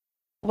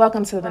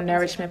Welcome to the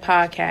Nourishment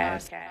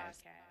Podcast.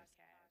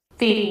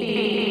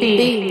 Feed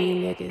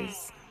me,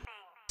 niggas.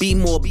 Be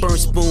more burn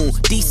spoon,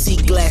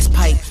 DC glass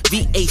pipe,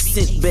 VA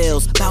scent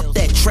bells, about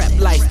that trap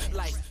life.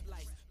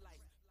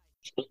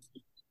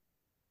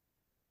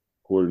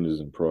 Recording is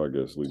in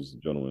progress, ladies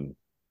and gentlemen.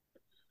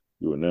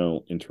 You are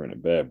now entering a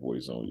bad boy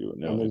zone. You are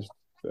now entering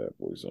a bad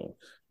boy zone.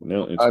 We're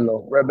now I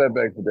know. Right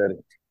back for daddy.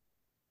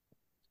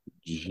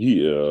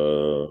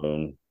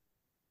 Yeah.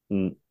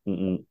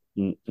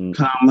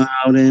 Come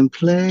out and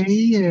play.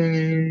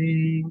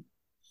 You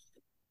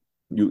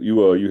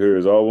hear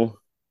his album?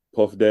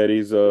 Puff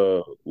Daddy's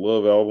Love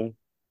album?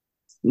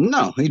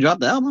 No, he dropped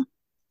the album?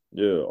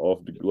 Yeah,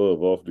 Off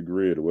the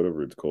Grid, or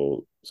whatever it's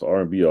called. It's an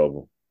R&B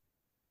album.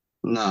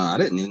 Nah, I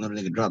didn't even know the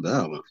nigga dropped the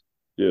album.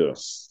 Yeah.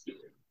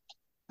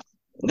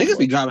 Niggas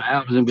be dropping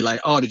albums and be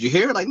like, oh, did you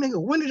hear it? Like,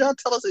 nigga, when did y'all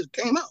tell us it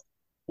came out?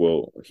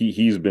 Well,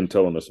 he's been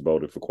telling us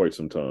about it for quite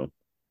some time.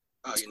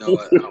 Oh, you know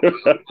what?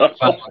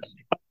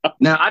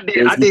 Now, I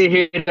did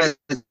hear that.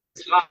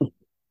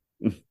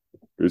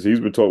 Because he's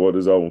been talking about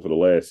this album for the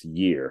last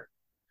year.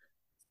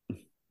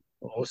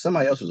 Oh,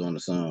 somebody else was on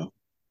the song.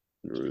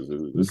 This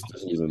isn't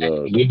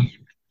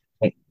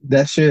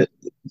that shit.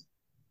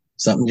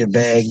 Something in your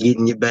bag, get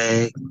in your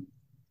bag.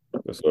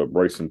 That's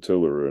Bryson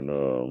Tiller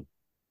and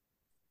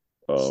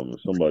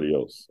somebody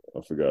else.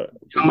 I forgot.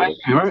 Young Mike,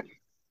 right?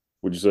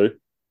 What'd you say?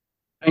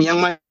 And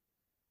Young Mike.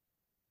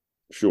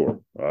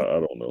 Sure. I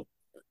don't know.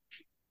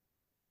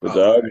 But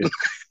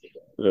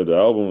the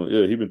album,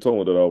 he's been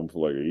talking about that album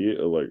for like a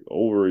year, like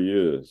over a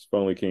year. It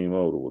finally came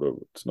out or whatever.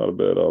 It's not a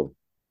bad album.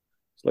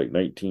 It's like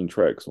 19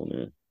 tracks on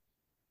there.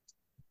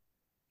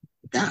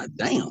 God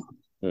damn.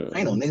 Yeah. I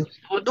ain't no niggas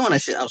still doing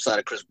that shit outside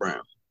of Chris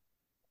Brown.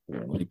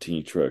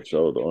 19 tracks.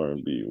 Shout out to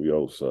R&B. We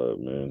outside,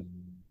 man.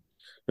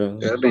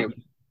 Yeah, I mean,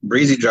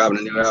 Breezy dropping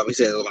a new album. He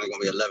said there's only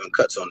going to be 11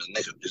 cuts on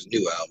this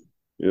new album.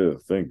 Yeah,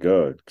 thank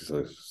God.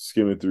 Because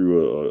skimming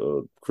through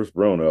a Chris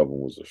Brown album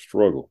was a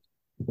struggle.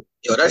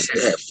 Yo, that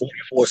shit had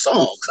 44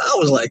 songs. I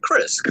was like,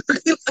 Chris,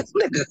 like,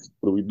 nigga.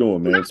 What are we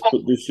doing, man? Let's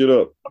put this shit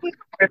up.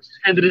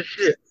 End of this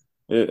shit.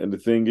 Yeah, and the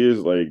thing is,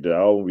 like, the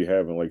album be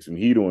having like some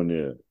heat on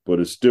there, but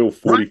it's still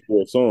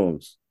 44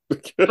 songs.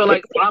 So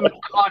like when I'm in the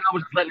car and I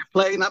was letting it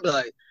play, and I'd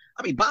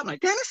be bobbing like,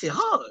 damn, that shit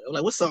hard. I'm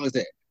like, what song is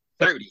that?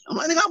 30. I'm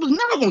like, nigga, I was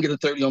never gonna get a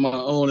 30 on my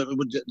own if it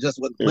was just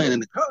wasn't playing in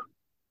the car.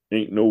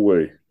 Ain't no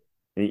way.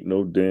 Ain't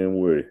no damn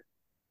way.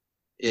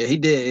 Yeah, he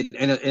did.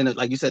 And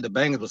like you said, the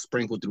bangers were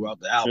sprinkled throughout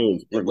the album. Yeah,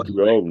 sprinkled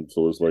through the album,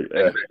 so it's like,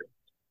 Like,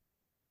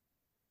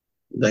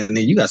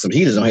 nigga, you got some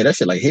heaters on here. That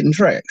shit like hitting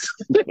tracks.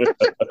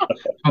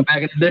 From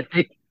back in the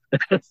day.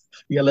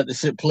 You gotta let the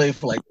shit play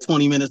for like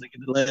 20 minutes to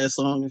get the last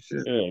song and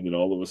shit. Yeah, and then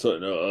all of a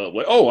sudden,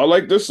 like, oh, I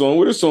like this song.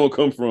 Where this song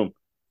come from?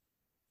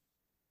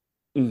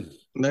 You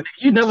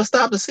never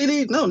stopped the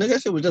CD? No, nigga,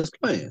 that shit was just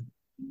playing.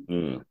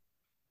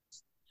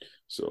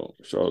 So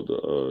shout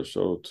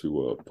out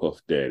to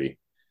Puff Daddy,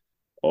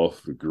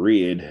 Off the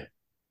Grid.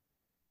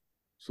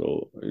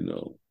 So,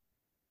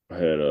 I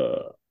had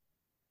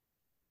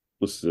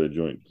listened to that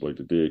joint like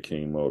the day it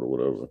came out or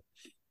whatever.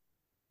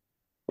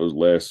 It was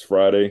last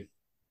Friday,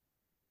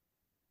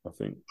 I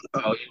think.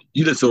 Oh,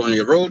 you listened to it on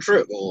your road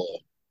trip or?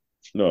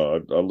 No, I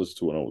listened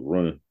to it when I was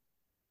running.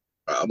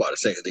 I'm about to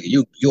say, nigga,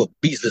 you a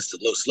beast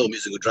listening to slow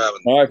music with driving.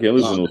 I can't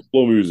listen to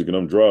slow music and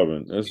I'm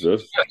driving. That's that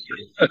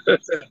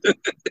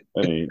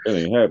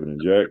ain't happening,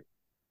 Jack.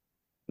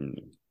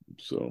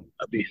 So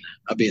I'll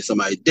be in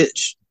somebody's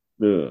ditch.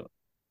 Yeah.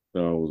 I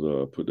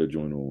was put that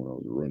joint on when I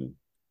was running.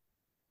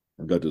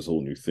 I got this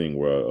whole new thing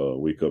where I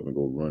wake up and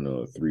go run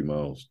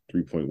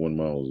 3.1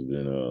 miles, and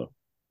then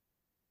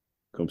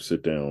come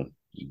sit down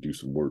and do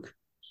some work.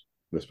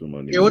 That's been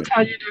my new what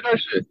time you do that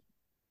shit?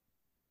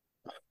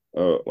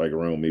 Like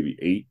around maybe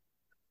 8.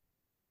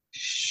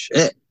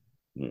 Shit.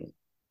 Yeah. I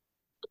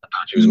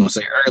thought you was gonna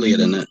say earlier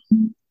than that.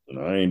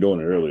 No, I ain't doing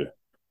it earlier.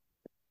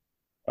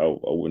 I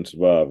wouldn't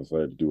survive if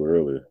I had to do it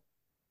earlier.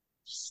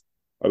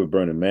 I've been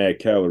burning mad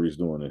calories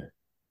doing it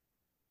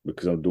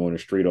because I'm doing it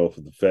straight off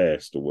of the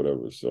fast or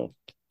whatever. So,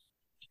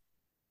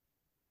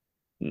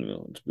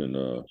 it's been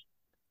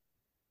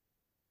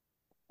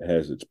it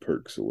has its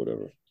perks or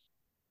whatever.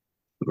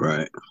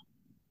 Right.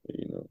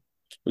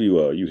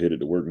 You headed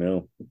to work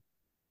now?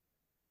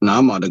 No,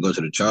 I'm about to go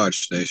to the charge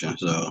station.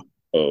 So.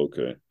 Oh,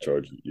 okay.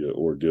 Charge your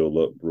ordeal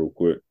up real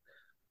quick.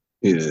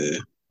 Yeah.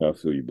 I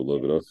feel you,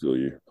 beloved. I feel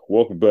you.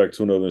 Welcome back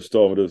to another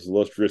installment of this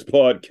illustrious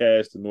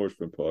podcast, the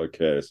Nourishment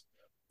Podcast.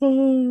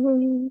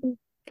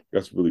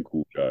 Got some really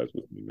cool guys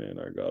with me, man.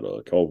 I got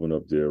Calvin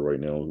up there right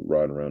now,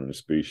 riding around in a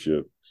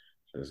spaceship.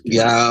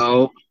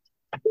 Yo.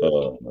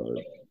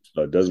 Desmond.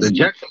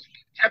 The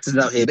Jackson's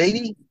out here,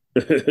 baby.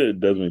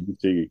 Desmond, you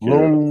taking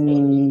care of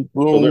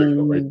there you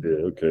go, right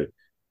there. Okay.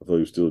 I thought you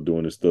were still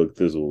doing this Thug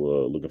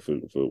Thizzle, looking for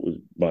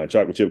buying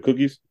chocolate chip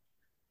cookies.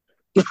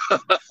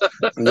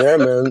 Yeah,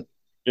 man.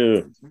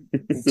 Yeah.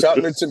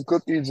 Chocolate chip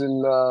cookies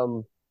and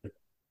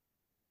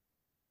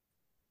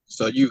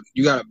So you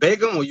gotta bake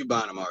them or you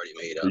buying them already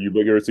made up? So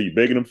you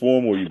baking them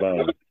for them or you buying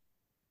them?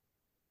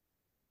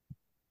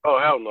 Oh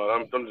hell no!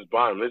 I'm just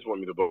buying them. They just want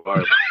me to buy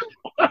them.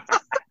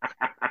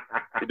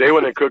 they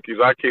went in cookies.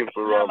 I came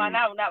for No,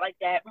 not like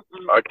that.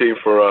 I came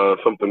for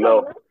something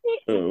else.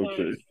 Oh,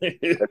 okay.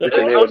 That you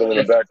can hear them in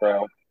the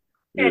background.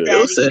 Yeah.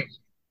 Bill said,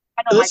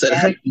 I don't like that.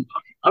 "Hey,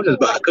 I'm just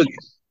buying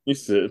cookies." He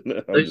said,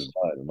 no, "I'm just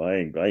buying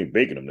them. I ain't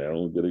baking them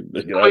now. Get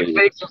out of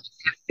here."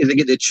 Is it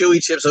get the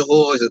chewy Chips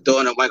Ahoy, is it throw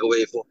in the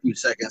microwave for a few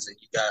seconds and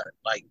you got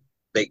like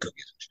baked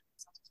cookies?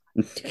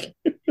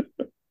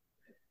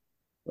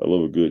 I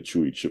love a good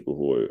chewy chip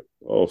ahoy.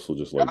 Also,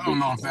 just like I don't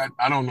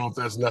know if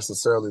that's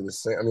necessarily the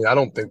same. I mean, I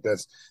don't think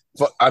that's.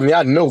 I mean,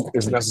 I know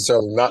it's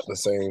necessarily not the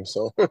same.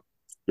 So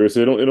they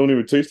say it don't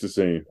even taste the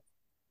same.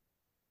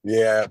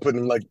 yeah,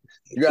 putting like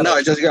you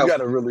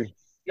gotta really.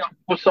 Yo,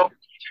 what's up?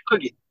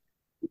 Cookie.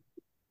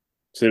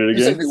 Say that You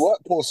again. said you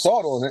what? Pour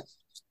salt on it.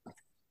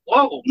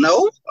 Whoa,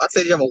 no! I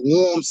said you have a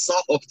warm,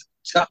 soft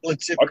chocolate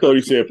chip. I thought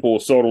you said pour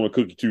salt on a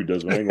cookie too,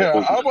 Desmond. I ain't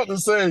gonna I'm about to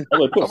say. I'm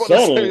like, put I'm about salt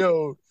to on say, it.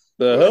 yo,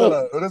 The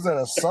hell? what is that?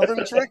 A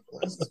Southern trick?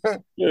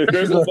 Yeah,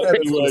 there's You a gonna add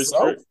it for the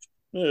salt?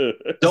 Yeah.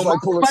 It's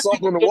like pulling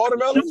salt on the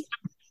watermelon.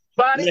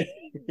 Body.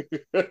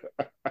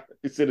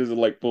 He said, "Is it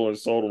like pouring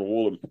salt on a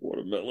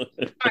watermelon?"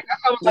 I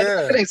was like,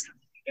 Yeah.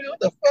 what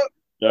the fuck?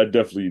 You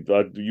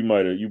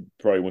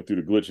probably went through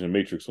the glitch in the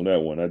Matrix on that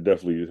one. I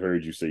definitely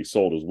heard you say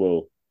salt as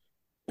well.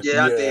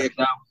 Yeah, I Yeah. did.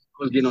 I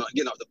was getting off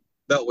the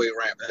Beltway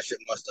ramp. That shit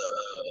must have.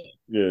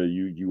 Yeah,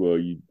 you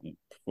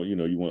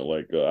went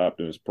like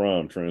Optimus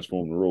Prime,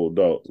 transformed and rolled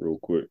out real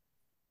quick.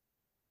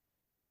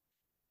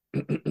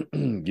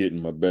 Get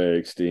in my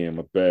bag, stay in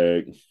my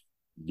bag.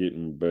 Get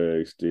in my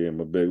bag, stay in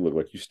my bag. Look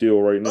like you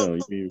still right now. You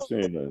ain't even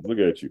saying nothing. Look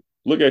at you.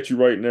 Look at you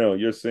right now.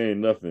 You're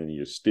saying nothing.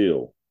 You're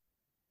still.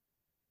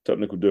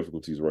 Technical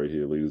difficulties right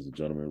here, ladies and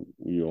gentlemen.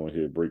 We on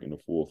here breaking the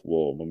fourth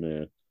wall. My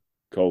man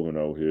Calvin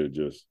out here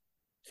just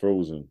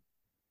frozen,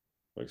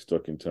 like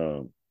stuck in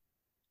time.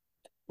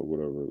 Or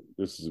whatever.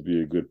 This is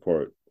be a good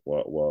part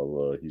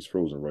while he's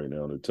frozen right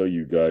now. And to tell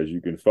you guys,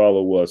 you can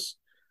follow us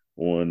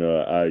on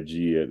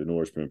IG at the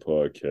Norseman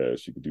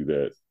Podcast. You can do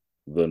that,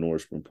 the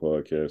Norseman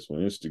Podcast on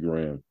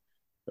Instagram.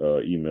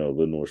 Email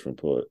the Norseman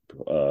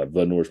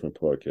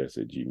Podcast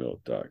at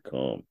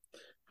gmail.com.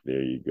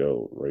 There you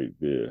go, right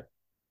there.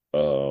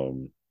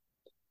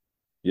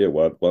 Yeah,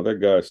 while that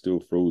guy's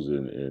still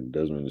frozen and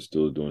Desmond is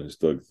still doing his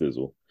thug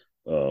fizzle.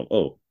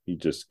 He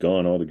just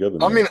gone altogether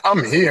now. I mean,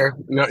 I'm here.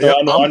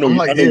 I know I'm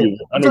like here.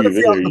 I'm trying to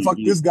figure out what the fuck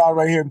you. this guy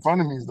right here in front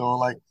of me is doing.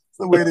 Like, it's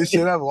the weirdest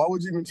shit ever. Why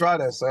would you even try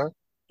that, son?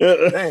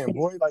 Damn,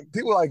 boy. Like,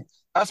 people like,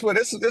 I swear,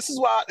 this is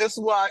why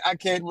I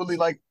can't really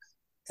like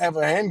have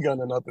a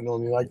handgun or nothing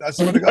on me. Like, I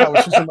swear to God, I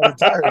would shoot somebody's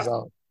tires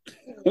out.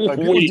 Like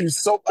people do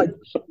so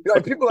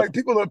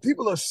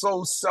people are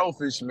so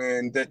selfish,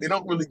 man, that they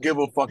don't really give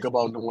a fuck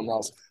about no one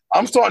else.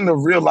 I'm starting to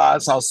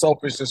realize how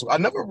selfish this. I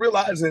never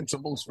realized it until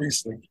most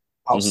recently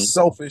how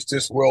selfish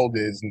this world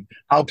is and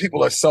how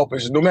people are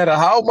selfish. No matter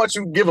how much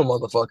you give a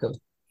motherfucker,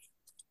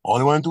 all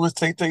they want to do is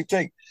take.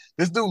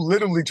 This dude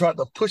literally tried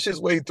to push his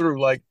way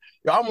through. Like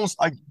I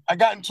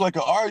got into like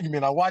an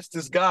argument. I watched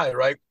this guy,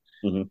 right?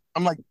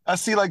 I'm like, I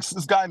see like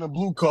this guy in a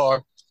blue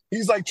car.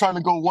 He's like trying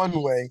to go one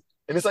way.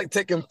 And it's like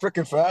taking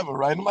freaking forever,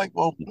 right? I'm like,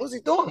 well, what's he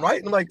doing, right?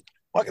 And I'm like,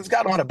 well, this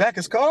guy don't want to back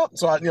his car up.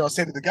 So I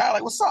say to the guy,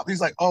 like, what's up?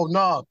 He's like, oh,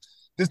 no,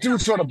 this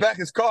dude's trying to back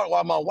his car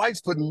while my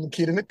wife's putting the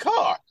kid in the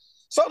car.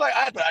 So like,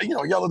 I had to,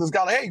 yell at this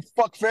guy, like, hey,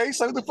 fuck face,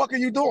 like, what the fuck are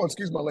you doing?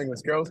 Excuse my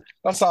language, girls.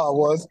 That's how I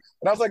was.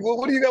 And I was like, well,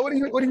 what are you doing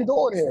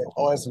here?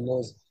 Oh, that's some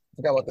noise. I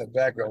forgot about that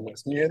background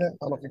noise. Can you hear that? I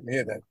don't know if you can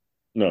hear that.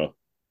 No.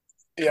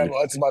 Yeah,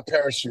 well, it's my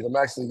parachute. I'm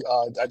actually,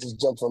 I just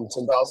jumped from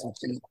 10,000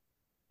 feet.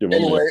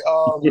 Anyway,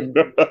 so I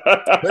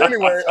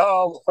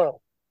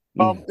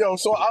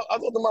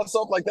thought to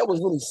myself, like, that was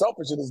really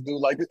selfish of this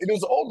dude. Like, it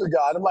was an older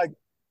guy. And I'm like,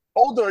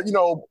 older,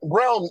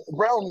 brown,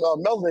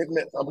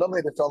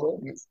 melanated fellow.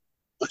 And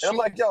I'm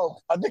like, yo,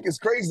 I think it's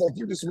crazy that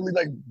you just really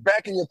like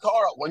backing your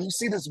car up when you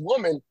see this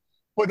woman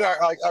put our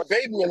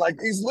baby in, like,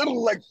 he's literally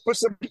like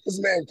pushing this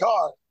man's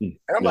car. And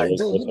I'm like,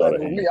 dude, you better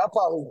than me. I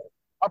probably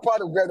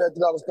grab that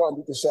 $3 car and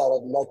beat the shot out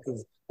of him.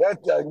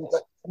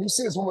 Because you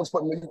see this woman's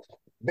putting the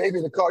baby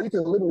in the car, you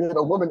can literally hit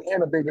a woman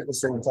and a baby at the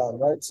same time,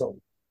 right? So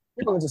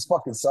people are just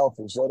fucking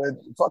selfish, yo. They're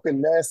fucking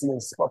nasty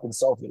and fucking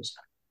selfish.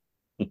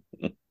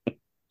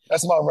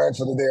 That's my rant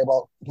for the day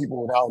about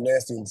people and how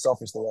nasty and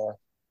selfish they are.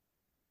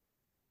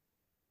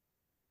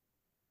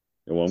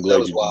 Yeah, well, I'm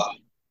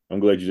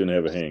glad you didn't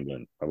have a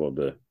handgun. How about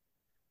that?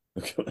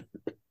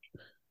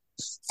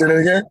 Say that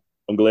again?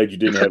 I'm glad you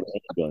didn't have a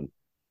handgun.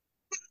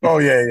 Oh,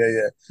 yeah.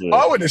 Oh,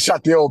 I wouldn't have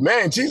shot the old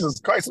man. Jesus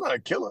Christ, I'm not a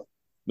killer.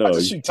 No, I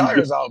just shoot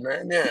tires out,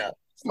 man. Yeah.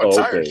 I'm a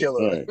tire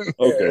killer. Right.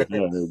 Okay.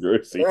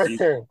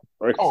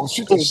 Right. Oh,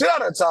 shoot the shit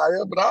out of a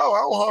tire, but I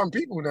don't harm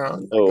people now.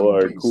 Oh,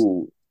 all right,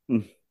 cool.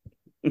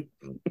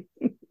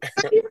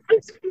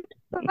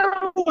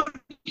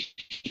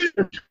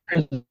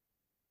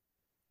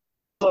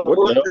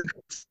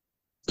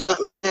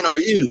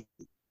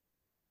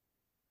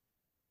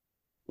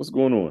 What's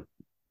going on?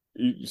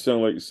 You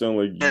sound like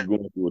you're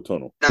going through a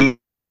tunnel.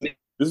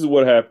 This is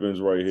what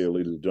happens right here,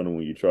 ladies and gentlemen,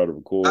 when you try to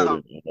record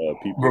and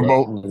people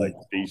remote, like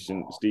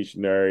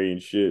stationary and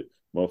shit.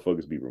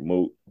 Motherfuckers be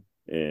remote,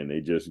 and and they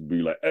just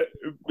be like,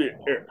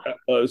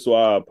 so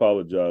I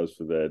apologize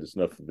for that. It's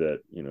nothing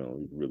that, you know,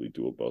 you can really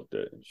do about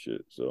that and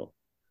shit. So,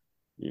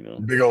 you know.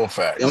 Big old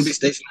facts. They'll be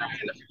stationary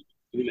in a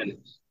few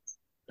minutes.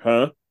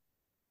 Huh?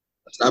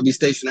 I'll be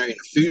stationary in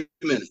a few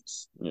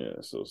minutes.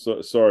 Yeah, so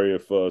sorry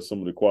if some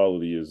of the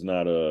quality is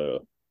not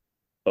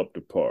up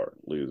to par,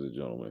 ladies and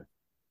gentlemen.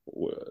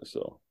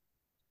 So,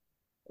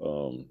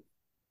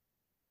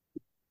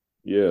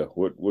 yeah,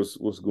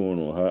 what's going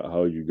on?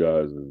 How you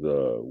guys'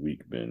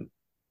 week been?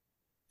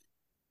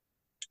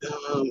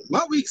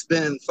 My week's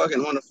been fucking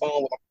on the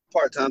phone with my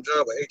part-time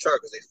job at HR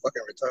because they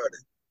fucking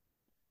retarded.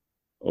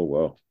 Oh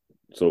wow!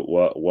 So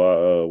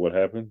what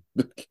happened?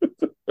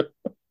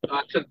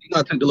 I took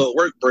the little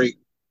work break.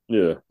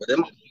 Yeah, but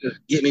them just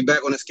get me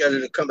back on the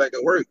schedule to come back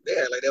to work. They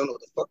act like they don't know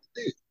what the fuck to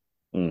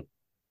do.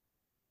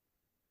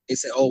 They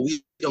said, "Oh,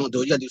 we don't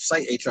do it. You gotta do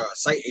site HR."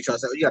 Site HR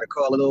said, "You gotta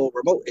call a little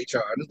remote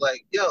HR." And it's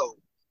like, yo,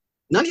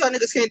 none of y'all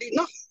niggas can't do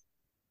nothing.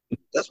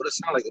 That's what it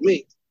sounds like to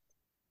me.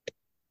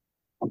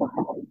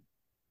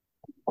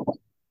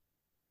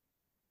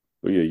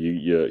 But yeah,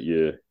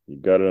 you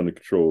got it under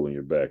control in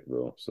your back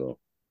though. So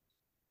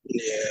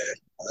yeah,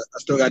 I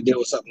still got to deal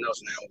with something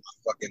else now with my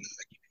fucking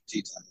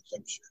UPT time or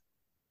some shit.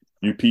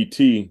 UPT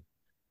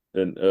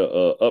and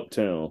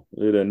Uptown.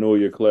 They that know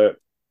your clap.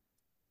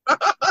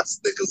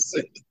 Sticker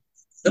said.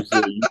 You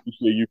say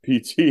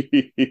UPT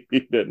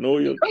that know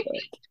your clap.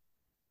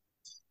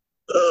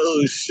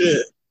 Oh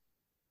shit.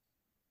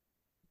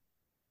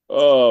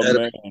 Oh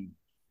man.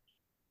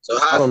 So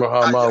I don't know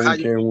how my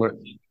weekend went.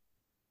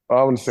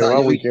 I wouldn't say my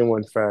weekend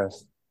went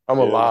fast. I'm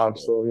alive,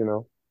 so you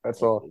know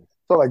that's all.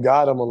 So like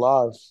God, I'm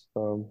alive.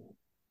 So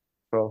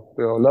you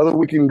know, another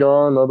weekend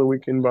gone, another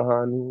weekend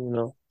behind me. You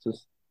know,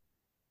 just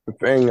the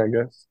thing, I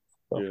guess.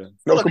 So, yeah.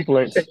 No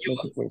complaints. No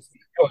complaints.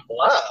 You're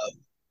alive.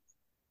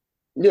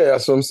 Yeah,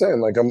 that's what I'm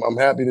saying. Like I'm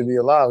happy to be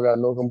alive. I got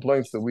no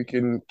complaints. The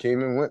weekend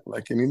came and went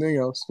like anything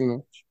else. You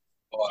know.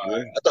 Oh,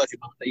 I thought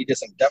you did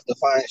some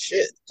death-defying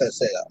shit to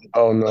say that.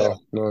 Oh no.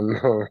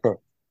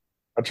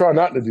 I try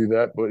not to do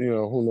that, but you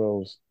know, who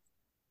knows?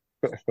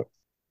 I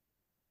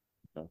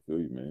feel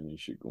you, man. There's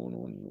shit going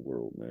on in the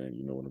world, man.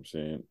 You know what I'm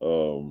saying?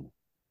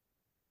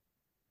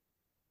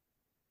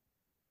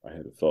 I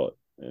had a thought,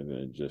 and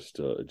then it just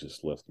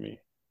left me.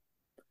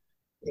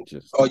 You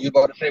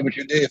about to say what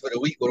you did for the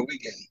week or the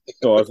weekend?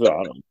 No, I said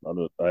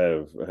I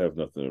have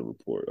nothing to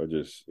report. I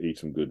just ate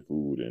some good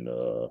food, and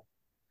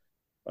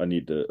I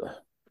need to.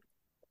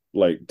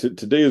 Like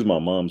today is my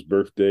mom's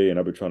birthday, and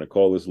I've been trying to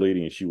call this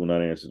lady, and she will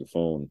not answer the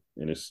phone,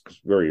 and it's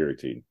very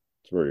irritating.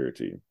 It's very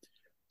irritating.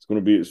 It's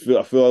gonna be.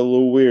 I feel a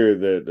little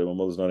weird that my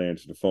mother's not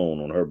answering the phone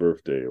on her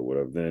birthday or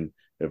whatever. Then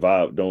if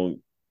I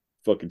don't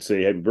fucking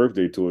say happy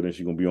birthday to her, then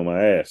she's gonna be on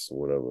my ass or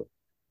whatever.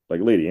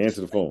 Like, lady,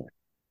 answer the phone.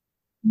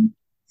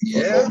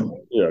 Yeah.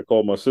 I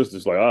called my sister.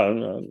 It's like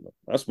I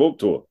spoke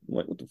to her. I'm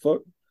like, what the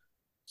fuck?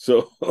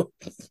 So.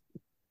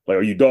 Like,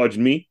 are you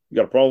dodging me? You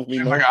got a problem with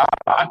me? Like,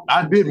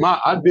 I did my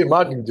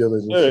due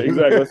diligence. Yeah,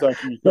 exactly. That's how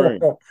she's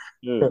turning.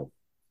 Yeah.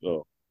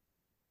 So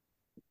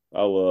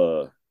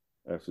I'll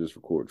after this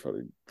record try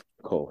to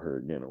call her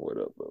again or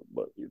whatever.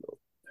 But you know,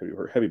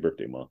 happy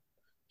birthday, Mom.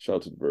 Shout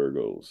out to the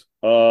Virgos.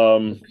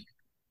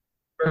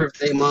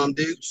 Birthday, Mom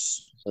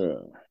dudes. Yeah.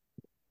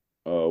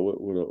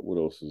 What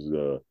else is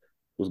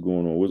what's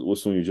going on?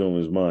 What's on your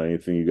gentleman's mind?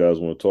 Anything you guys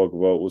want to talk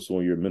about? What's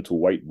on your mental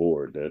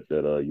whiteboard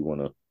that you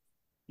want to,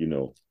 you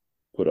know,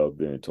 put out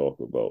there and talk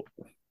about?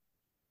 I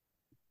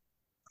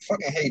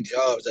fucking hate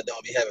jobs that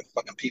don't be having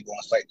fucking people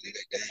on site to do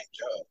their damn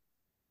job.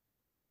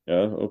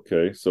 Yeah,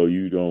 okay. So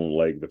you don't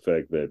like the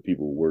fact that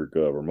people work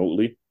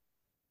remotely?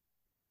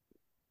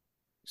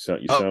 You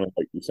sound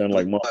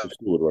like Martha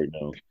Stewart right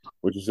now.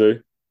 What'd you say?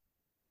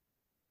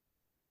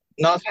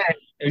 No, I'm saying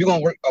if you're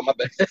gonna work, oh my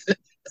bad. If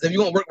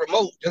you're gonna work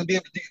remote, just be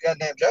able to do your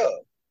goddamn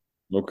job.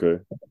 Okay.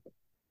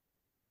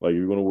 Like,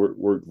 you're gonna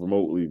work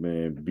remotely,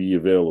 man. Be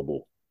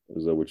available.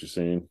 Is that what you're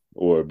saying?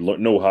 Or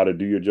know how to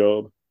do your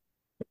job?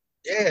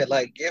 Yeah,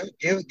 like give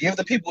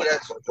the people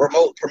that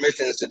remote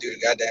permissions to do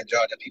the goddamn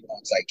job that people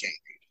on site can't do.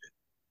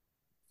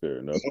 Fair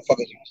enough. Motherfuckers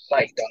on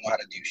site don't know how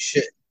to do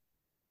shit.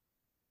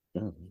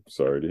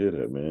 Sorry to hear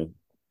that, man.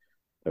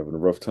 Having a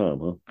rough time,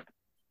 huh?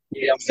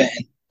 Yeah, I'm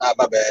venting.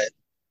 My bad.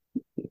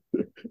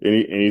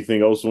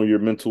 Anything else on your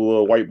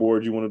mental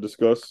whiteboard you want to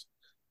discuss?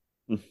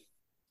 This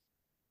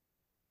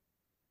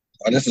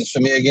is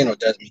for me again or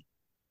Desmond?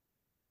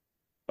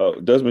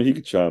 Desmond, he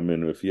could chime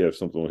in if he has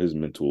something on his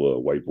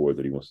mental whiteboard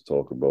that he wants to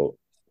talk about.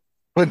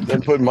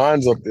 Put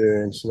mines up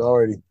there, and she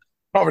already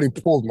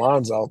pulled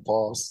mines out,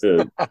 pause.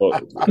 Yeah.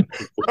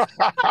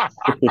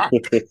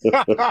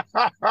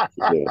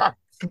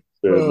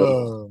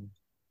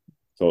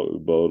 Talk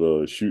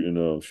about shooting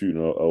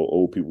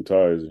old people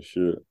tires and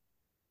shit.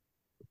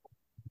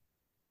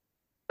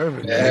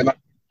 Yeah,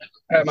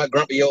 I had my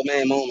grumpy old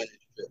man moment.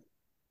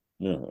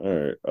 Yeah, all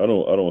right. I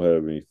don't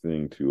have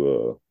anything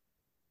to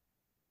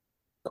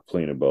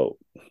complain about.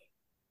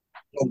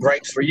 No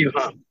gripes for you,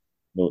 huh?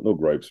 No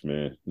gripes,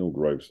 man. No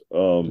gripes.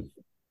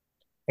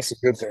 That's a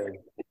good thing.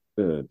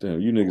 Yeah, damn,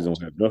 you niggas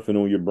don't have nothing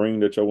on your brain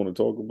that y'all want to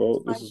talk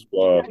about. This is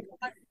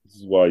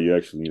why you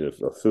actually need a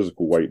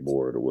physical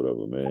whiteboard or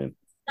whatever, man.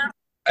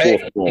 Hey,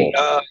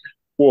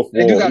 Fourth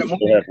they do wall, got a this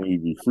movie. will happen when you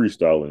be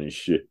freestyling and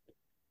shit.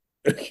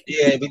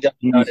 Yeah, we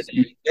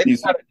definitely they do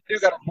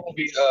got a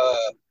movie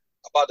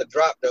about the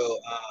drop though.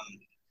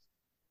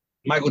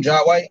 Michael Jai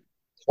White,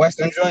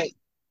 Western joint.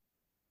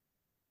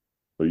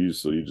 So you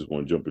just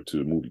want to jump into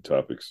the movie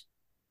topics.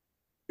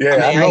 Yeah,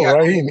 I know,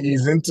 right?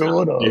 He's into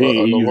it on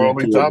the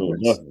worldly topics.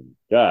 Nothing.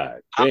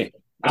 God damn.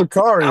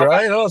 Sakari,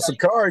 right? Oh,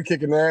 Sakari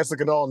kicking ass,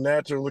 looking all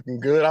natural, looking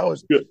good. I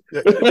was. Can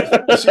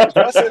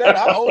I say that?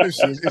 How old is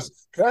she?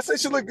 Can I say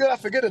she look good? I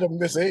forget it. I'm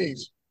this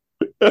age.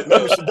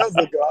 No, she does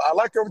look good. I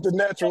like her with the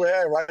natural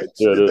hair, right?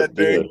 She did that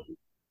thing.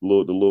 The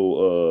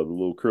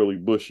little curly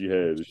bush she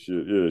had and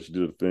shit. Yeah, she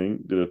did a thing.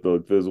 Did a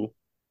thug fizzle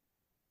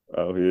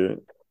out here.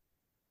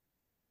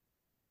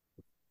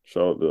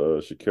 Shout out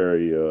to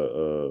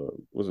Sha'Carri,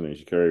 what's her name?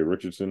 Sha'Carri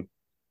Richardson.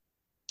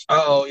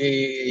 Oh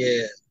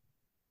yeah.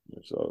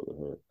 Shout out to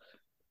her.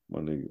 My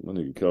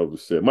nigga Calvin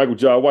said Michael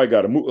Jai White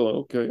got a move.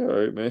 Okay, all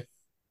right, man.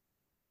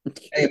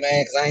 Hey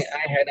man, because I ain't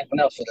had nothing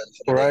else for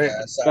the right.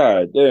 All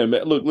right, damn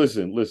man. Look,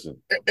 listen.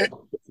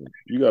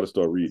 You got to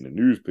start reading the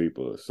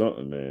newspaper or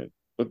something, man.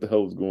 What the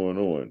hell is going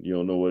on? You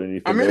don't know what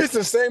anything. I mean, it's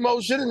the same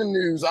old shit in the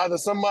news. Either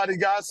somebody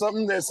got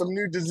something, there's some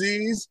new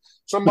disease,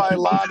 somebody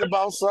lied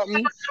about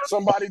something,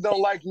 somebody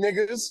don't like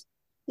niggas.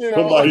 You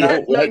know, somebody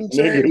don't like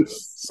niggas.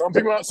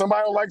 Somebody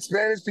don't like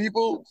Spanish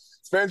people.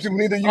 Spanish people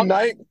need to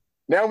unite.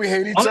 Now we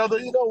hate each other.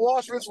 You know,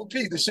 wash, rinse,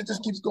 repeat. The shit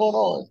just keeps going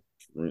on.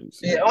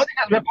 Yeah, the only thing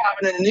that's been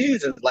popping in the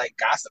news is like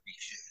gossipy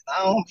shit.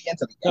 I don't be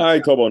into the. I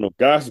ain't talking about no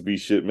gossipy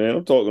shit, man.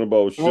 I'm talking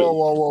about shit.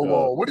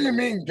 Whoa. What do you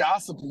mean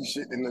gossipy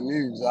shit in the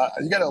news?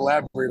 You got to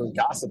elaborate on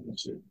gossipy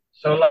shit.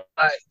 So like,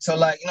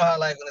 you know how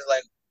like when it's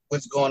like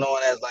what's going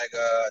on as like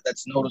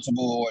that's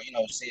noticeable or you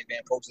know see it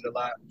being posted a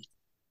lot.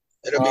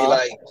 It'll be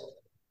like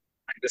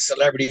the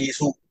celebrities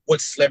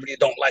what celebrity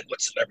don't like what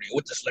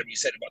the celebrity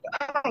said about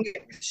that. I don't give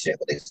a shit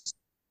what they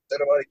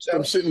said about each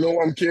other. Some shit no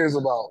one cares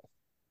about.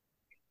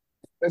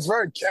 It's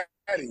very catty.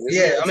 I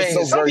mean,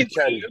 it's very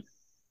catty.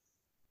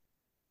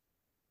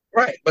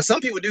 Right, but some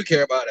people do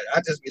care about it.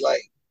 I just be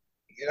like,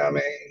 you know what I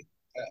mean?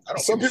 I don't.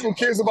 Some people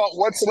cares about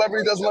what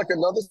celebrity doesn't like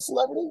another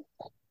celebrity.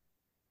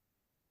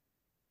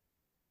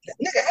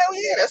 Nigga, hell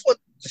yeah, that's what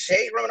the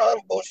shade room and all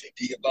that bullshit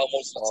be about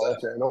most of the time.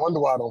 Okay, no wonder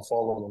why I don't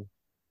follow them.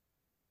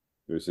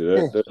 You see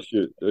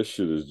that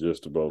shit is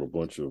just about a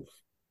bunch of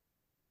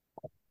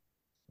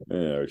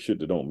shit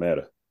that don't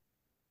matter.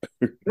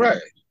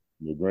 Right.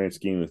 The grand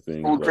scheme of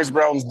things. Chris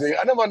Brown's dating.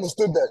 I never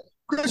understood that.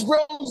 Chris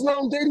Brown's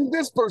now dating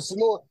this person,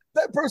 or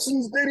that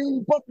person's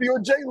dating Buffy or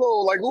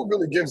J-Lo. Like, who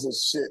really gives a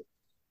shit?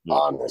 Yeah.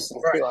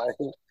 Honestly, like,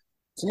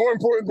 it's more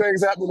important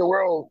things happening in the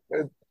world.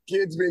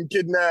 Kids being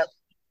kidnapped,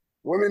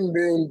 women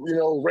being,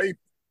 raped.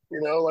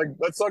 Like,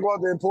 let's talk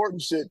about the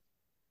important shit.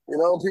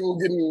 People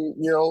getting,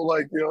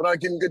 not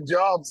getting good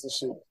jobs and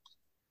shit.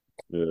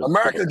 Yeah.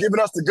 America giving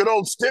us the good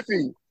old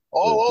stiffy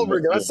all over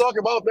again. Let's talk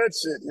about that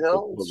shit.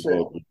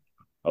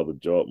 How the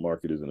job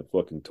market is in a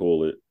fucking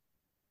toilet.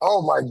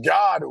 Oh my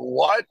God,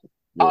 what?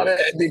 Yeah.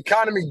 The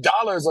economy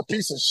dollar is a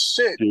piece of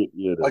shit.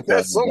 Yeah, like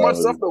there's so much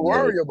stuff to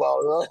worry about,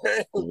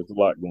 right? There's a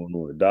lot going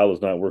on. The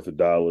dollar's not worth a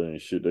dollar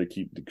and shit. They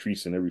keep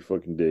decreasing every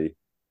fucking day.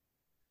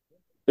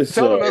 It's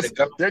telling us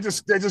they're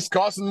just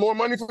costing more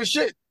money for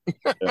shit.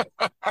 The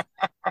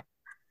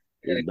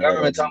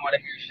government talking about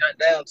it get shut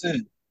down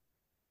too.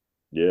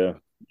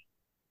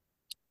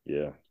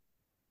 Yeah.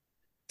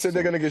 So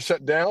they're gonna get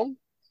shut down?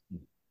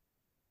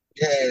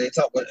 Yeah,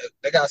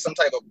 they got some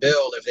type of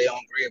bill if they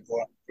don't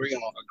agree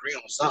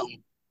on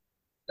something.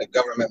 The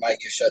government might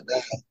get shut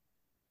down.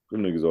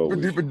 Them niggas always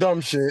deeper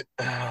dumb shit.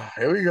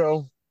 Here we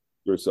go.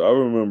 So I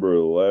remember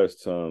the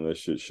last time that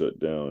shit shut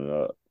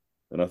down,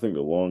 and I think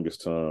the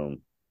longest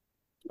time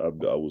I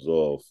was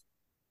off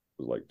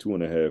was like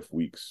 2.5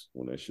 weeks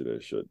when that shit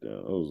had shut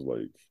down. That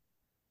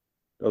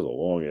was a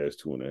long ass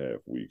 2.5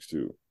 weeks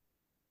too.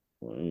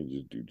 Well, I didn't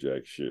just do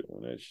jack shit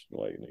when that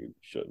nigga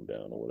shutting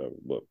down or whatever,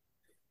 but.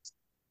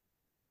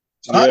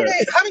 How do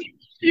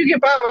you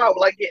get by without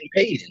getting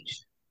paid and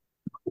shit?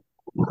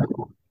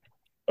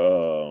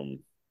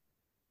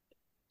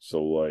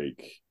 So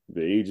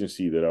the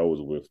agency that I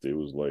was with, it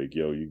was like,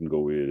 yo, you can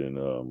go ahead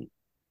and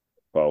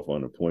file for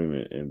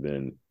unemployment, and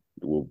then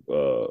we'll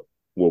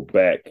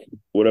back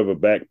whatever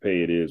back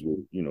pay it is.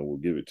 We'll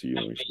give it to you.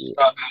 And shit.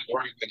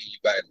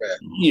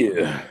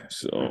 Yeah.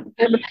 So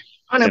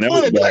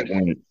unemployment,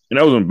 and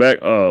that was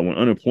when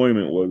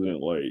unemployment wasn't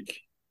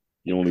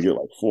you only get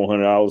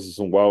 $400 or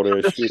some wild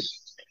ass shit.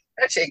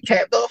 That shit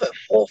capped off at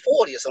 $440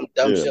 or some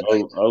dumb shit.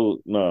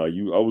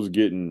 I was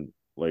getting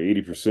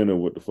 80% of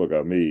what the fuck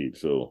I made.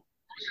 So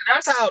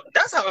that's how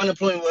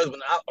unemployment was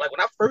when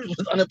I first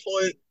was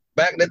unemployed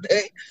back in the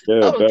day.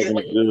 Yeah, I was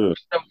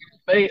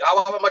getting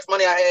however much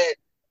money I had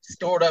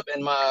stored up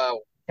in my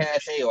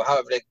cash or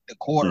however the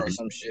quarter or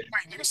some shit.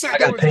 Wait, you said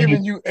they was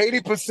giving you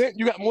 80%?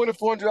 You got more than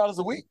 $400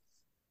 a week?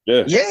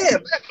 Yeah. Yeah,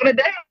 back in the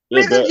day.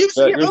 Yeah,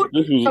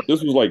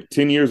 this was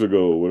 10 years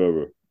ago or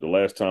whatever. The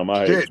last time I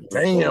had Shit,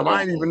 damn,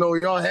 I didn't even know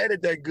y'all had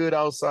it that good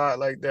outside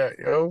like that,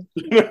 yo.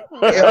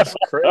 That's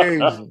crazy.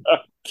 Back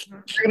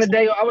in the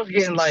day, I was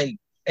getting like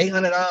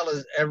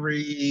 $800 every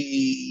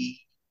week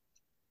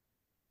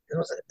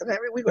or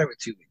every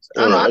 2 weeks.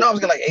 I don't know. I know I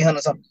was getting like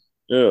 800 something.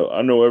 Yeah,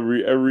 I know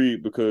every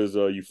because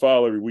you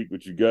file every week,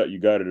 but you got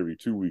it every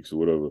 2 weeks or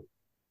whatever.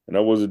 And I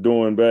wasn't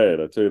doing bad,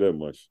 I tell you that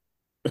much.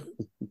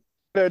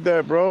 At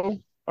that, bro.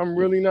 I'm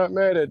really not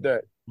mad at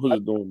that. I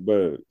wasn't doing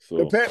bad.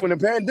 So when the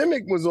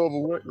pandemic was over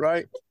with,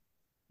 right?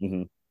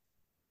 Mm-hmm.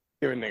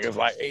 Giving niggas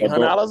like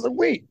 $800 a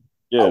week.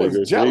 Yeah, I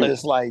was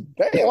jealous. Like,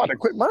 damn, I want to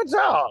quit my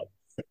job.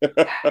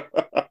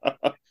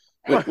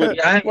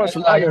 I want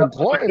some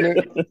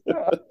unemployment.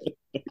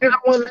 I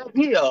want to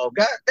let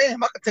God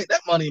damn, I could take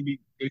that money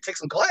and take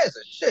some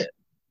classes. Shit.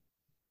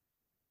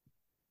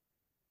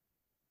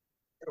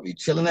 I'll be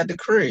chilling at the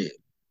crib.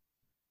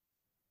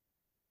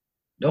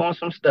 Doing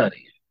some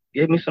studies.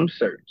 Give me some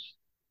certs.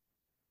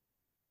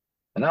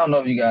 And I don't know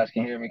if you guys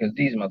can hear me because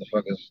these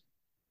motherfuckers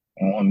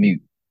are on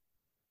mute.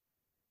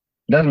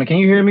 Desmond, can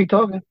you hear me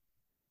talking?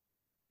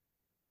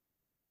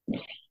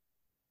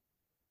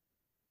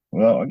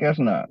 Well, I guess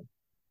not.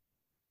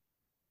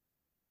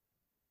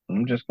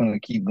 I'm just going to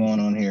keep going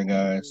on here,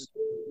 guys.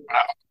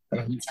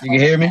 You can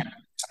hear me?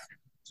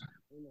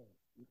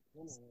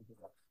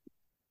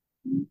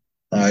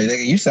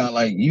 You sound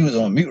like you was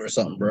on mute or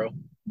something, bro.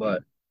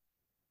 But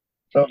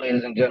so,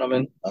 ladies and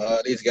gentlemen,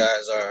 these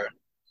guys are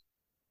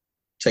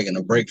taking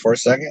a break for a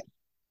second.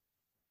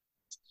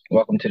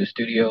 Welcome to the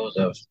studios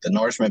of the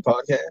Nourishment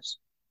Podcast,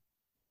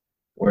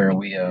 where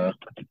we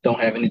don't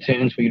have any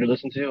tunes for you to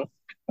listen to.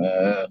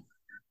 But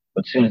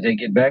as soon as they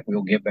get back,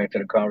 we'll get back to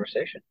the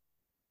conversation.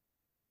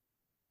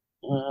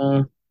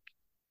 I'm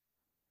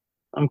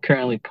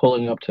currently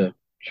pulling up to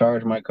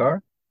charge my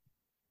car.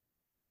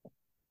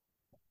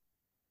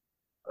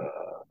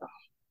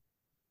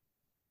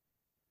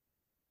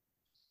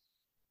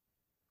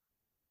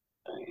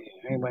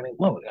 Everybody,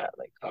 what we got?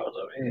 Like cars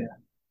over here.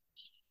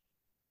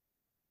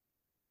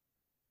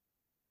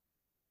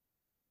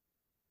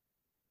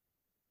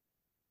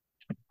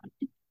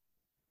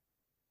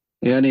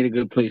 Yeah, I need a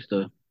good place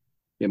to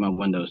get my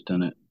windows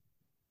tinted.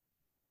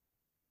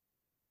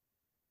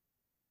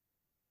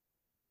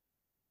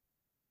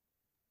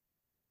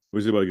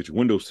 What's it about to get your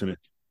windows tinted?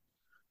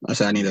 I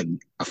said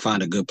I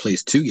find a good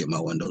place to get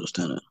my windows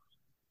tinted.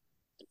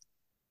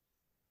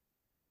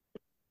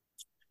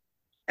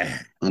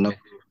 I know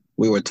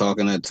we were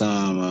talking that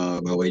time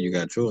about where you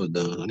got yours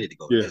done. I need to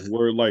go. Yeah,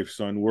 word life,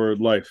 son. Word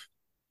life.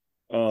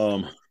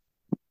 What the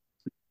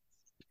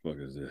fuck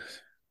is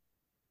this?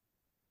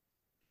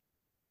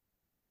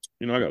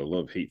 You know, I got a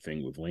love-hate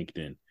thing with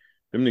LinkedIn.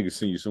 Them niggas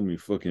send you so many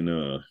fucking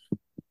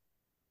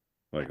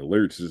like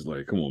alerts. Is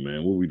like, come on,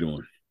 man, what are we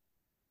doing?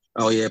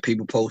 Oh yeah,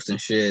 people posting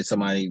shit.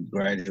 Somebody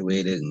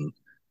graduated and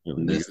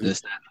this,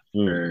 that.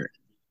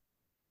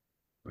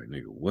 Like,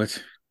 nigga,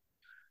 what?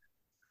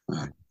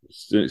 I'm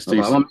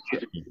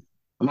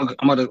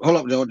gonna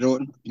hold up,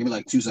 Jordan. Give me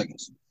like 2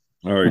 seconds.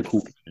 All right,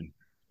 cool. And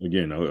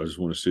again, I just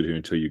want to sit here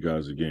and tell you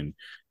guys again,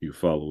 you can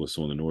follow us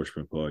on the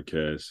Nourishment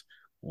Podcast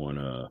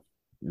on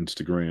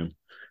Instagram.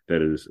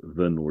 That is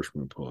the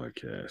Nourishment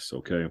Podcast.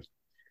 Okay.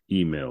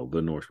 Email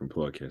the Nourishment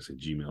Podcast at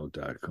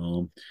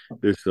gmail.com.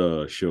 This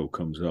show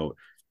comes out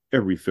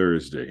every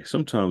Thursday,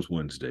 sometimes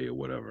Wednesday or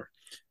whatever.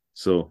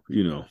 So,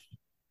 you know,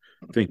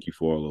 thank you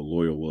for all the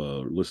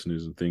loyal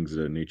listeners and things of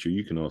that nature.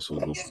 You can also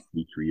go to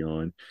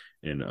Patreon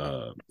and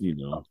you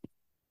know,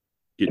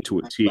 get to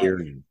a tier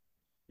and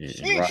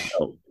rock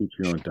out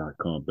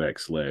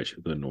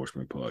patreon.com/the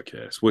Nourishment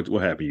Podcast.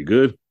 What happened? You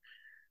good?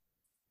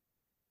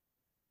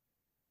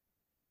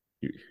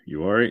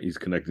 You all right? He's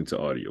connecting to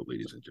audio,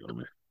 ladies and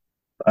gentlemen.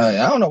 I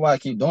don't know why I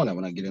keep doing that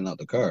when I get in out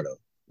the car though.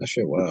 That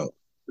shit wild.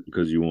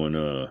 Because you on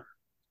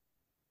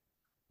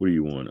what are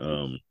you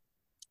on?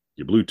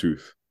 Your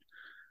Bluetooth.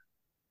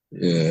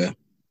 Yeah.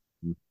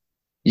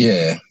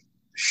 Yeah.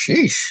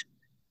 Sheesh.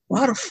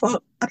 Why the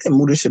fuck? I can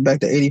move this shit back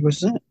to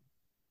 80%. I'm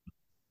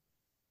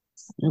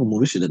gonna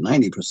move this shit to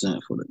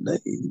 90% for the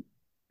day.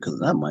 Because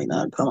that might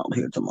not come up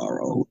here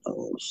tomorrow. Who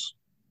knows?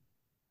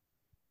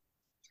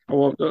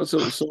 Well, so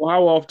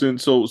how often?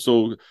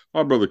 So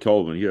my brother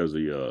Calvin, he has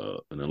an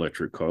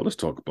electric car. Let's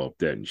talk about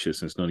that and shit.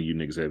 Since none of you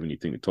niggas have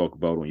anything to talk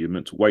about on your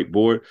mental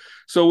whiteboard.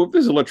 So if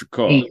there's an electric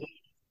car,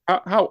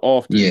 how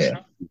often do you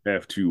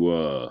have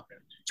to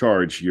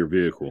charge your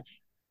vehicle?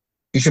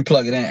 You should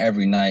plug it in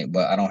every night,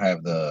 but I don't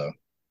have the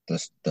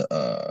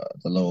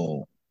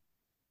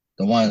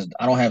ones.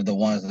 I don't have the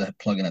ones that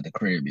plug in at the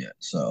crib yet.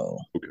 So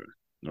okay,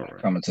 all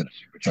right. Coming to the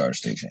supercharge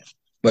station,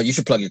 but you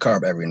should plug your car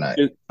up every night.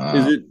 Is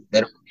it?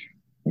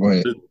 Go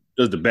ahead.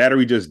 Does the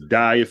battery just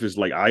die if it's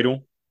like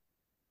idle?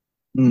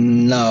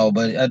 No,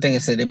 but I think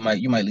it said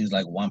you might lose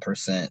like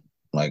 1%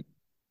 like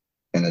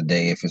in a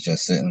day if it's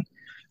just sitting.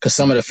 Because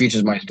some of the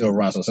features might still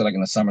run. So say like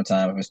in the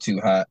summertime, if it's too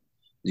hot,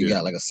 you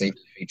got like a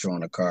safety feature on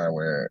the car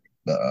where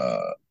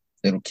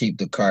it'll keep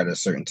the car at a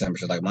certain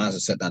temperature. Like mine's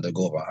is set down to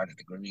go over 100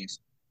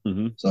 degrees.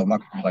 Mm-hmm. So if my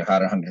car's like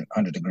hotter than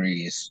 100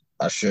 degrees,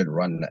 I should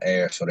run in the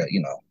air so that,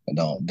 it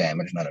don't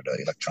damage none of the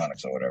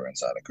electronics or whatever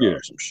inside the car Yeah.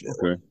 or some shit.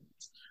 Okay.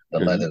 The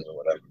leathers or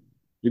whatever.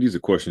 These are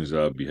questions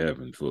I'll be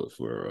having for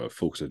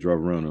folks that drive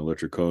around in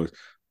electric cars.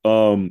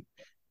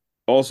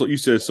 Also, you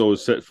said so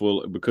it's set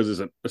for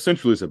because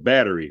essentially it's a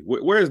battery.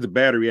 Where is the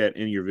battery at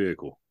in your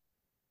vehicle?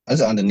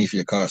 It's underneath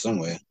your car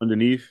somewhere.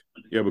 Underneath?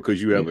 Yeah,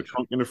 because you have a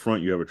trunk in the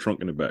front, you have a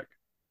trunk in the back.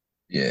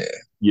 Yeah.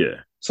 Yeah.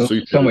 So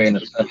somewhere in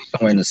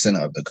the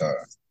center of the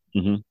car.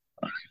 Mm-hmm.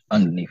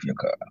 Underneath your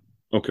car.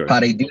 Okay. How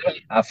they do that?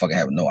 I fucking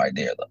have no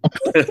idea though.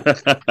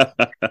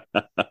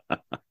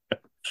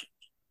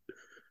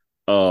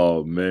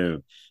 Oh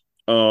man.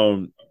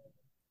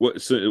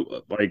 What?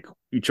 So like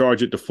you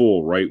charge it to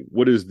full, right?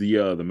 What is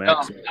the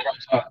max?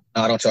 No,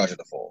 I don't charge it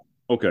to full.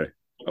 Okay.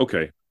 All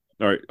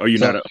right. Are you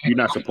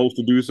not supposed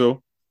to do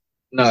so?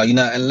 No, you're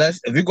not. Unless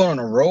if you're going on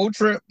a road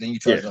trip, then you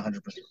charge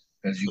 100%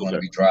 because you're going to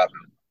be driving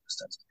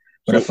distance.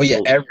 But for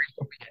your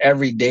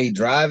everyday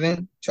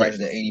driving, charge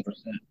it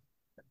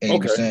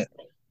 80%,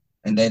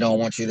 and they don't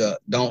want you to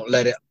don't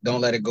let it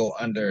go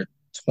under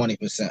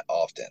 20%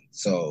 often.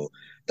 So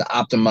the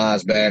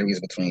optimized battery is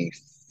between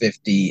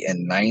 50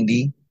 and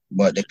 90,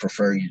 but they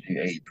prefer you do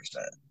 80%.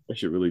 That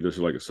shit really just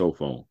like a cell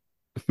phone.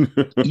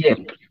 yeah,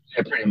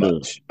 pretty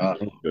much.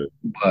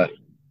 But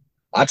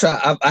I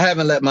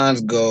haven't let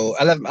mine go.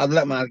 I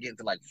let mine get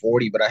into like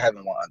 40, but I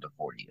haven't went under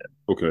 40 yet.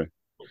 Okay.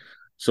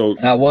 So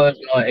and I was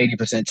on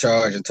 80%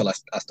 charge until I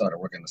started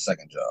working the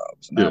second job.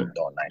 So now I'm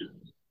doing 90.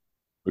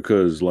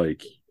 Because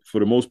like for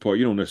the most part,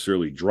 you don't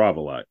necessarily drive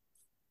a lot.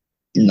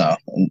 No.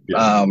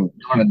 During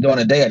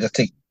the day I just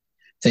take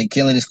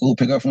Kelly to school,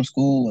 pick up from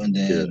school, and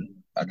then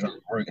I drive to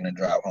work and then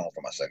drive home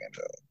for my second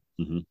job.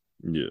 Mm-hmm.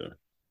 Yeah.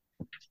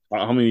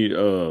 How many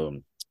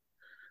no,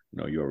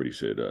 you already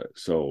said that.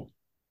 So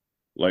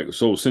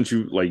since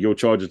you you'll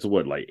charge it to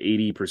what, like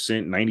 80%,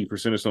 90%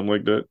 or something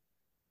like that?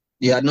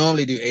 Yeah, I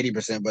normally do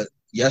 80%, but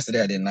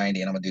yesterday I did 90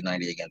 and I'm gonna do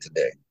 90 again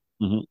today.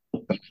 Mm-hmm.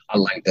 I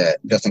like that.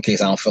 Just in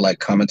case I don't feel like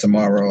coming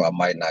tomorrow, I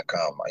might not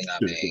come. You know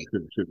what I mean?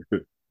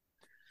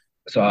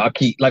 So I'll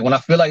keep when I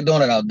feel like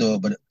doing it, I'll do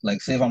it. But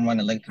say if I'm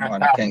running late tomorrow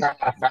and I can't,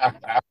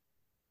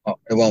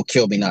 it won't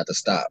kill me not to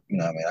stop. You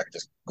know what I mean? I can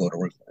just go to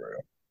work for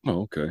real.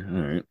 Oh, okay.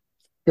 All right.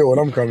 Feel what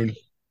I'm coming.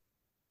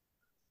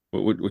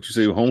 What you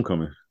say with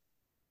homecoming?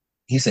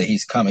 He said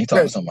he's coming. He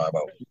talking to somebody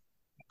about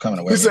coming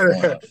away. He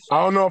said,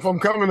 I don't know if I'm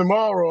coming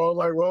tomorrow. I was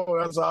like, well,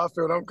 that's how I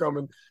feel. I'm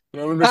coming.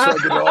 Let me make sure I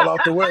get it all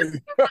out the way.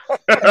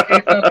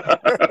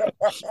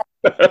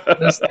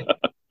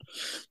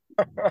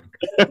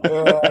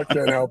 I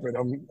can't help it.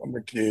 I'm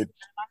a kid.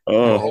 I'm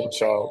a whole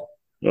child.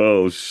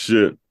 Oh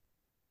shit.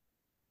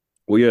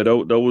 Well, yeah,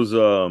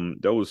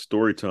 that was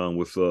story time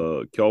with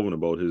Kelvin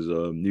about his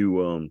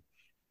new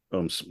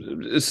it's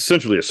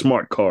essentially a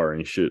smart car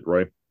and shit,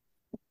 right?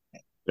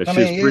 That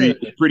shit's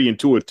pretty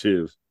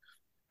intuitive.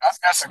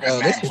 That's a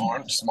good name for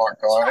it. Smart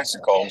car. They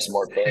should call them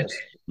smart cars.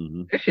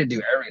 Mm-hmm. This shit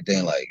do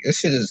everything. Like this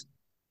shit is,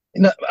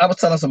 I was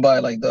telling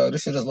somebody dog,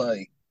 this shit is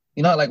like,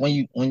 like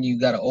when you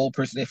got an old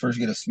person, they first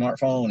get a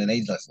smartphone and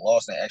they just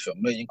lost and ask you a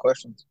million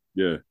questions.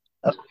 Yeah.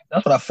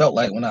 That's what I felt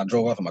like when I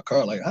drove off in my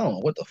car. Like, I don't know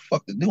what the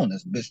fuck to do in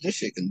this bitch. This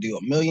shit can do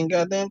a million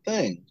goddamn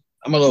things.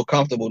 I'm a little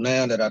comfortable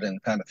now that I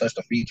didn't kind of touch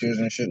the features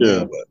and shit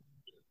now, but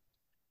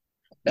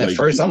at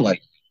first I'm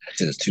like, that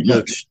shit is too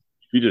much.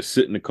 You just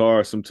sit in the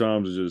car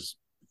sometimes and just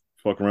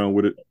fuck around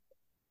with it.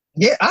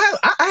 Yeah,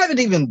 I haven't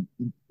even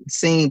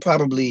seen I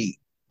probably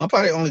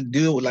only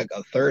do like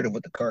a third of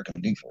what the car can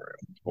do for real.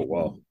 Oh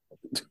wow.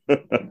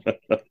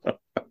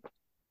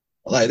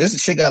 Like this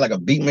shit got like a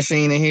beat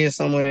machine in here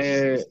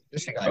somewhere.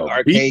 This shit got like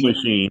arcade beat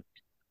machine.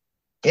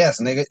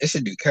 Yes, nigga. It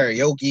should do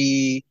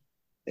karaoke.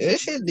 It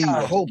should do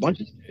a whole bunch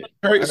of shit.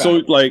 Right,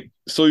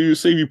 so you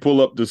say you pull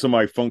up to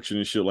somebody function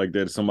and shit like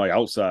that, somebody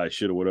outside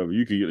shit or whatever,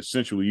 you could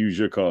essentially use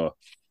your car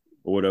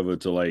or whatever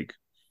to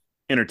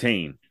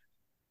entertain.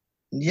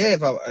 Yeah,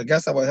 I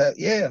guess I would have.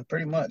 Yeah,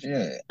 pretty much.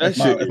 Yeah,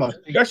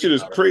 that shit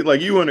is crazy.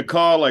 Like you in a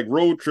car,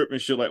 road trip and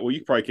shit. Well,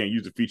 you probably can't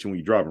use the feature when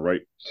you're driving,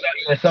 right?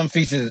 Yeah, some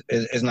features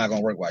is not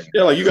gonna work while you.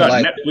 Yeah, you got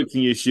Netflix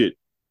and your shit.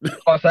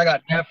 Also, I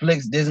got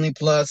Netflix, Disney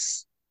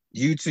Plus,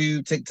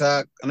 YouTube,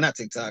 TikTok. I mean, not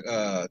TikTok.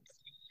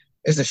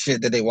 It's the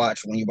shit that they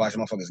watch when you watch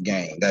motherfuckers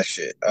game. That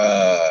shit.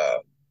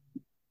 But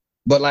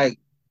I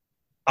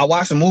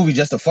watched a movie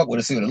just to fuck with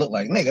it, see what it looked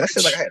like. Nigga, that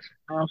shit I had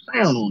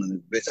sound on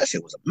in this bitch. That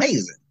shit was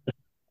amazing.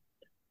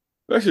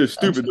 That shit is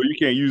stupid though. You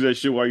can't use that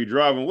shit while you're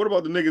driving. What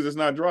about the niggas that's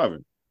not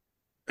driving?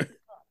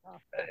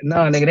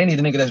 Nah, nigga, they need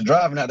the nigga that's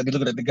driving out to be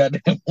looking at the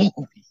goddamn movie.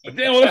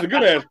 Damn, well, that's a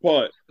good ass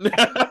part.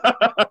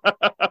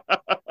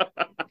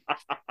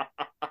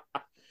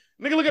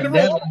 Nigga, look at the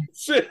road.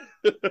 Shit.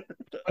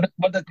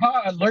 But the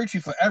car alerts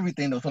you for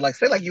everything though. So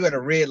say you at a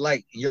red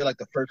light, you're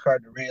the first car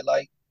at the red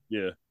light.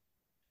 Yeah.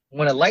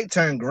 When a light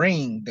turned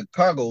green, the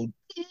car goes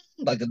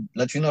to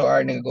let you know, all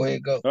right, nigga, go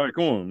ahead, go. All right,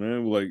 come on,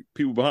 man.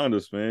 People behind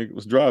us, man.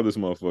 Let's drive this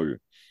motherfucker.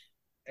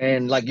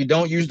 And you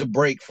don't use the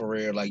brake for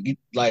real. So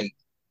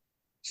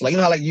you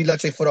know how you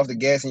let your foot off the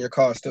gas and your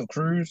car still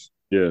cruise?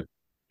 Yeah.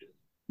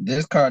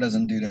 This car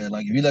doesn't do that.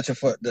 Like if you let your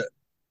foot,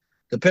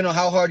 depending on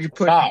how hard you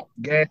push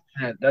gas,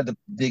 that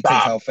dictates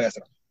how fast.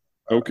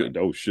 Okay.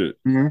 Oh shit.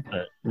 Mm-hmm.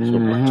 Right.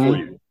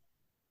 Mm-hmm.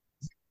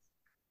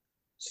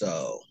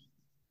 So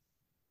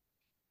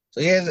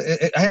yeah,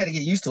 I had to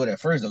get used to it at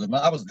first though.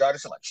 I was driving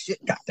like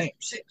shit, goddamn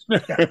shit.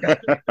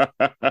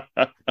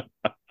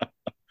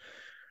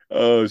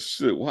 Oh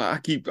shit! Why I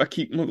keep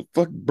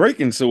motherfucking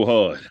braking so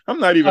hard? I'm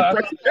not even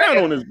pressing down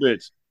on this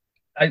bitch.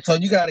 So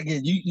you gotta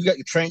get you got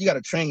your train. You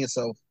gotta train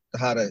yourself to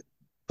how to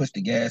push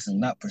the gas and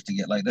not push the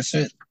gas. Like that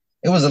shit.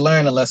 It was a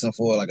learning lesson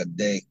for like a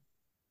day.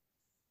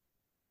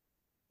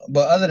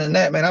 But other than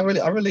that, man, I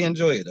really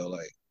enjoy it though.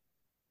 Like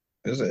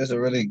it's a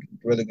really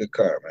good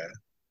car, man.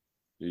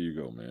 There you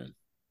go, man.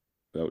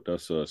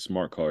 That's a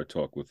smart car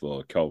talk with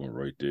Calvin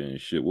right there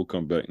and shit. We'll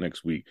come back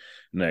next week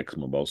and ask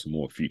him about some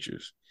more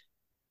features.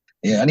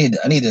 Yeah, I need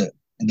to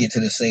get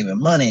to the saving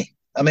money.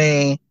 I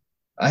mean,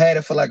 I had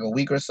it for like a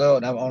week or so,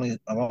 and I've only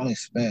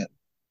spent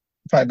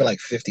probably like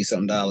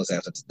 $50-something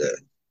after today.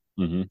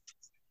 Mm-hmm.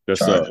 That's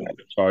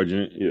charging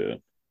it, yeah.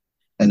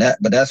 And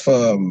that's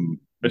for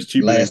that's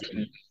cheaper last.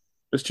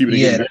 That's cheaper than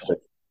getting gas.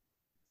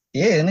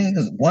 Yeah,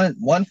 niggas,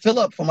 one fill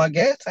up for my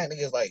gas tank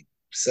is like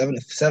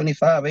 $75,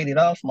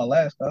 $80 for my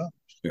last car.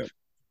 Yeah,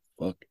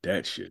 fuck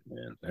that shit,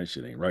 man. That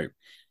shit ain't right.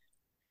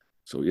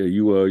 So yeah,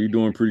 you're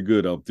doing pretty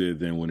good out there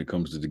then when it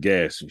comes to the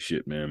gas and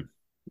shit, man.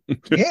 Yeah,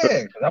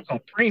 because I'm on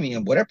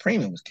premium, but that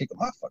premium was kicking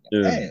my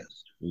fucking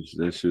ass.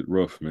 That shit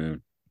rough,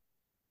 man.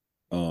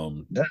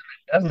 That's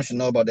what you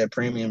know about that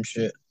premium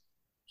shit.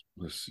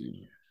 Let's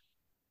see.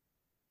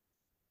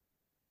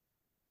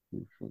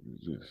 What the fuck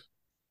is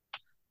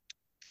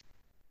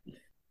this?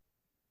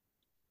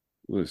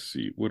 Let's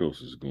see. What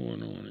else is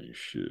going on and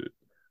shit?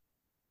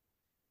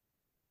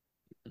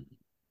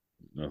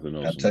 Nothing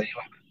else. I'll tell you,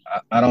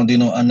 I don't do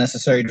no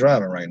unnecessary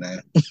driving right now.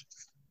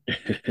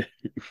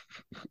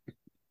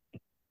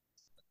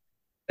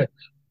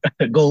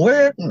 Go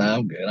where? Nah,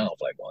 I'm good. I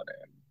don't like going there.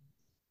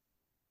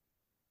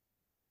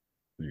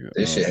 Yeah,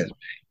 this shit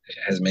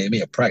has made me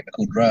a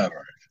practical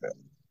driver.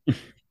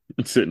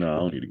 Sitting, I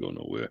don't need to go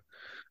nowhere.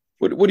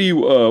 What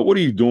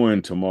are you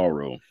doing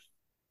tomorrow?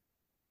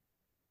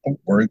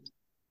 Work,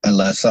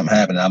 unless something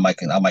happens, I might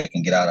can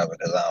get out of it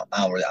because I'm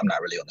not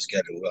really on the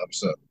schedule.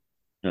 So.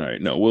 All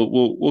right, no,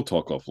 we'll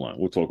talk offline.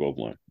 We'll talk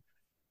offline.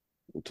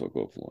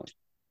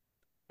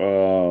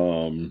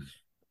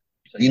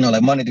 So,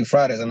 like Monday through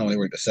Fridays, I normally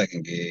work the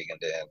second gig, and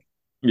then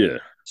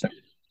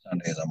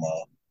Sundays I'm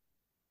off.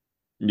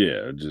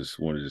 Yeah, I just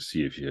wanted to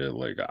see if you had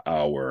like an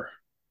hour.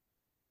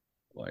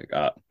 Like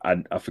I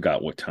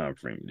forgot what time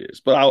frame it is,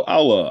 but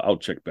I'll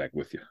check back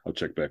with you. I'll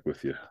check back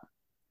with you.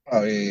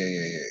 Oh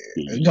yeah.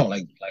 You don't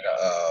like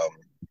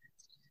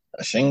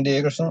a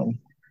shindig or something?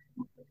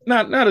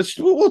 Not a.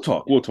 We'll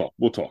talk.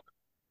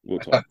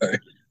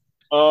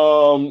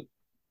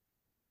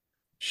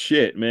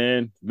 Shit,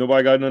 man.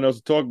 Nobody got nothing else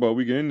to talk about.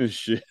 We can end this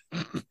shit.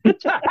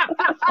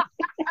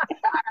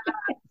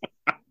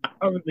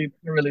 I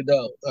really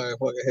don't. All right,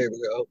 fucking here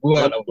we go.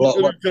 Let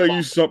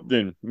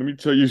me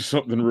tell you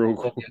something real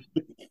quick.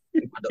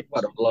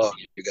 About to vlog,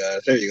 you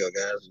guys. There you go,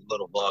 guys. A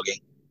little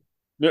vlogging.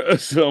 Yeah,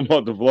 so I'm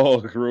about to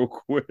vlog real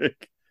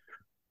quick.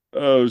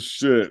 Oh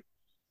shit.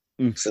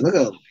 So look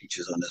at all the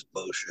features on this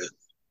bullshit.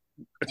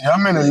 Yeah,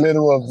 I'm in the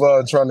middle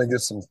of trying to get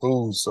some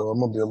food, so I'm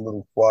gonna be a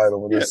little quiet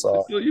over this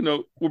side. So,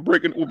 we're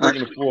breaking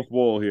the fourth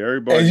wall here.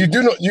 Everybody, and you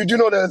do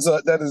know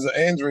that is an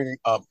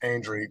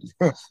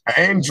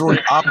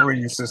Android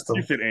operating system.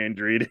 You said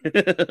Android. No,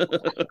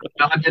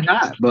 I did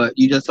not. But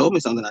you just told me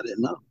something I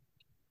didn't know.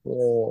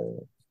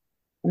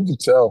 You can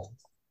tell.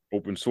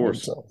 Open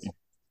source.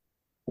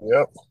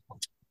 Yep.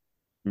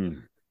 Yeah,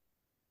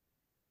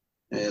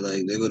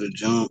 like they go to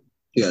Jump.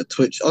 You got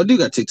Twitch. Oh, you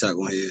got TikTok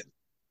on here.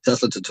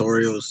 Tesla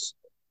tutorials.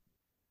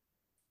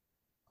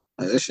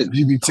 Like, that shit.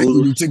 You be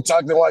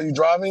TikToking while you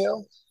driving,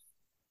 yo?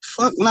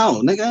 Fuck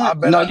no, nigga. I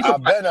bet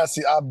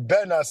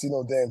not see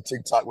no damn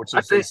TikTok with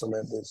your face on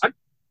that bitch.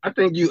 I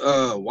think you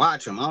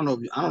watch them. I don't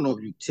know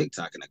if you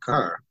TikTok in the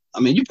car. I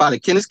mean, you probably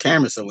can. This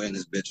camera somewhere in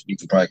this bitch. You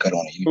can probably cut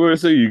on it.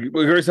 Grace,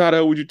 how the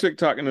hell would you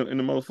TikTok in the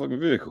motherfucking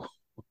vehicle?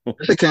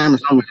 There's a camera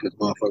somewhere in this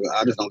motherfucker.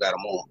 I just don't got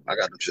them on. I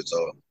got them shits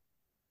off.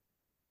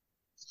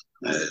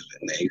 And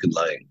then you could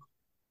like.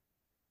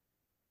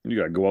 You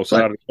gotta go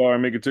outside of the car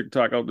and make a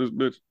TikTok out this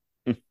bitch.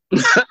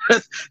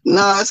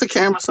 No, it's a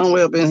camera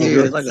somewhere up in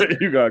here.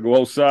 You gotta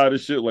go outside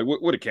and shit. Like,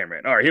 what a camera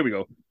at? All right, here we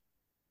go.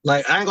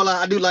 Like, I ain't gonna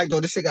lie, I do like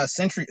though. This shit got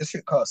Sentry. This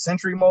shit called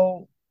Sentry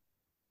mode.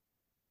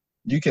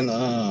 You can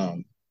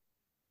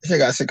this shit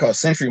got shit called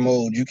Sentry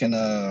mode. You can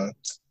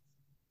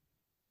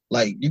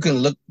like you can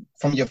look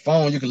from your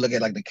phone. You can look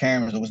at like the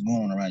cameras of what's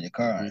going on around your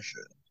car and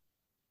shit,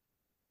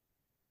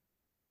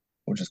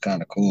 which is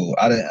kind of cool.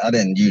 I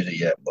didn't use it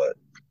yet, but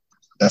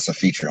that's a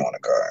feature on the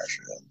car and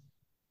shit.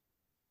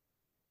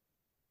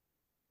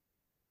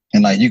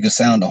 And like you can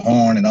sound the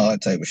horn and all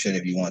that type of shit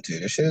if you want to.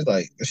 This shit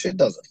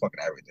does fucking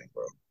everything,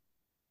 bro.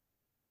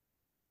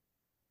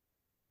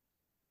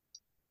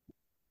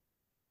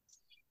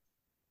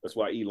 That's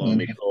why Elon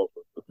makes all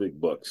the big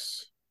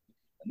bucks.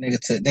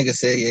 Nigga said,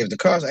 yeah, if the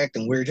car's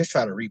acting weird, just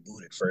try to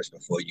reboot it first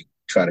before you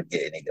try to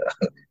get it. Nigga.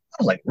 I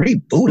was like,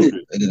 reboot it.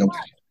 And then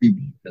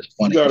reboot. That's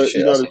funny.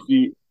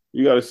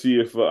 You gotta see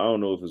if I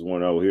don't know if it's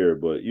one out here,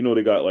 but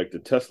they got like the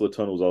Tesla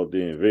tunnels out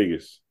there in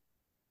Vegas.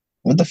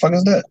 What the fuck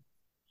is that?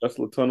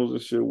 Tesla tunnels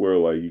and shit where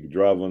like you can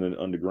drive on the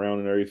underground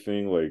and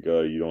everything. Like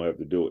you don't have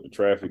to deal with the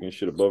traffic and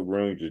shit above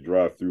ground. You just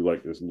drive through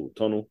like this little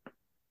tunnel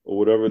or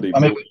whatever they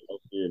built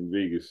out there in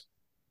Vegas.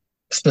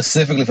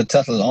 Specifically for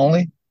Teslas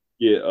only?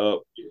 Yeah,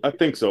 I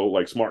think so.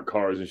 Like smart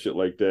cars and shit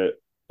like that.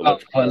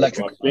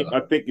 Electric. I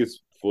think it's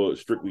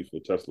strictly for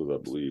Teslas,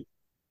 I believe.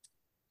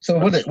 So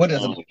what is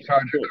it?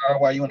 Charge your car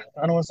while you in the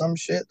tunnel or some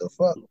shit? The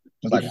fuck?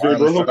 It's like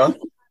wireless.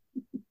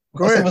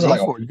 Go ahead.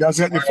 You guys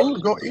got your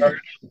food? Go eat.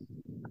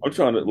 I'm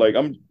trying to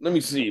let me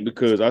see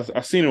because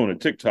I seen it on a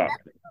TikTok.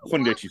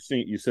 Funny that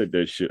you said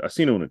that shit. I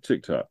seen it on a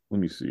TikTok. Let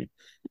me see.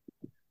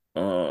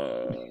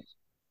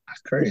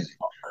 That's crazy.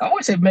 I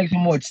always say make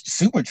some more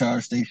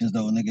supercharge stations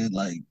though, nigga.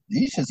 Like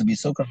these shits would be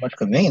so much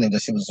convenient if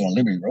that shit was on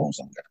Liberty Road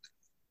somewhere.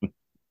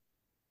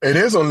 It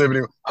is on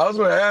Liberty. I was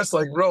gonna ask,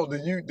 like, bro,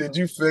 did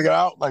you figure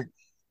out like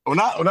when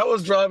I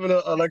was driving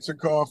an electric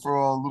car for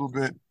a little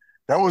bit,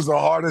 that was the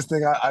hardest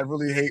thing I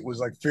really hate was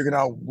like figuring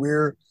out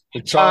where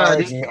to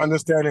charge and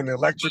understanding the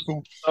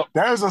electrical.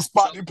 There's a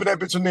spot you put that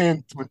bitch in there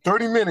for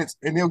 30 minutes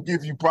and they'll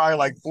give you probably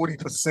like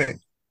 40%.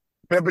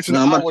 That bitch in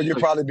an hour, you'll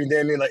probably be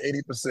down there like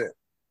 80%.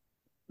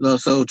 No,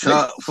 so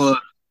for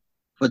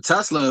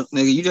Tesla,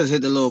 nigga, you just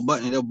hit the little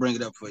button and they'll bring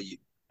it up for you.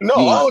 No,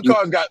 all the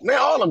cars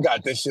all of them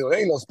got this shit. There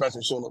ain't no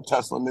special shit on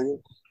Tesla, nigga.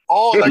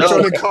 All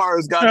electronic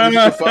cars got you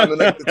can find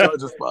the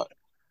charger spot.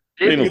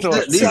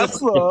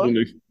 Tesla.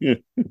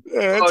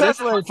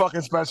 Tesla ain't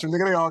fucking special,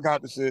 nigga. They all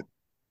got the shit.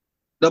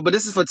 No, but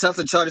this is for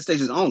Tesla charging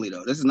stations only,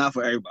 though. This is not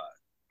for everybody.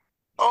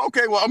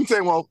 Okay, well, I'm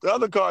saying, the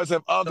other cars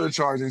have other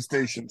charging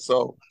stations,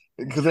 so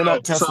because they're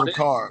not Tesla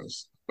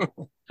cars.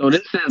 So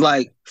this is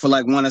like for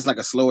like one that's like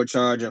a slower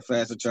charge or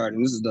faster charge,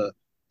 and this is the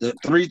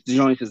three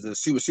joints is the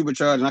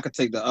supercharge, and I could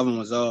take the other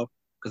ones off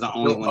because I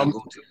only want to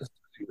go to.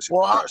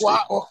 Well,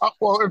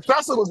 if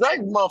Tesla was that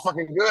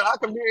motherfucking good, how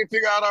come you didn't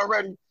figure out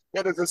already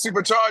that there's a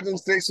supercharging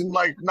station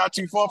like not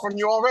too far from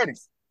you already?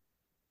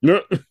 Yeah.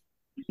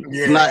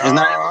 It's not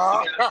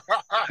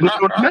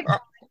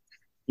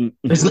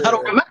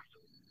on the map.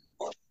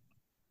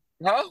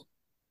 Huh?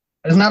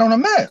 It's not on the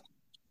map.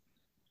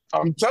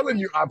 I'm telling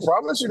you, I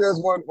promise you there's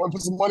one.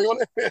 Put some money on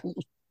it.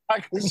 I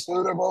can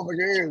show them over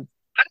again.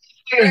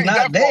 It's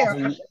not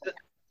there.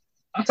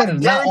 I said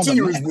it's not on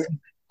the map.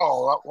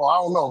 Oh, well, I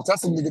don't know.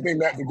 That's something to get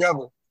that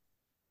together.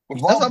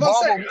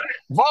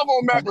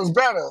 Volvo map was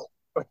better.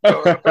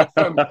 No,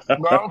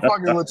 I'm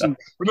fucking with you.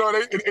 But no,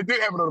 it did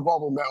have it on the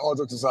Volvo map. All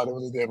jokes aside, it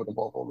was there with the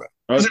Volvo map.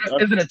 Is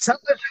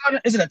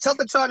it a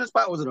Tesla charging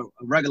spot? Or was it a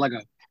regular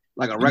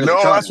like a regular?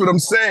 No, that's what I'm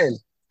saying.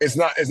 It's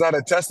not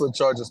a Tesla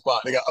charging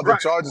spot. They got other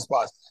charging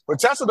spots. But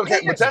Tesla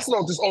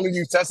don't just only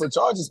use Tesla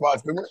charging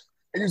spots, do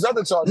they use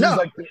other chargers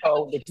like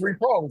the 3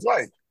 prongs,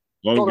 right?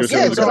 So the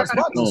supercharged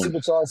spot is a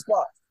supercharged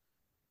spot.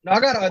 No, I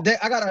got an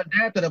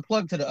adapter to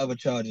plug to the other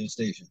charging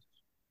station.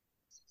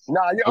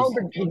 Nah, I don't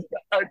think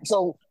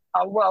so.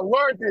 What I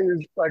learned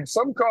is like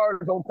some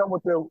cars don't come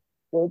with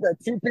that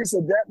 2-piece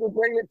adapter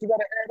thing that you got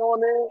to add on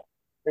there,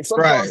 and some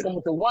cars come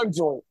with the one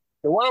joint.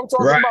 The one I'm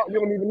talking about, you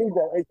don't even need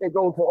that. It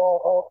goes to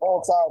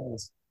all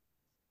sizes.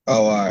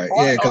 Oh, all right.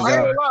 Yeah, because I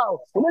ain't gonna lie.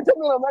 When they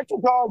come in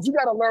electric cars, you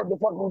gotta learn what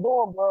the fuck we're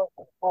doing, bro.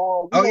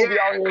 You be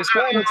out here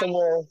expanding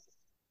somewhere.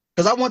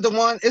 Because I want the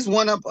one. It's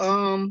one up.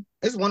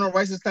 It's one on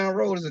Ricestown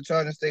Road. There's a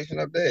charging station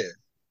up there.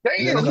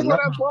 Damn, you know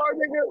that far,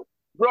 nigga?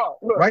 Bro,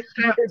 look,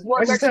 it's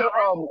one next to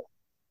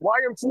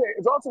YMCA.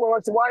 It's also one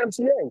next to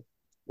YMCA.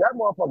 That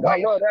motherfucker, I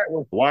love that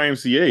one.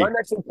 YMCA. Right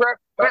next to prep.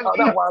 Not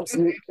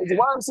YMCA. It's a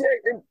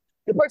YMCA.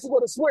 The place is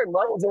where to swim,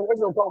 right? Is it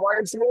called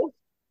YMCA?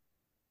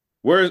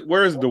 Where is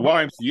the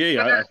YMCA?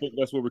 I think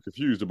that's what we're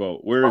confused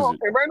about. Where is it?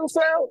 In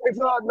Randallstown, it's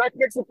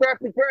next to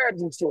Crafty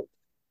Crabs and shit.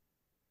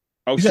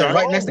 Oh, shit! I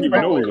don't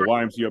even know there's a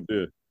YMCA up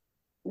there.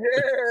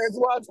 Yeah, it's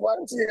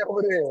YMCA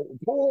over there.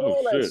 Pull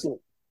all that shit.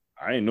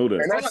 I didn't know that.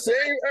 In that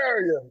same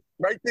area,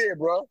 right there,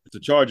 bro. It's a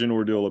charging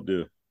ordeal up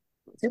there.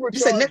 You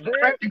said next to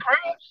Crafty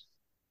Crabs?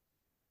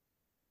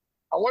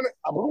 I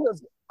believe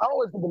that's. I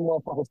always get the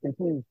motherfuckers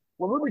confused.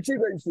 Well, Ruby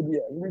Tuesday used to be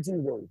at Ruby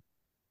Tuesday.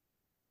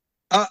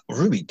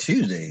 Ruby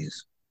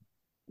Tuesdays.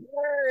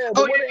 Yeah,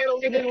 the one that had on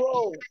Liberty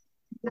Road.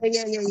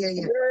 Yeah.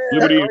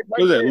 Liberty,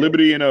 what is that?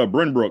 Liberty and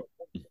Brynbrook.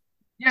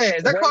 Yeah,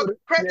 is that called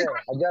Crafty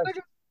Crabs?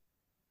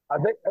 I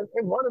think it's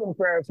one of them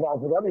crab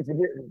spots, but I be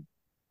forgetting.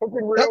 I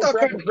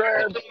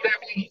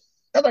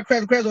thought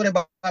Crafty Crabs were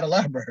by the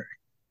library.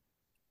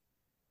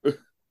 Is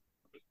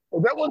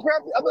that one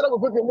Crafty? I thought that was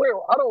Cooking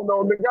Will. I don't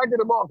know, nigga. I get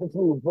them all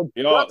confused. But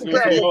they all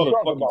the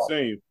fucking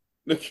same.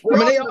 They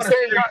all the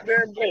same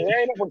goddamn thing. They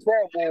ain't up with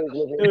crab balls,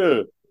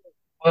 nigga.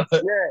 Yeah.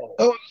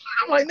 Oh,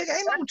 I'm like, nigga,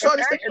 ain't no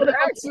charging station.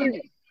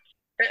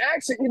 It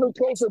actually even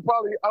closer,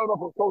 probably, I don't know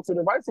if it's closer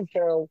to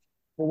Ricestown,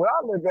 but where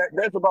I live at,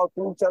 there's about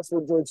 3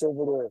 Tesla joints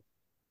over there.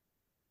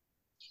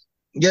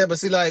 Yeah, but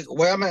see, like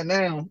where I'm at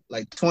now,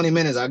 like 20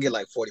 minutes, I'll get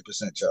like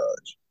 40%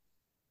 charge.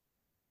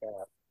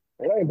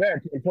 It ain't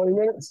bad. In 20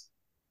 minutes?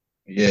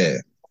 Yeah.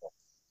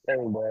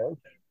 Ain't bad.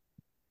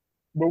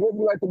 But wouldn't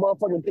you like to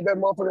motherfucking get that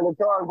motherfucker in the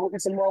car and go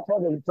get some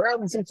motherfucking crab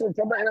and some shit,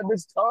 come back in that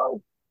bitch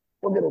tongue?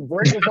 Go get a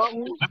drink or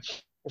something?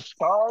 It's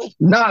tongue?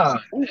 Nah,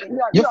 You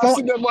your gotta phone,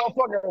 see that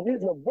motherfucker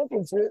reading a book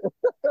and shit.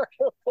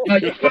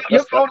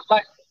 your phone,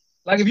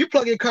 like if you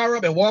plug your car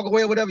up and walk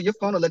away or whatever, your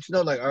phone will let you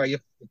know, like, all right, your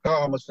car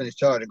almost finished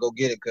charging. Go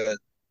get it, because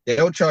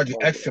they'll charge you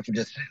extra for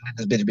just sitting at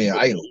this bitch being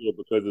idle, Yeah,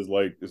 because it's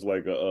like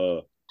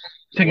a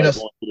it's taking like a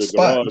going to the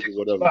spot. garage or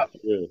whatever.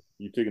 Yeah,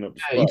 you taking up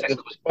the Yeah, you spot. taking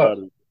up a spot.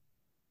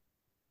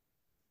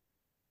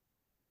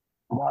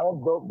 Nah,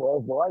 that's dope,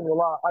 bro. So I ain't gonna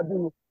lie. I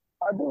do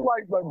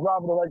like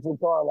driving an electric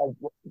car. Like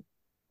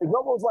it's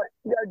almost like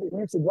you gotta get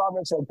used to driving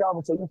into a car,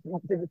 so you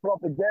take it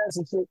off the gas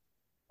and shit.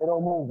 It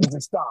don't move. It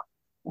just stop.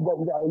 You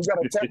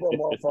gotta tap that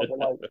motherfucker.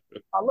 Like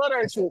I love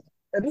that shit.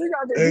 And then you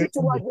gotta get used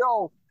to like,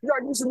 yo, you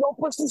gotta get used to no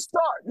push to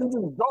start. You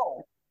just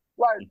go.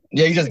 Like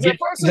Yeah, you just at get,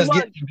 first you it's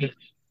just get.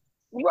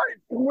 like right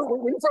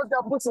when you first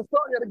got push to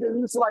start, you gotta get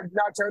used to like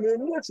not turning the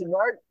ignition,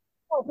 right?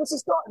 Oh, push to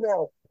start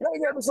now. Now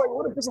you gotta be like,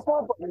 what if push the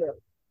start button there?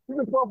 You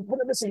can put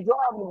this in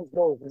drive and just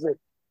go. That's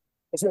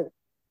it.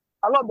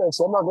 I love that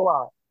shit. I'm not gonna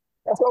lie.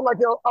 That's why I'm like,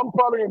 yo, I'm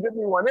probably gonna get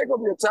me one. Ain't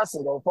gonna be a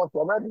Tesla though. Fuck that.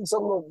 I might do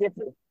something a little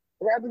different.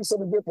 I gotta do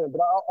something different,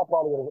 but I'll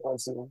probably get one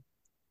soon.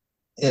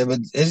 Yeah, but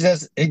it's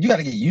just you got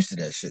to get used to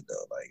that shit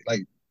though.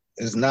 Like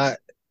it's not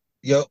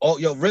your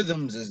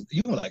rhythms is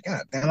you be like,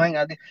 God damn, I ain't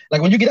got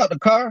like when you get out the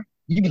car,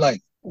 you be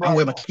like, I'm Right.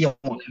 with my key on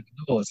the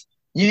doors.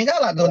 You ain't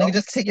got a lot though, Yeah. nigga.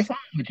 Just take your phone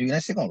with you, and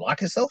that shit gonna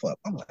lock itself up.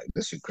 I'm like,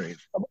 this shit crazy.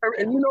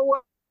 And you know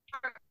what?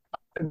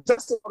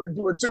 Just to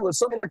do it too with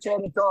some of the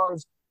county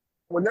cars,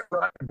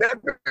 whenever that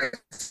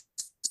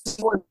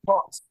one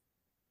talks,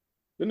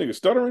 The nigga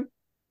stuttering.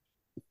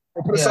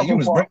 they put a Yeah, you something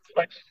was park.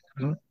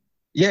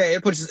 yeah,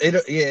 it puts it.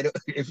 Yeah,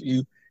 if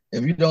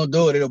you don't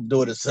do it, it'll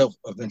do it itself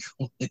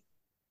eventually.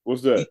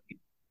 What's that?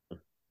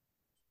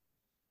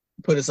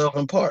 Put itself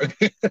in park.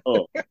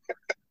 Oh, I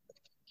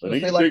So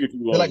think feel you like take it too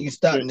long. like you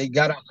stopped and they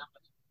got out.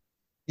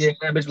 Yeah,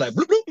 that bitch like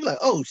bloop bloop. You like,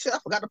 oh shit, I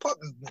forgot to park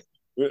this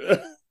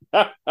bitch.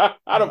 How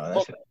the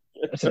fuck?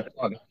 That shit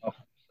fucking off.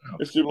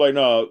 This shit like,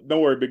 nah,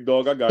 don't worry, big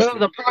dog, I got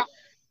you.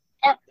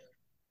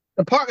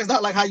 The park is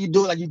not like how you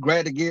do it, like you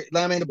grab the gear.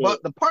 I mean,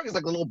 the park is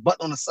like a little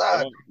button on the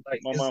side.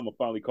 Like My mama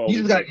finally called you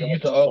me. just gotta get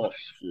used to all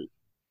shit.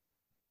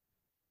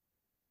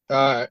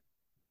 All right.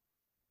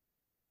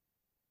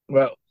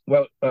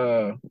 Well,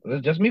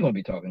 it's just me gonna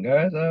be talking,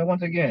 guys.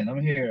 Once again,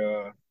 I'm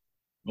here,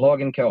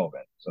 vlogging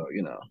Kelvin. So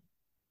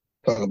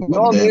talk about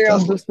No, the damn me, I'm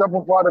Tesla. just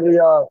stepping part of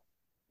the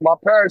my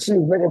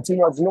parachute making too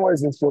much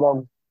noise and shit.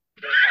 I'm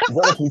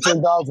going from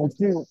 10,000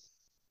 feet.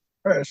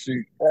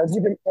 Parachute. As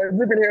you can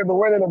hear the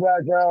wind in the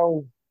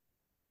background,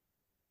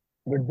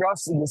 the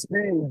gusts and the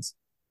speeds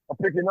are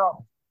picking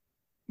up.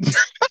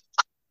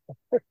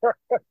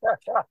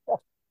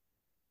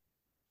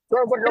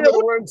 Sounds like I'm in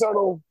a wind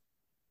tunnel.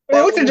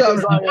 Hey, what you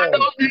driving? I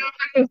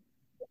am.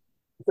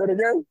 Say it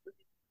again?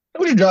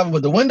 What you driving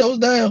with the windows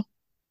down?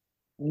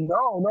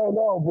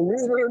 No.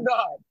 Believe it or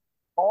not,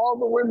 all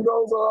the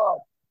windows are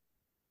up.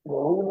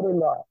 Believe it or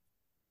not.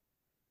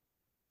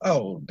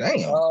 Oh damn.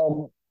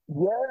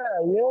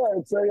 Yeah.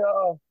 It's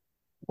a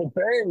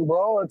pain,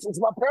 bro. It's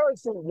my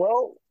parachute,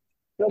 bro.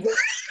 I'm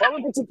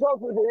gonna get you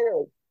closer to here.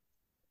 All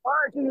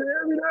right, can you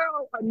hear me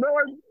now? I know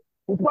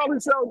it probably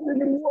sounds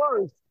even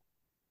worse.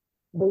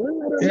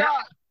 Believe it or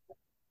not,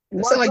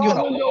 my sound like you in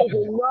a windows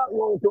are not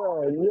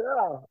working.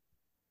 Yeah.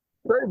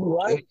 Crazy,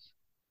 right?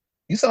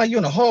 You sound like you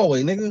in the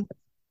hallway, nigga.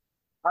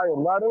 I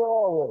am not in the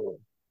hallway.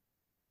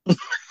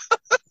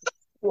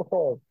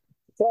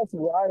 Trust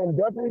me, I am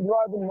definitely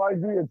driving my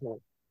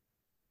vehicle.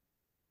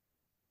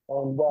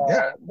 And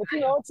but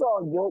it's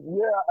all good.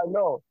 Yeah, I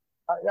know.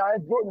 I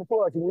had it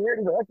before. Can you hear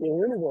me? I can't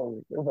hear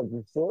anything. It was like,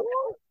 you sure?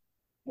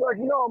 Like,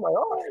 I'm like,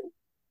 all right.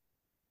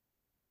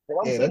 And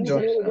I'm saying you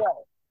can hear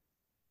that.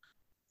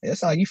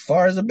 It's like you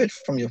far as a bitch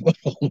from your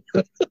phone.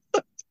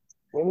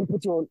 When we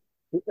put you on,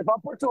 if I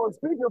put you on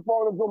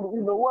speakerphone, it's gonna be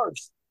even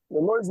worse.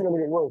 The noise is gonna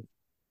get worse.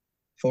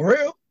 For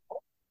real?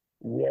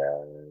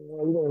 Yeah,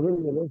 you're gonna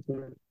really get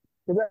into it.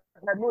 Because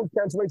that noise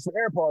cancellation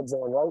AirPods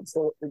on, right?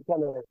 So it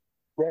kind of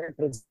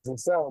dampens the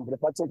sound. But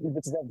if I take these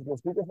bitches out to the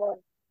speakerphone,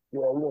 you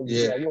hear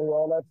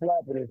all that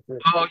flapping and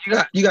shit. Oh,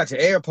 you got your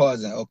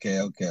AirPods in. Okay.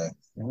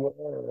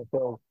 Yeah,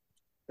 so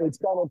it's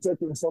kind of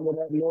taking some of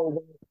that noise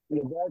in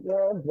the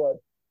background, but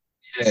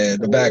yeah,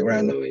 the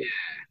background noise.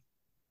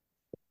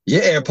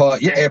 Your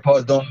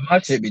AirPods don't. My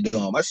shit be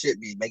doing. My shit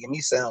be making me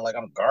sound like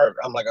I'm garbage.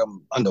 I'm like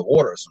I'm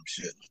underwater or some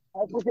shit.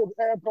 I think his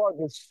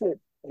AirPods is shit.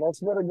 And I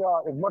swear to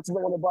God, as much as I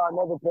want to buy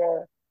another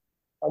pair,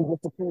 I'm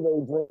just a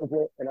Kool-Aid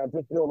drinker, and I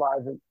just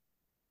realized it.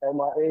 At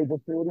my age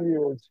of 40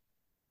 years,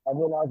 I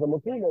realized I'm a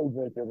Kool-Aid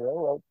drinker,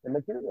 bro. I'm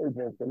a Kool-Aid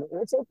drinker.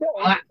 It's okay.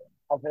 I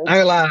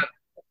ain't lie.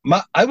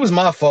 It was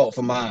my fault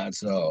for mine,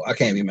 so I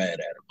can't be mad at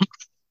him.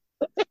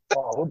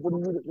 What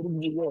did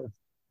you do?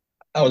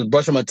 I was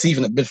brushing my teeth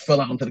and the bitch fell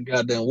out into the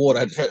goddamn water.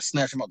 I had to try to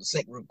snatch him out the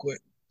sink real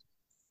quick.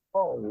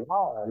 Oh,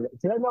 wow.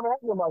 See, that never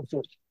happened to my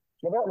shit.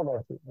 Never happened to my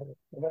shit. Never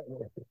happened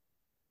to my shit.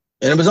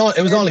 And it was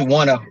only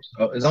one of them.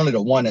 So it's only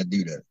the one that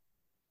do that.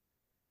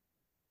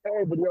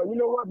 Hey, but yo, you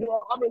know what,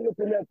 bro? I've been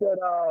looking at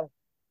that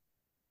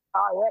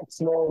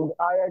IX, man.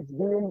 IX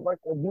Beam, like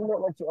a Beam,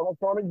 like the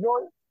electronic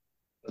joint.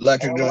 And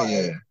Electric I'm joint, like,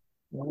 yeah.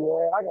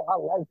 yeah, I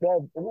like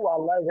that. Ooh, I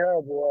like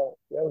her, boy.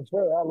 Yes,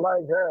 sir. I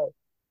like her.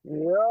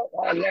 Yeah,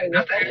 I like her. I'm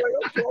like,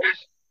 okay.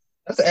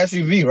 That's an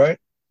SUV, right?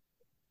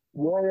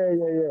 Yeah.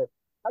 Yeah.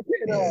 I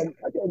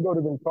can't go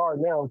to the car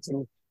now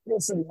to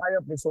sitting high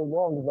up for so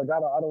long. It's like I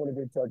don't want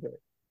to get like a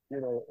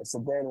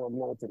sedan or I'm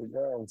going to the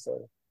ground.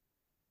 So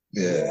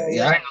Yeah. yeah.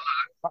 Yeah.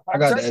 I I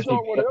got the tested SUV.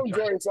 on one of them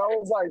joints. I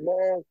was like,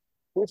 man,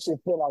 this shit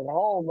feel like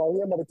home. Like,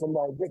 here, better come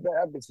out, get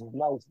that. This is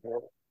nice,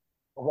 man.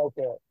 I like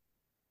that.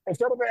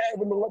 Instead of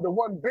having the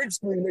one big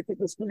screen, they take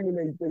the screen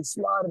and they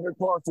slide it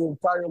across the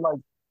entire like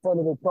front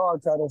of the car,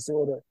 kind of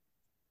sort of.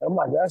 I'm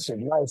like, that shit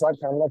nice. I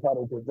kind of like how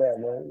they did that,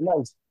 man.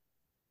 Nice.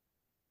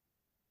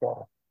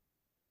 So,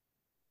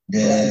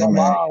 Yeah, my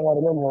man. eye on one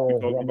of them We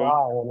ones. talking My about?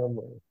 eye on them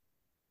ones.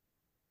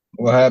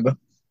 What happened?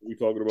 What we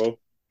talking about?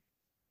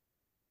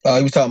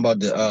 He was talking about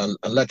the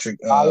electric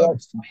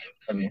IX,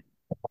 BMW.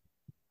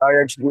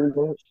 IX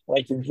Google,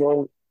 like the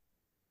joint.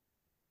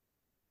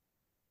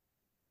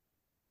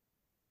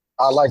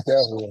 I like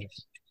that one.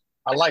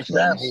 I like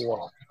that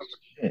one.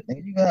 Shit,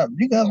 nigga,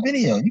 you got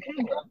video. You can't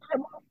this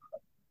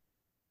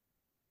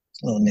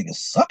little nigga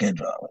suck at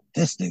driving.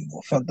 This nigga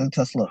will fuck that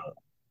Tesla up.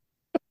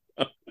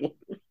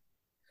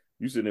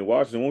 You sitting there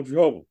watching, won't you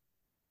help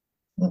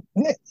him?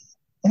 Nick,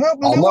 help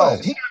him I do know.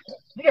 what?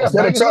 He gotta Instead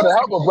back of his trying to up.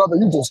 help a brother,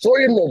 you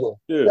destroy a nigga.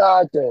 Yeah,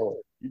 God damn.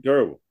 you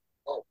terrible.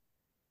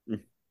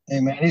 Hey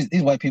man,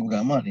 these white people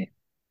got money.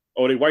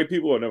 Oh, they white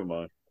people? Oh, never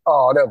mind.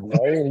 Oh, never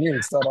mind. You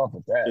didn't start off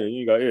with that.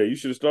 Yeah, you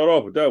should have started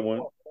off with that one.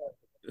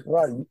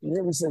 Right. You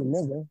never say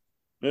nigga.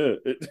 Yeah.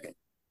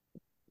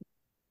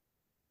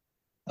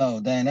 Oh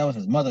dang, that was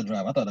his mother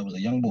drive. I thought that was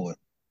a young boy.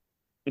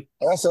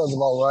 That sounds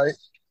about right.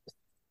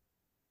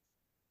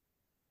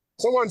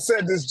 Someone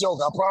said this joke.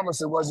 I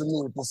promise it wasn't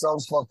me. If it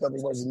sounds fucked up,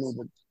 it wasn't me.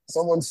 But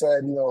someone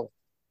said, what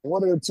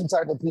are the two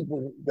type of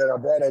people that are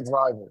bad at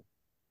driving?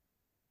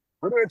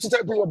 What are the two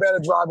type of people bad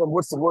at driving?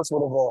 What's the worst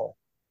one of all?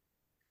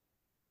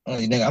 Oh,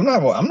 you nigga, I'm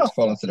not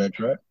falling to that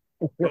trap.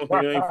 You ain't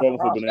falling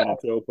for banana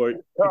tailpipe.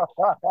 I'm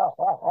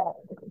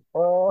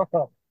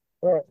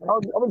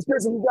just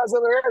curious if you guys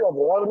ever heard of it.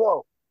 I don't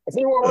know. If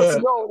anyone wants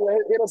to know,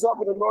 hit us up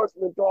in the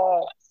Northland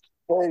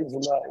page,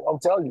 and I'll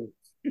tell you.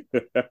 You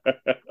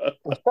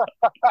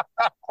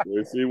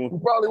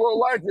probably won't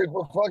like it,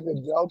 but fuck it,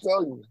 I'll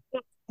tell you.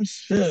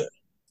 Shit.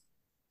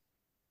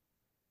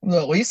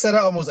 Look, when you said I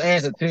almost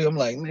answered too, I'm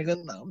like, nigga,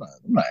 no, I'm not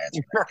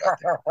answering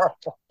that.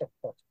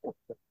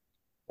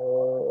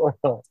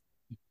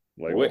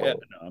 Like, wait, no,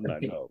 I'm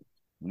not.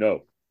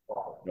 No.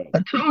 I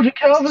told you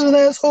Calvin's an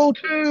asshole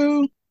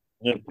too.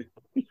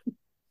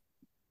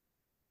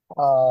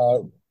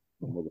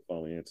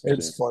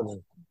 It's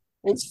funny.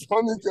 It's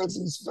funny because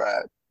he's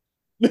fat.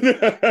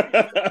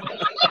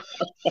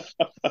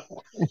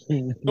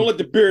 Don't let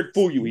the beard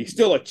fool you. He's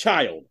still a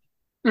child.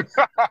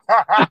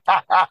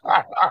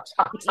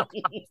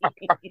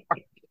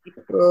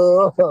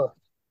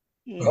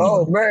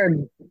 Oh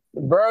man,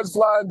 the birds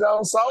flying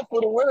down south for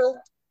the winter.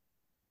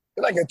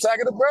 They're like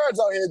attacking the birds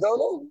out here,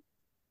 don't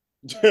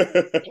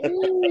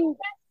they?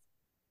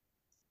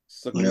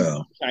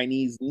 Sucking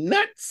Chinese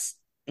nuts.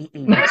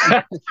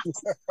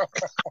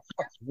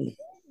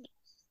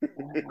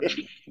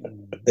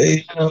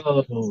 Hey,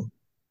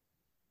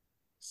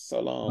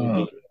 so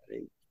long.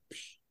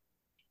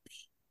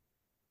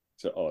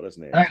 That's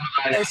nasty.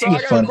 Hey, so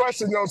I got a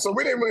question though. So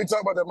we didn't really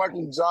talk about that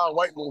Michael John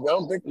White movie. I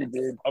don't think we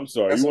did. I'm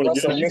sorry. You want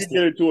to get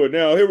into it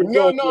now? Here we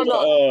go.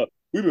 No.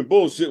 We've been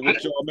bullshitting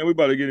with y'all, man. We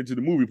about to get into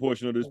the movie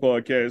portion of this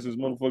podcast. These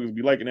motherfuckers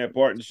be liking that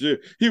part and shit.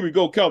 Here we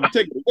go, Calvin.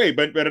 Take it away.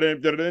 Yeah.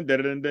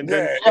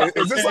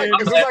 Is this like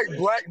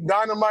Black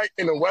Dynamite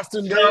in the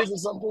Western days or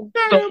something?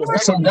 That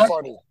would be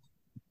funny.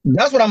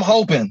 That's what I'm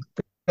hoping.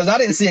 Because I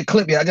didn't see a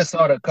clip yet. I just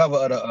saw the cover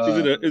of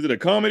the. Is it a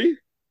comedy?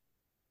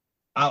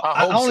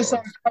 I only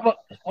saw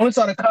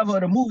the cover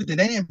of the movie. They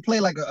didn't play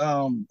like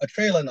a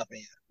trailer, nothing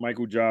yet.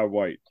 Michael John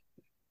White.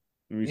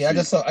 I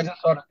just saw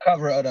the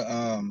cover of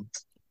the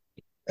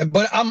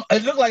But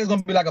it looked like it's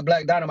gonna be like a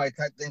Black Dynamite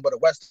type thing, but a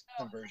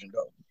Western version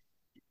though.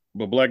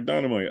 But Black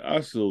Dynamite, I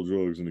sell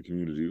drugs in the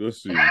community.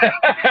 Let's see.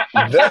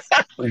 that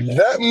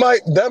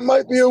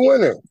might be a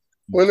winner.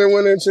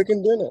 Winner,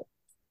 chicken dinner.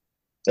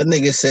 That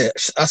nigga said,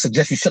 "I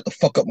suggest you shut the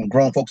fuck up when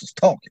grown folks is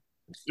talking."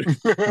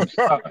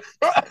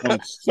 I'm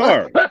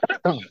sorry.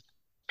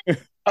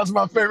 That's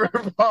my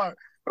favorite part.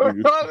 He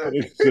told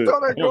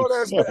that grown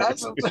ass man,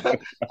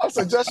 I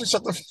suggest you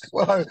shut the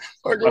fuck up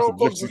when grown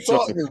folks is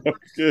talking.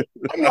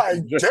 I'm like,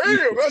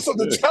 damn, that's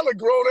something to tell a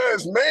grown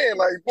ass man.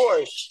 Like,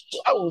 boy,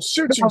 I will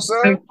shoot you,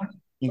 son.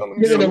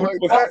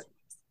 Nigga,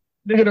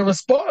 the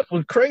response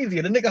was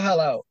crazy. The nigga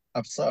holler out,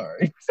 "I'm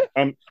sorry."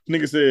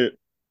 Nigga said,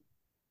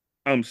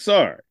 "I'm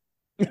sorry."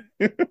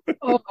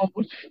 Oh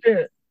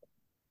shit.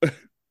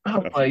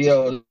 I'm like,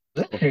 yo,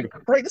 This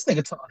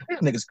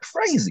nigga's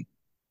crazy.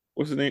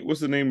 What's the name? What's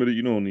the name of it?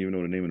 You don't even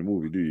know the name of the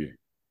movie, do you?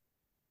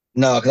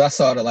 No, because I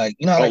saw it like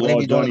how like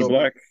maybe Johnny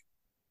Black.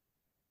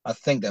 I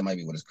think that might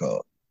be what it's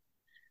called.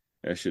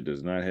 That shit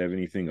does not have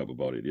anything up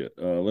about it yet.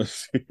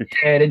 Let's see.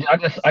 Yeah,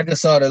 I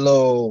just saw the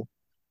little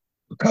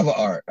cover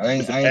art.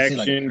 It's an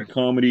action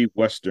comedy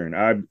western.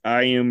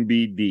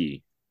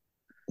 IMBD.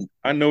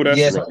 I know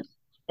that's right.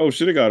 Oh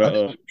shit! I got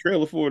a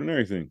trailer for it and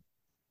everything.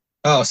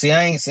 Oh, see,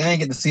 I ain't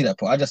get to see that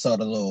part. I just saw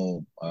the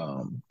little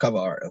cover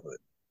art of it.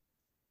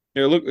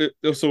 Yeah, look.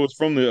 So it's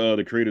from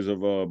the creators of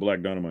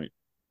Black Dynamite.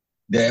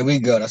 There we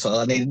go. That's all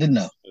I needed to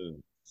know.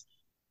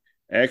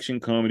 Action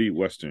comedy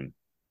western.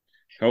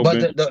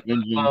 But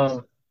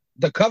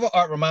the cover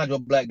art reminds me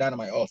of Black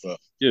Dynamite also.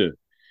 Yeah.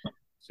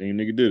 Same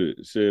nigga did it.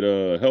 It said,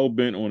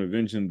 hell-bent on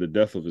avenging the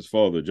death of his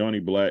father, Johnny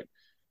Black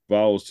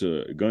vows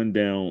to gun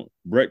down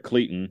Brett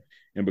Clayton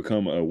and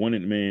become a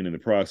wanted man in the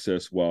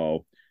process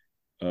while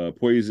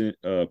posing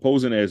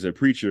as a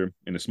preacher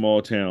in a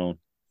small town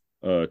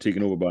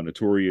taken over by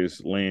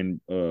notorious land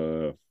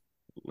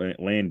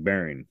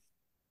baron.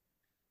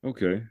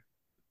 Okay.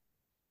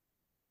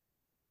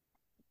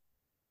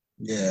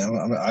 Yeah,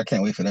 I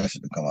can't wait for that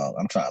shit to come out.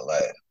 I'm trying to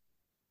laugh.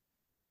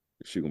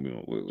 This shit gonna be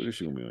on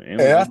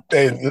Amazon.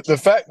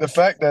 The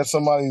fact that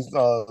somebody's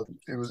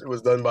it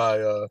was done by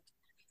the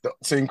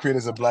same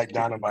creators of Black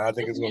Dynamite, I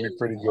think it's gonna be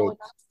pretty good.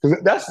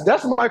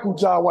 That's Michael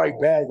Jai White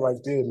bag right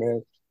there,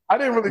 man. I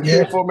didn't really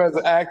care for him as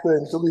an actor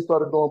until he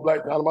started doing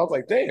Black Dynamite. I was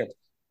like, damn,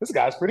 this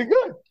guy's pretty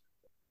good.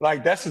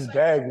 Like that's his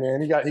bag,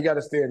 man. He got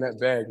to stay in that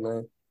bag,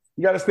 man.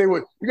 You got to stick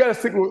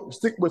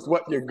with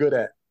what you're good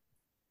at.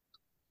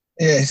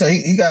 Yeah, so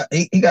he got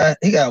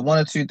one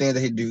or two things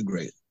that he do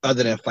great,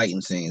 other than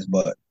fighting scenes.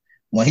 But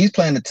when he's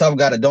playing the tough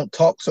guy that don't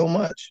talk so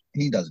much,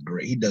 he does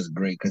great. He does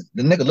great because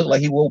the nigga look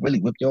like he won't really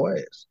whip your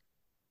ass.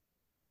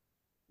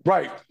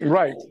 Right.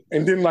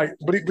 And then but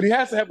he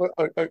has to have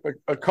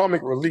a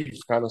comic relief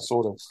kind of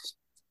sort of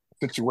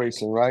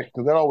situation, right?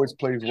 Because that always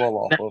plays well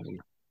off of him.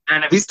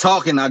 And if he's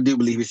talking, I do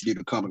believe he should do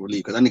the comic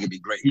relief because that nigga be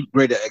great. He's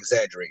great at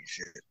exaggerating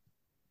shit.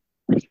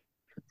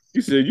 He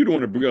said, "You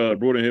don't want to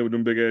brought in here with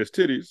them big ass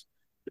titties."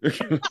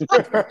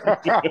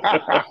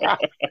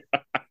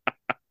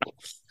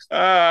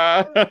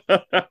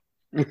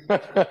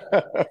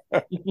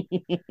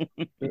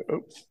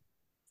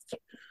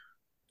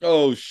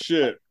 Oh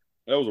shit.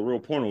 That was a real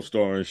porno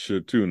star and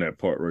shit too in that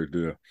part right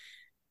there.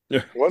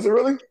 Yeah. Was it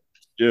really?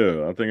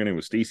 Yeah, I think her name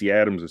was Stacey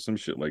Adams or some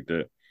shit like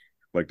that.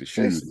 Like the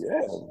shoes.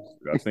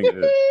 I think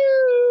that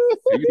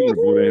you don't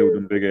brought in here with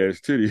them big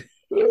ass titties.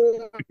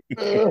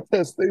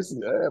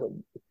 Stacey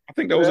Adams. I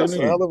think that was her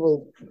name.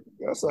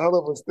 That's a hell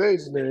of a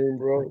stage name,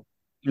 bro.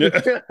 Yeah.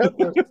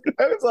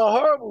 That is a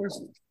horrible.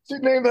 She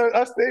named her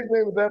stage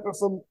name was after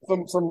some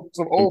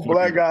old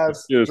black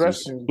guys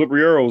dress shoes.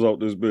 Slippery arrows out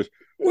this bitch.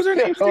 What's her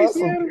name?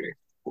 Stacey Adams.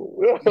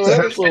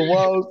 That's some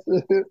wild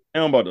shit.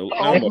 I'm about to.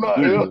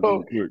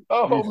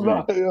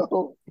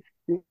 Yo.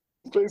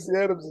 Stacey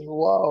Adams is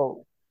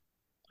wild.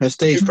 Her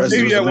stage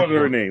presence. Maybe that wasn't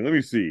her name. Let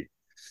me see.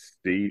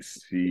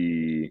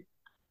 Stacey.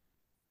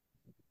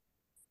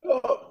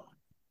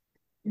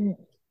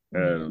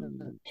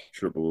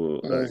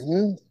 Triple X.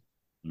 Mm-hmm.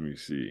 Let me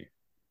see.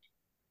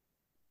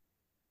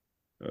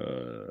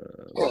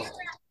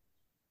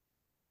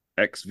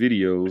 X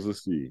videos.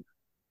 Let's see.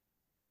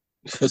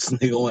 This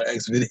nigga on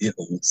X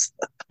videos.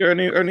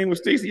 Her name was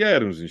Stacey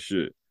Adams and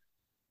shit.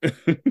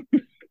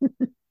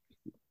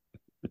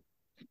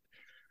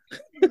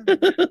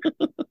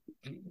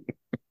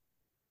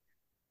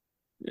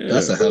 Yeah.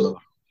 That's a hell of a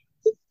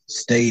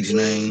stage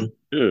name.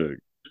 Yeah.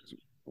 It's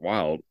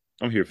wild.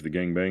 I'm here for the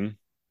gangbang.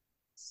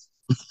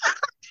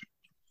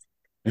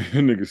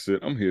 Nigga said,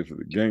 I'm here for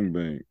the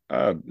gangbang.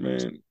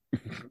 Man.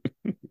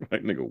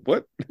 Like, nigga,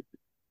 what?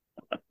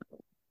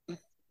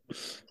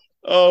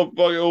 Oh,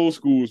 fucking old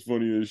school is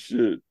funny as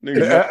shit.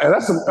 Nigga, and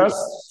that's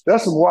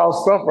some wild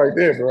stuff right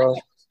there, bro.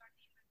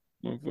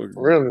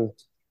 Really?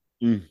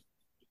 Mm.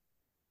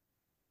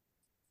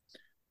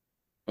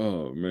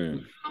 Oh,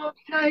 man.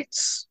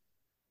 Nights.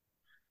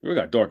 We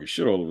got dark as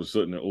shit all of a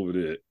sudden over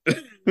there.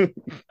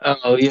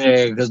 Oh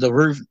yeah, because the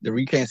roof,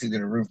 you can't see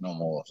the roof no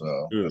more,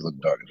 so it looks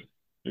dark.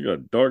 You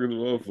got dark as a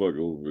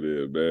motherfucker over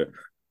there, man.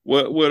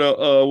 What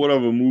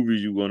other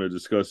movies you want to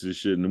discuss this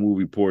shit in the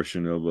movie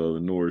portion of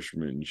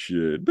Nourishment and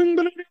shit? I don't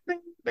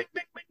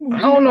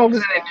know if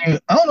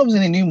there's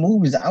any new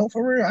movies out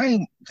for real.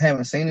 I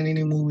haven't seen any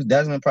new movies.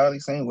 Desmond probably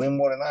seen way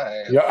more than I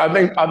have. Yeah, I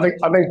think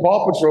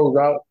Paw Patrol's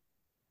out.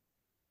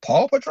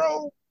 Paw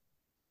Patrol?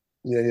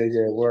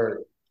 Yeah. Word.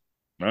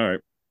 All right.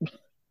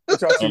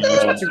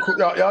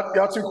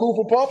 Y'all too cool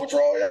for Paw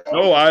Patrol? Yeah?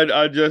 No,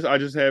 I just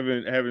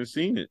haven't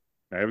seen it.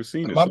 I haven't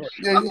seen it. I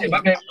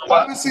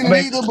haven't seen it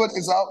either, but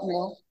it's out, you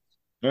know.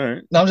 All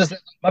right. No, I'm just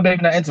my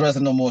baby not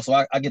interested no more, so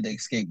I get to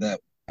escape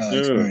that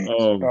experience.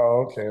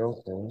 Okay.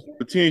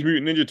 The Teenage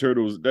Mutant Ninja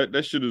Turtles,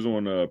 that shit is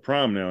on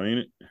Prime now, ain't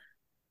it?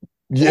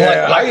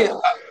 Yeah, I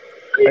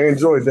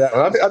enjoyed that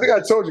one. I think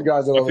I told you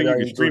guys that I think you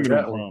can stream it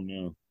on Prime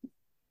now.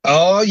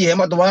 Oh yeah, I'm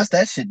about to watch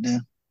that shit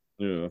then.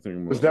 Yeah, I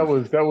think that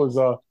was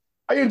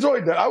I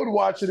enjoyed that. I would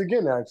watch it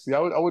again. Actually,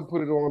 I would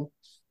put it on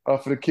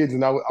for the kids,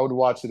 and I would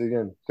watch it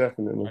again.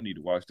 Definitely. I need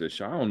to watch that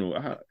show. I don't know.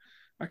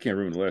 I can't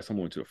remember the last time I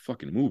went to the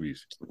fucking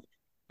movies.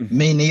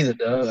 Me neither,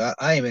 dog.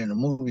 I ain't been in the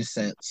movie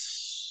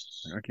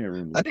since. I can't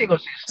remember. I did go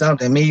see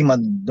something. Me, my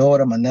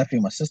daughter, my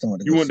nephew, my sister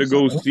went to You go went to see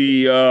go something.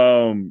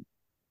 see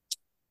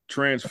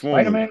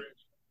Transformers. Spider-Man?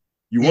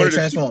 You Yeah, wanted to see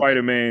Transformers.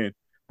 Spider-Man,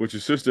 but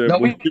your sister No,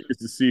 went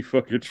to see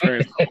fucking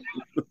Transformers.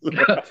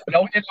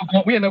 No,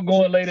 we ended up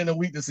going later in the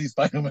week to see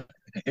Spider-Man.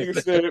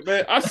 Nigga said it,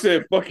 man. I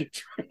said fucking.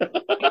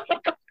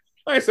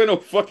 I ain't said no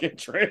fucking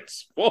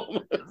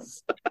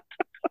Transformers.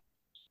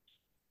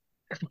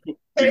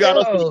 You got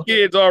us some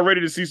kids all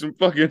ready to see some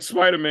fucking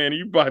Spider-Man, and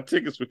you buy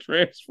tickets for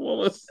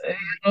Transformers. Hey,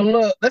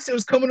 look, that shit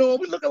was coming on.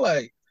 We looking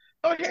like,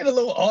 oh, here's a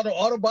little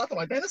Autobots. I'm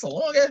like, man, that's a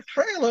long ass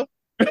trailer.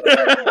 I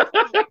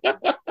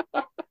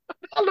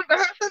looked at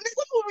her. I said,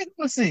 what movie do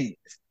we see?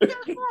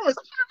 Transformers.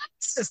 I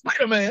said,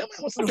 Spider-Man.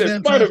 I said,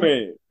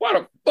 Spider-Man. Why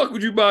the fuck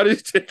would you buy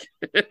this ticket?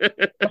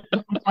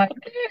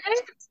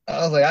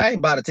 I was like, I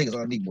ain't buy the tickets.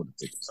 I need more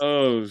tickets.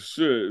 Oh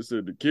shit!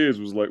 So the kids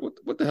was like,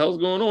 what the hell's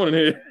going on in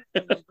here?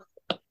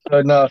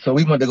 No, so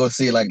we went to go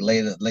see it like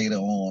later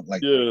on,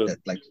 like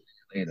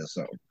later.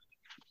 So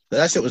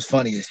that shit was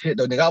funny as shit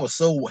though, nigga. I was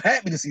so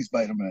happy to see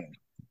Spider-Man.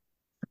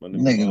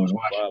 Nigga was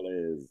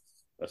watching.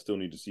 I still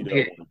need to see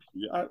that one.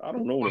 I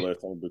don't know when the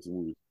last time I've been to the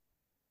movie.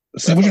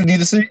 See what you need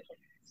to see?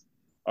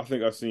 I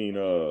think I've seen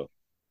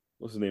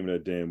what's the name of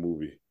that damn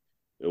movie?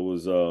 It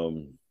was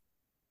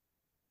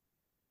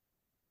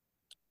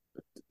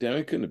damn,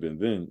 it couldn't have been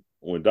then.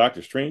 When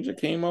Doctor Stranger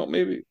came out,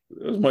 maybe.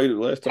 It was maybe the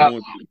last time I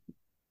went to.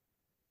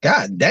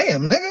 God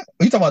damn, nigga.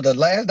 You talking about the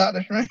last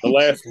Doctor Strange? The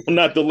last,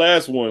 not the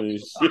last one. I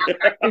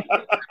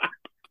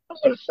was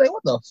gonna say,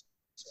 what the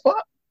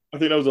fuck? I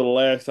think that was the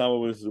last time I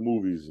went to the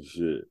movies and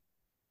shit.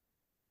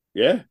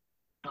 Yeah.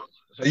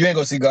 So you ain't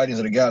gonna see Guardians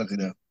of the Galaxy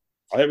then?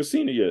 I haven't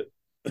seen it yet.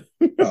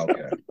 Oh,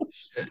 okay.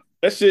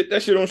 That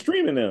shit on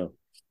streaming now.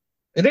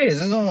 It is.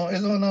 It's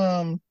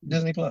on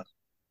Disney Plus.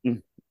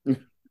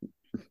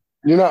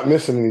 You're not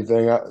missing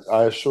anything.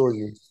 I assure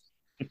you.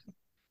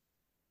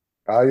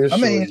 I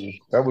assure you.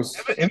 That was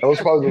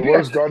probably the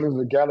worst Guardians of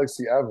the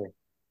Galaxy ever.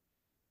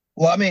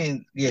 Well, I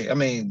mean, yeah, I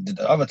mean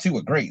the other two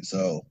were great.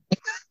 So.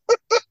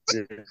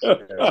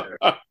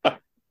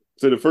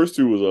 So the first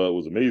two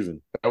was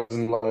amazing. That was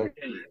like,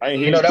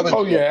 that was.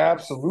 Oh yeah,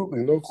 absolutely,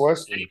 no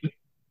question.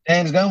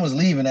 James Gunn was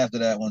leaving after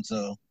that one,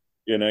 so.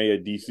 Yeah, now he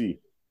had DC.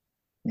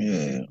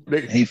 Yeah,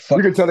 you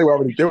can tell they were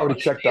already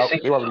checked out.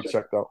 They were already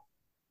checked out.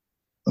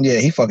 Yeah,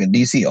 he fucking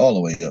DC all the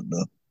way up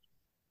though.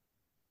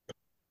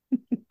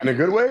 In a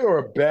good way or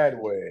a bad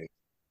way?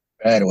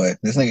 Bad way.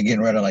 This nigga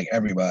getting rid of like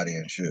everybody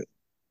and shit.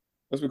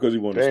 That's because he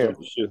wanted to start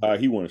the shit how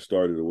he wanted to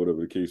start it or whatever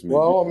the case may be.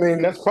 Well, I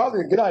mean, that's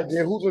probably a good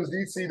idea. Who's in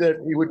DC that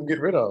he wouldn't get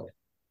rid of?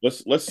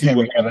 Let's see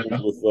what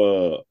happens with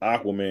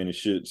Aquaman and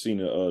shit. Seen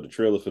the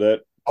trailer for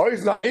that. Oh,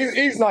 he's not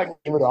getting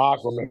rid of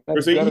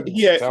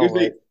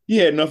Aquaman. He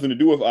had nothing to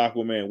do with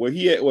Aquaman.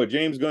 What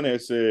James Gunn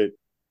had said,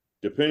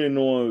 depending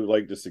on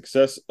like the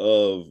success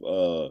of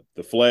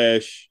the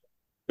Flash,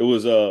 it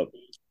was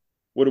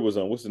what it was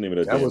on. What's the name of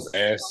that? That was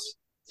ass.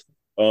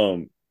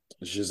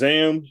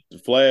 Shazam, the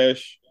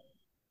Flash,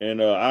 and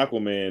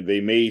Aquaman.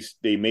 They may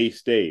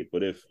stay,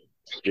 but if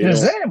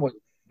Shazam was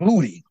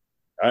booty,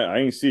 I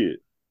ain't see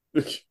it.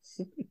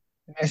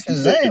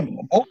 Shazam,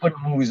 both of the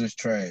movies was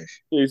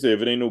trash. He said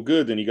if it ain't no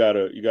good, then you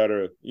gotta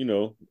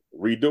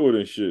redo it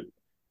and shit.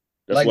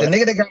 That's like the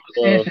nigga that got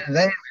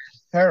Shazam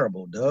is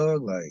terrible,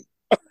 dog. Like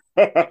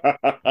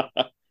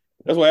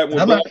that's what happened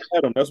with Black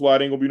Adam. That's why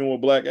it ain't gonna be no more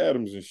Black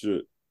Adams and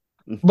shit.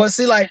 But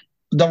see, like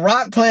The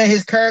Rock playing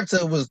his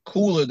character was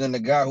cooler than the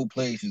guy who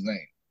played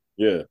Shazam.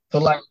 Yeah. So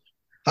like,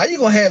 how you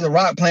gonna have The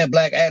Rock playing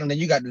Black Adam, then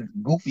you got the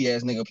goofy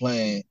ass nigga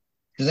playing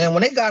Shazam?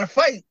 When they gotta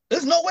fight,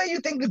 there's no way you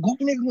think the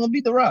goofy nigga gonna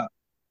beat The Rock.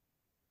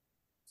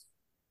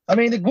 I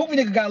mean, the goofy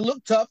nigga gotta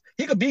look tough.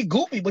 He could be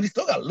goofy, but he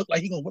still gotta look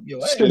like he gonna whip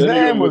your ass.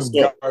 Shazam was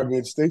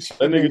garbage. That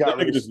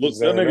nigga just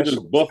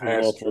buffed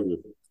motherfucker.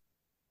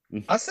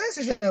 I said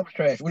Shazam was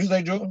trash. What you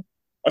say, Drew?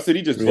 I said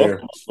he just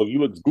buffed motherfucker. He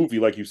looks goofy,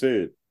 like you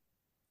said.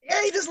 Yeah,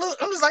 he just look.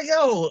 I'm just like,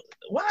 yo,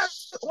 why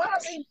is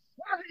he?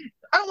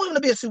 I don't want him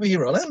to be a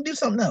superhero. Let him do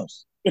something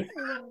else.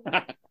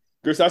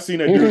 Chris, I seen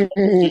that dude.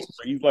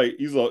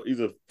 he's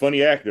a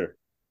funny actor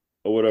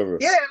or whatever.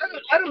 Yeah,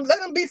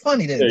 let him be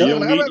funny then. Yeah,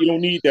 you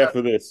don't need that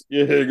for this.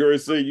 Yeah, girl,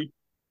 say you.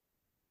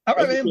 I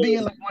remember him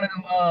being like one of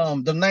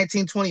them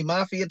 1920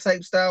 mafia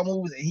type style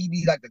movies, and he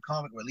be like the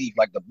comic relief,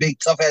 like the big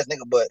tough ass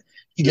nigga, but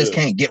he just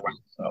can't get right.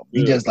 So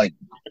he just like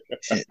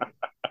shit.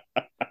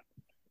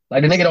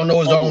 Like the nigga don't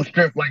know his own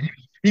strength. Like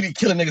he be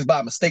killing niggas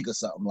by mistake or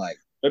something. Like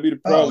that'd be the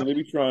problem. They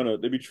be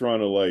trying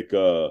to like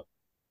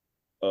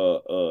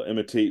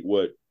imitate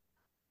what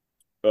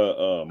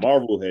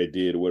Marvel had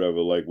did or whatever,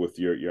 like with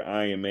your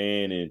Iron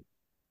Man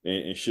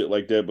and shit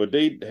like that. But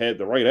they had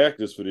the right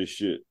actors for this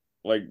shit.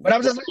 Like, but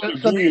I'm just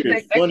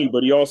it's funny,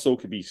 but he also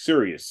could be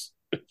serious.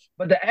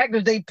 But the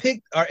actors they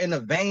picked are in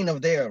the vein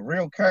of their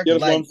real character. Yeah,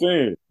 that's what I'm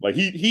saying. Like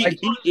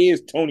he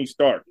is Tony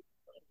Stark.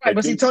 Right,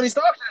 but see, Tony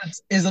Stark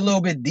is a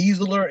little bit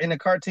dieseler in the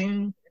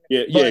cartoon.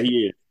 Yeah,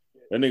 he is.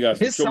 That nigga got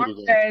some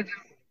shoulders on.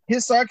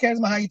 His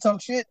sarcasm, how he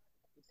talk shit,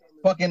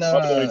 fucking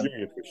Downey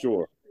Jr. for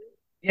sure.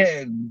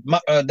 Yeah,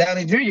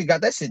 Downey Jr.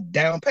 got that shit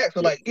down pat.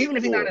 So like, even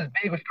if he's not as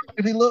big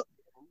as he look,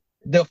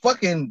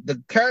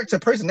 the character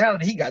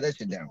personality, he got that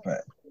shit down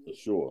pat. For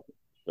sure,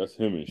 that's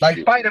him and like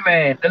shit.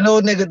 Spider-Man, the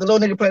little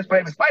nigga playing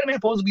Spider-Man. Spider-Man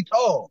supposed to be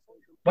tall,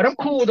 but I'm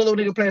cool with the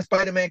little nigga playing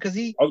Spider-Man because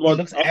I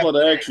was about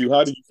to ask you,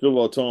 how did you feel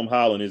about Tom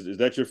Holland? Is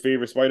that your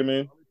favorite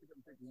Spider-Man?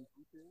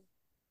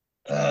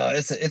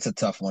 It's a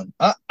tough one.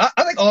 I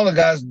think all the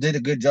guys did a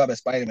good job at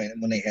Spider-Man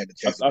when they had the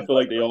chance. I feel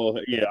like they all.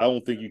 Yeah, I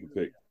don't think you can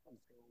pick.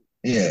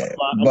 Yeah,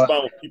 I'm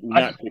fine with people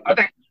not picking.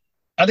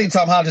 I think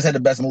Tom Holland just had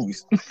the best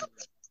movies.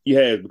 He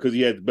has, because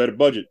he had the better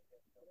budget.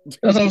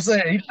 That's what I'm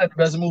saying. He just had the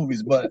best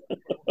movies, but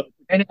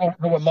and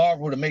with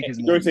Marvel to make his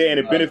movies. And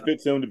it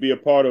benefits him to be a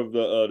part of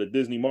the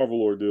Disney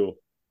Marvel ordeal.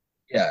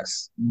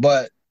 Yes,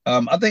 but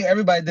I think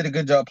everybody did a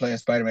good job playing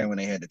Spider-Man when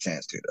they had the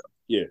chance to, though.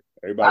 Yeah,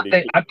 everybody.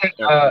 I think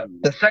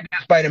the second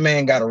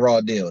Spider-Man got a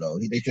raw deal, though.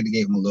 They should have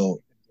gave him a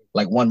little,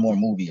 like one more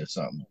movie or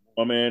something.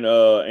 My man,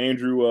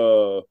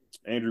 Andrew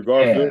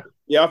Garfield.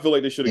 Yeah, I feel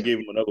like they should have gave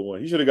him another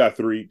one. He should have got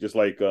 3, just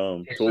like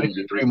Tobey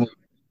did. 3 movies.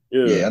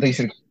 Yeah, I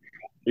think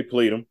they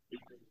played him.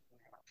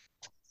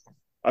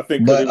 I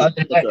think they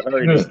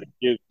to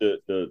give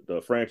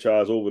the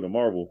franchise over to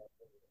Marvel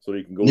so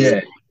they can go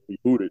there and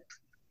reboot it.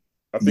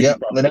 I think that's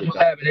what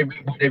happened.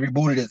 They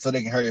rebooted it so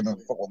they can hurry up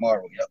and fuck with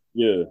Marvel. Yep.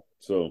 Yeah.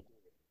 So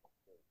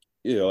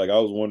like I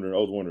was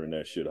wondering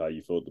that shit, how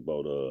you felt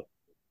about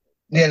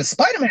the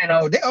Spider-Man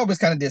though, they always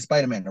kind of did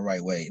Spider-Man the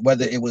right way.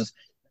 Whether it was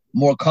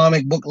more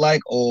comic book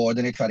like, or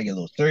then they try to get a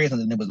little serious, and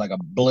then it was like a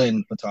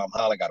blend for Tom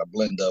Holland, got a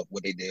blend of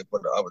what they did for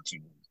the other 2.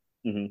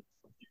 Mm-hmm.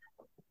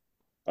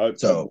 I'm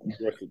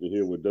interested to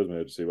hear what Desmond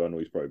had to say, but I know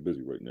he's probably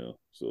busy right now.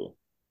 So,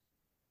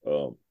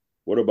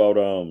 what about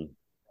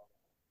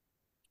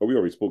we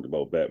already spoke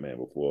about Batman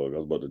before. I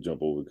was about to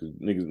jump over because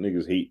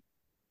niggas hate.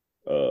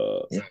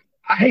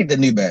 I hate the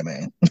new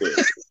Batman.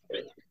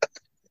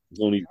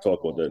 Don't need to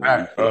talk about that.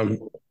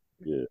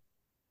 Yeah.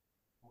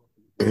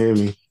 Hear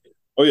me?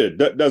 Oh yeah,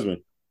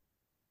 Desmond.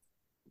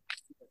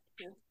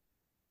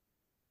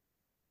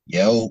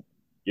 Yo.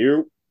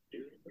 You.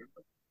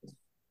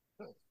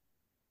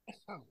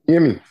 Hear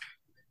me?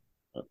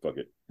 Fuck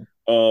it.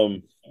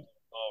 You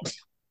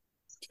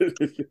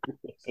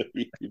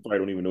probably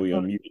don't even know he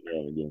unmuted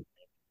now again.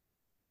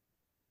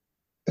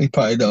 He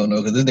probably don't know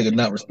because this nigga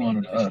not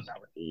responding to us.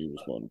 He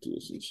responding to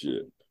us and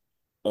shit.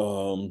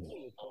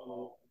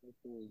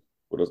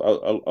 What else?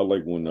 I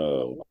like when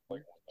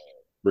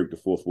break the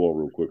fourth wall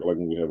real quick. I like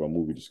when we have our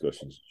movie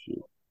discussions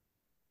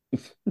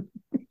and shit.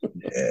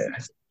 Yeah.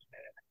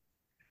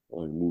 I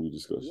like movie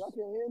discussions.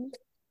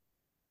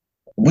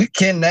 We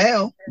can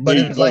now, but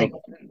it's like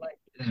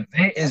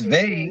it's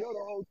vague.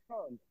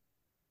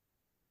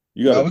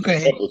 You got we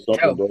couldn't hear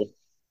something, bro.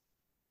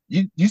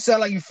 You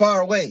sound like you're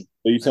far away.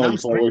 You sound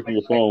like you're far away from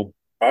your phone.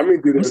 I'm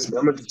gonna do this.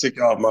 I'm gonna take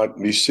off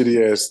these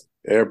shitty ass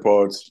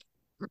AirPods.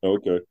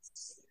 Okay.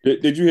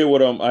 Did you hear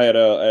what I had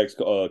asked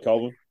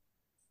Calvin?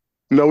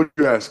 No, what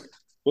did you ask?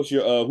 What's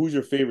your who's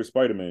your favorite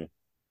Spider-Man?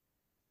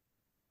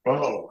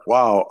 Oh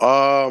wow.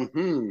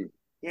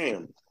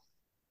 Damn.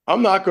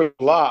 I'm not gonna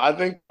lie. I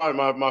think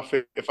my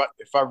favorite, if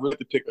I really had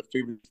to pick a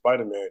favorite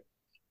Spider-Man,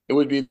 it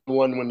would be the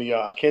one when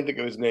I can't think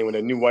of his name,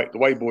 when the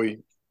white boy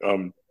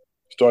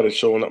started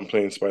showing up and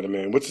playing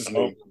Spider-Man. What's his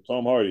name?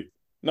 Tom Hardy.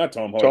 Not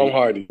Tom Hardy. Tom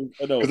Hardy.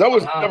 Because I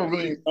was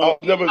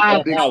never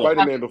a big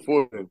Spider-Man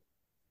before then.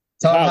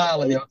 Tom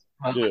Holland.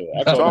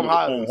 Yeah, Tom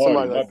Holland.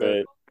 Somebody like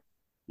that.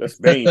 That's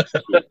Bane.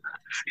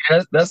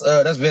 Yeah, that's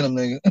Venom,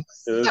 nigga.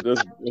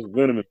 That's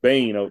Venom and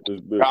Bane out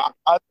this bitch.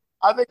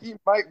 I think he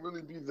might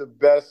really be the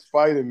best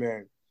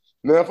Spider-Man.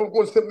 Now, if I'm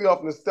going simply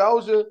off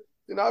nostalgia,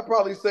 then I'd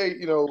probably say,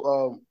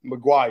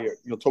 Maguire,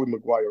 Tobey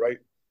Maguire, right?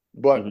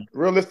 But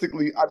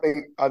realistically, I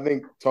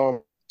think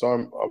Tom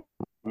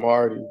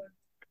Hardy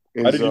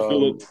is. How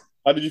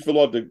did you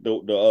feel about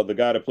the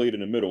guy that played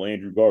in the middle,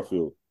 Andrew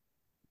Garfield?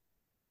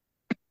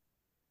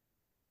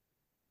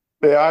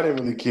 Yeah, I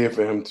didn't really care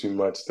for him too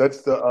much.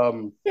 That's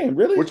the Damn,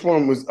 really? Which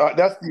one was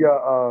that's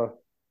the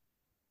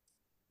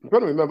I'm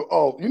trying to remember.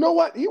 Oh, you know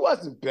what? He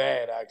wasn't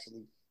bad,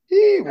 actually.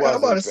 He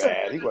wasn't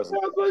bad. He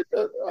wasn't.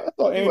 I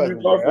thought Andrew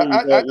Garfield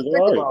I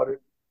think about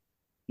it.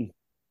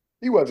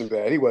 He wasn't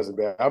bad. He wasn't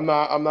bad. I'm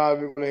not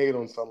even gonna hate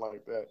on something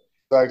like that.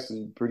 It's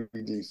actually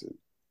pretty decent.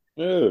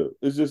 Yeah,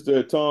 it's just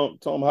that Tom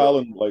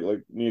Holland, like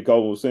me and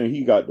Calvin was saying,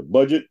 he got the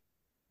budget,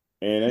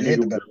 and that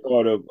nigga was a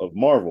part of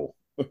Marvel.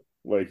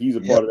 Like he's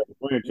a part of that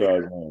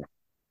franchise, man.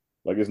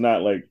 Like it's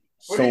not like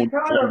Sony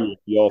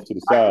off to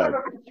the side.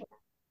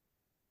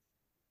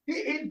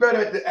 He's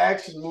better at the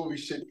action movie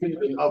shit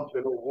than up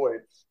than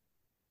avoid.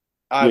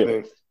 I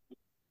think.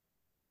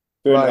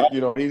 Like,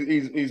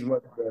 he's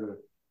much better.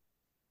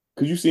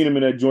 Cause you seen him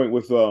in that joint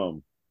with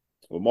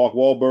Mark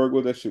Wahlberg.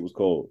 What that shit was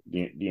called?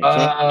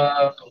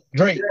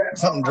 Drake.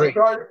 Something Drake.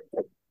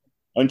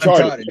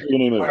 Uncharted. That's the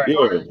name of it.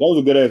 Yeah, that was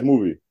a good ass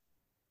movie.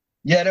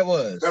 Yeah, that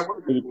was. That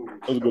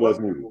was a good ass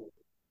movie.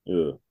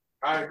 Yeah.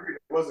 I agree.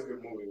 It was a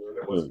good movie, man.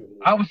 That was a good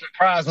movie. I was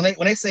surprised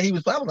when they said he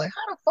was. I was like,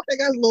 how the fuck that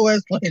guy's little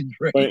ass playing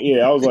Drake? But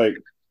yeah, I was like,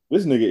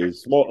 this nigga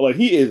is small. Like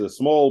he is a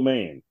small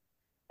man.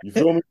 You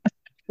feel me?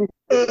 He's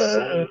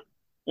a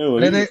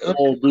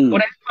small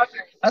dude.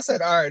 I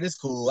said, all right, it's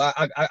cool.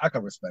 I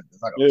can respect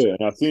this. And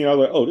I seen. I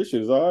was like, oh, this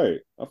shit is all right.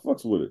 I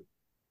fucks with it.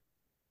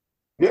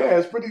 Yeah,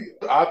 it's pretty.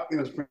 It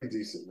was pretty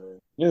decent, man.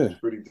 Yeah, it's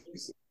pretty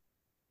decent.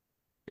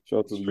 Shout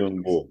out to the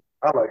young boy.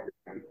 I like it,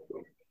 man.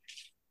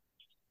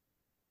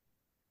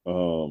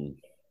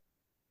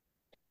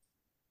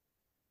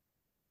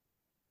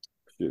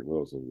 Shit, what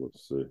else I was about to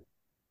say?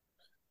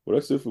 Well,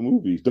 that's it for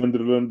movies. Dun,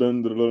 dun, dun,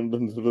 dun, dun, dun,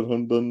 dun,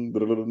 dun, dun,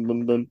 dun,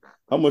 dun, dun.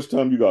 How much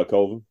time you got,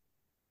 Calvin?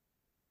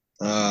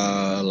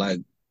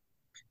 Like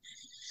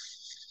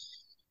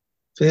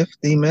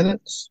 50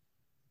 minutes.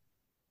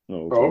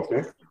 Oh,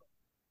 okay.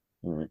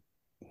 All right.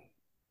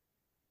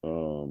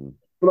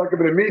 Like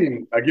I'm in a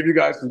meeting. I give you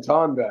guys some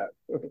time back.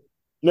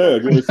 Yeah,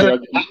 give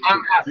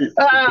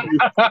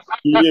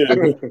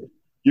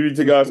you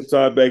two guys some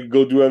time back.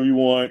 Go do whatever you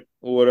want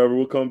or whatever.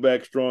 We'll come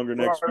back stronger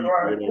next week.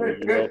 Right. Whatever,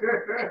 you know?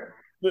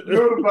 You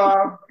know the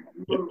vibe.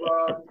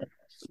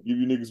 Give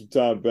you niggas some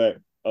time back.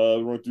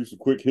 Run through some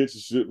quick hits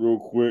and shit real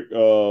quick.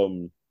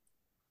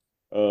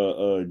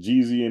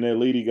 Jeezy and that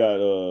lady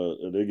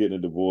they're getting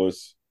a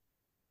divorce.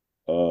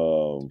 Him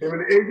and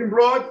the Asian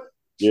broad?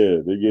 Yeah,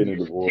 they're getting a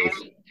divorce.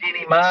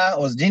 Jeannie Ma?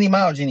 Was Jeannie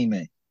Ma or Jeannie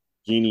Mae?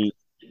 Jeannie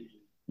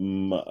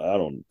Ma, I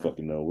don't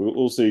fucking know.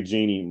 We'll say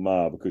Jeannie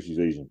Ma because she's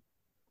Asian.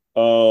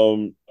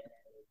 OBJ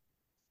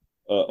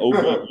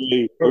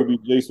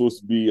supposed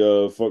to be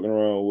fucking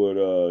around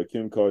with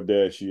Kim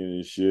Kardashian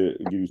and shit.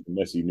 Give you some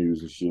messy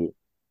news and shit.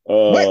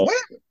 Where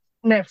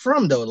that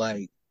from though?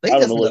 Like I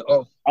don't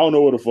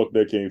know where the fuck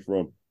that came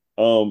from.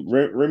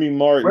 Remy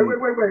Martin. Wait.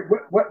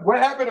 What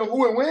happened to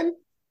who and when?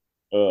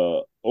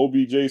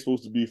 OBJ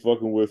supposed to be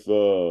fucking with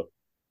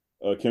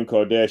Kim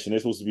Kardashian. They're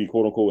supposed to be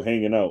quote unquote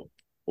hanging out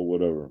or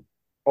whatever.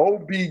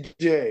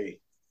 OBJ.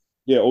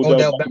 Yeah,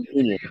 Odell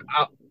Beckham Jr.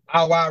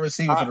 Our wide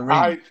receiver for the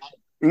Ravens.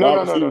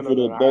 No. For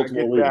the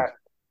Baltimore Ravens.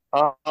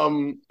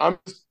 I'm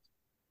just.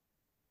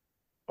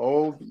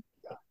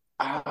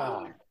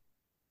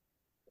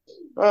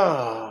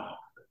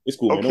 It's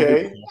cool.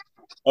 Okay. Man.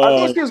 I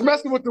thought she was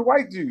messing with the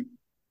white dude.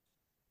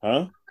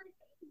 Huh?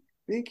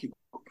 Thank you.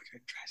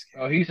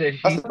 Oh, he said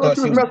I thought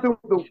she was messing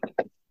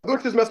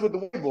with the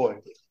white boy.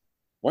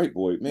 White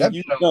boy, man. That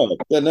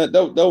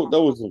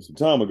was some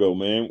time ago,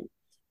 man.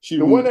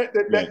 The one that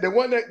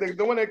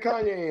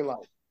Kanye ain't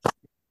like.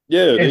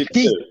 Yeah,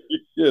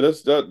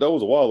 that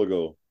was a while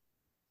ago.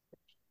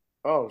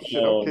 Oh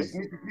shit! Okay,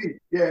 Sneaky Pete.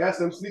 Yeah, that's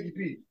him, Sneaky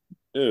Pete.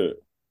 Yeah,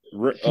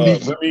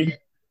 Remy.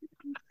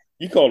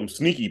 You called him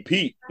Sneaky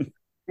Pete.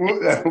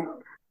 What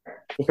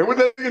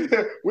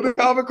did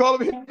Calvin call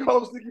him? He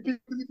called him Sneaky Pete.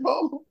 What did he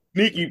call him?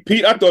 Sneaky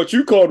Pete. I thought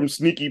you called him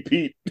Sneaky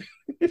Pete.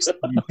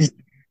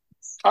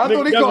 I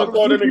thought he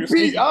called him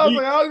Sneaky Pete. I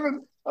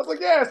was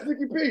like, yeah,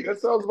 Sneaky Pete. That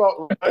sounds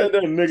about right.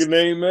 That nigga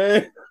name,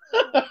 man.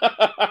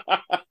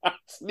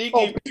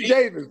 Sneaky Pete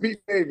Davis. Pete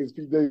Davis.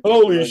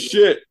 Holy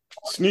shit.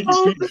 Sneaky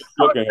Pete is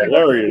fucking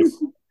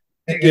hilarious.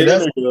 Yeah,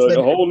 that's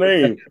the whole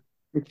name.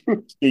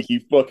 Sneaky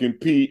fucking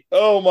Pete.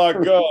 Oh my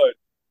god.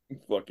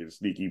 Fucking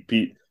Sneaky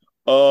Pete.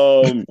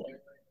 Remy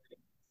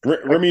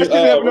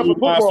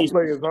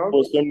players, huh?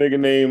 Or some nigga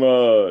named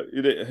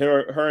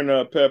her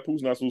and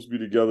Papoose not supposed to be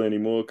together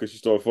anymore because she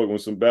started fucking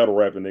with some battle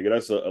rapping nigga.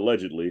 That's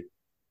allegedly.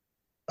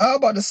 I was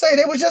about to say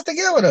they were just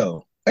together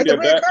though.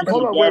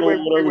 Hold on, wait.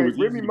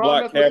 Remy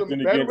Ma with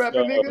some battle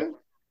rapping nigga?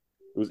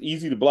 It was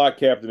easy to block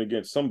captain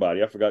against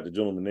somebody. I forgot the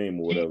gentleman's name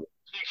or whatever.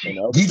 And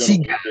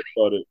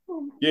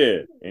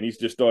and he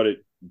just started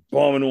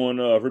bombing on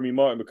Remy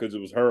Martin because it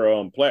was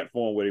her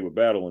platform where they were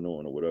battling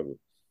on or whatever.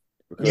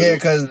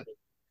 Because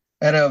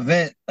at an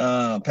event,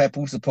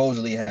 Papoose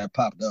supposedly had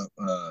popped up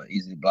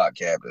easy block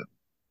captain.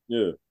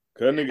 Yeah,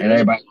 because that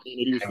nigga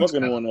he was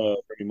fucking on Remy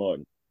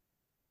Martin.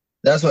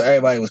 That's what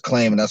everybody was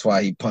claiming. That's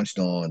why he punched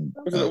on.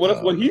 That's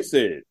what he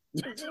said.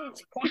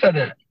 Who said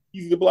that?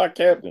 He's the block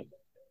captain.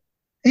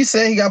 He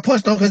said he got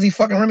punched on because he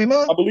fucking Remy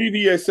Ma? I believe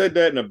he had said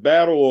that in a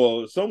battle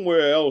or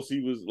somewhere else.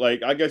 He was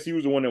like, I guess he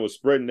was the one that was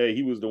spreading that.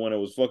 He was the one that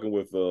was fucking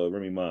with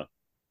Remy Ma.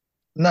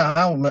 No,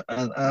 I don't know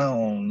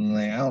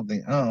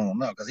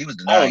because he was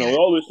denying. I don't know.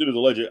 All this shit is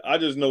alleged. I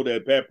just know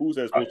that Papoose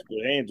has supposed to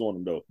put hands on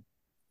him though.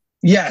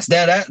 Yes,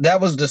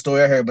 that was the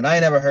story I heard, but I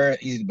ain't never heard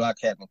Easy Block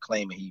Captain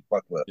claiming he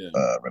fucked with Remy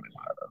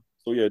Ma.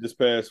 So yeah, this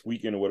past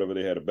weekend or whatever,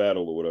 they had a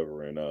battle or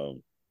whatever, and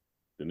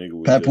the nigga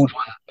was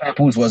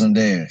Papoose wasn't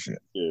there and shit.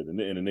 Yeah, the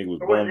nigga was.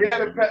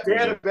 They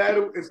had a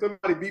battle, and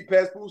somebody beat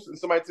Papoose, and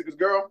somebody took his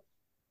girl.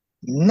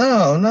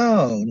 No,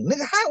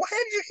 nigga, how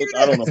did you hear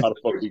that? I don't know how the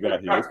fuck we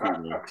got here.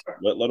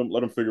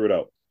 Let him figure it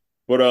out.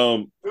 But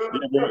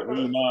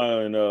Remy Ma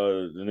and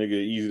the nigga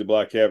Easy the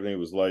Block Captain, it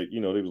was like, they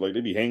was like they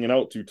be hanging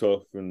out too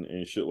tough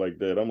and shit like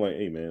that. I'm like,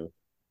 hey man,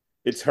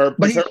 it's her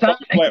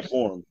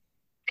platform.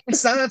 He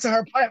signed to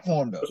her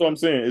platform though. That's what I'm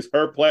saying. It's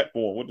her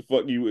platform. What the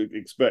fuck do you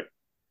expect?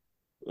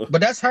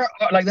 But that's her.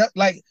 Like that.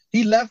 Like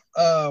he left.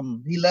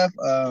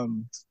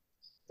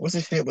 What's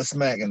the shit with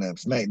Smack in them?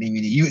 Smack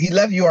DVD. He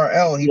left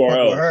URL. He fucked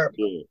with URL. her.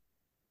 Yeah.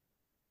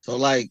 So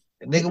like,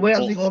 nigga, where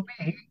else he gonna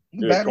be? He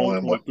Yeah,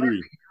 battling with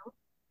 23.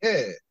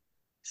 Yeah.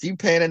 She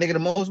paying that nigga the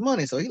most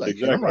money, so he like,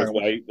 Exactly.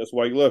 I'm That's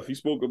why he left. They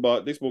spoke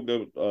about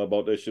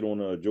that shit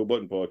on Joe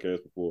Budden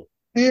podcast before.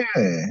 Yeah,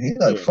 he's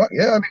like, fuck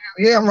yeah,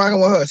 nigga, I'm rocking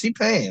with her. She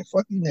paying.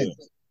 Fuck you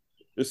niggas.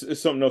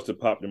 It's something else that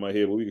popped in my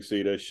head, but we can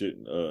say that shit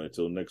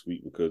until next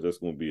week because that's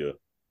gonna be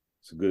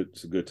it's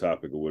a good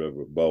topic or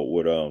whatever about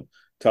what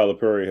Tyler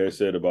Perry has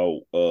said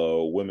about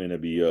women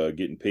that be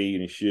getting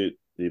paid and shit.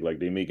 They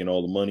making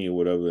all the money or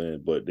whatever,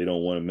 but they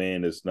don't want a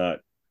man that's not,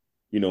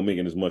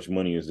 making as much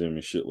money as them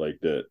and shit like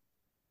that.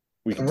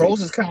 Rose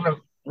has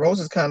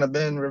kind of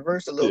been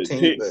reversed a little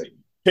teeny bit.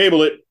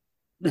 Table it.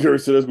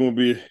 Because so that's gonna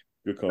be a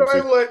good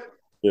conversation. Table it.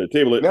 Yeah,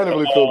 table it. Now it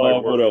really feels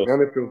like work. What else? Now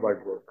it feels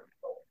like work.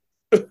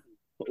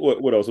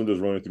 What else? I'm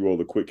just running through all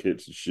the quick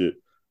hits and shit.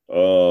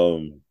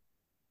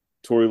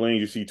 Tory Lanez,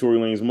 you see Tory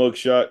Lanez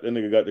mugshot. That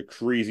nigga got the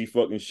crazy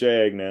fucking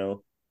shag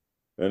now.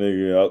 That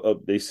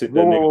nigga, they sit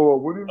that nigga. Whoa,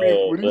 what do you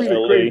mean? What do you mean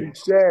the crazy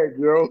shag,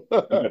 yo?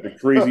 Got the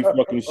crazy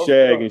fucking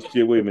shag and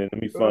shit. Wait a minute,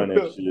 let me find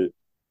that shit.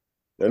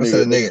 That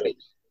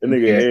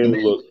nigga hair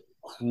look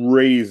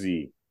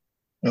crazy.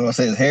 I'm gonna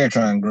say his hair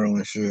trying to grow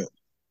and shit.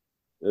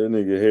 That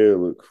nigga hair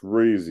look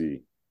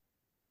crazy.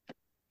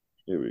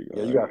 Here we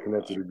go. Yeah, you got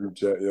connected to the group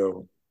chat,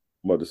 yo.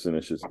 I'm about to send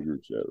that shit to the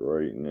group chat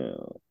right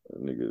now.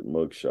 That nigga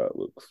mugshot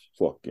looks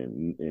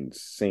fucking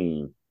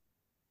insane.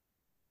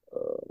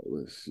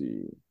 Let's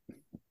see.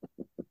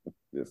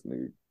 This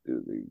nigga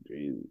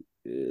crazy.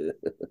 Yeah.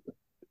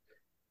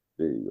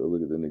 There you go.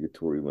 Look at the nigga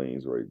Tory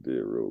Lanez right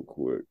there real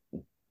quick.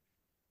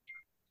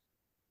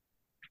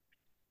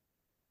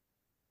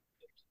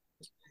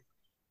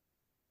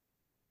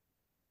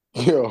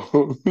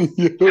 Yo.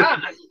 God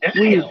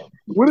damn.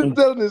 What is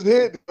that in his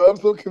head? I'm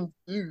so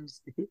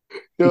confused.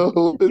 Yo,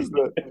 what is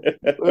that?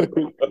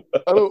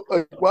 I don't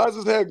like. Why is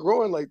his hair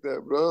growing like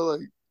that, bro?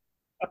 Like,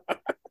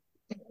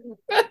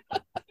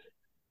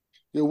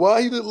 yo,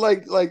 why he did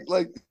like I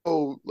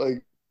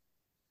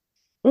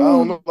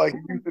don't know, like he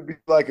used to be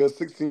like a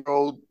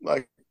 16-year-old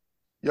like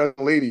young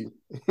lady.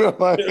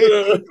 Like,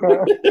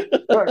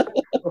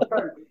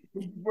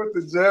 he went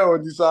to jail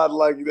and decided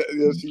like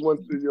she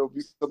wants to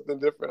be something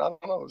different. I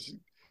don't know.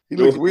 He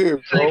looks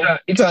weird, bro.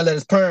 He trying to let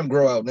his perm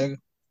grow out, nigga.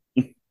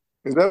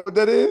 Is that what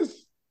that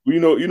is?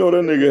 You know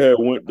that nigga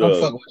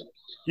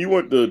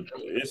went to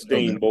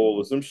Istanbul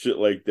or some shit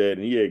like that,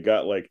 and he had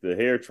got like the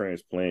hair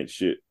transplant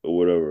shit or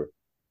whatever.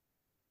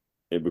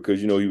 And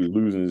because he was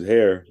losing his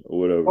hair or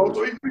whatever. Oh,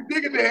 so he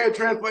did get the hair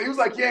transplant. He was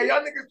like, "Yeah,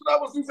 y'all niggas thought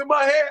I was losing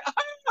my hair."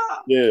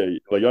 Yeah,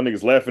 like y'all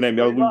niggas laughing at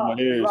me. I was losing my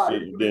hair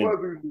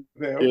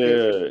and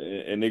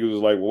shit. And niggas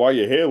was like, well, "Why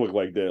your hair look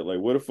like that? Like,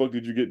 where the fuck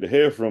did you get the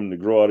hair from to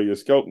grow out of your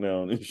scalp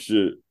now and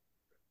shit?"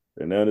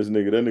 And now that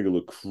nigga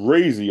look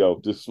crazy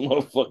out. This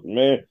motherfucker,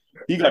 man.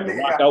 He got to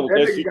rock out with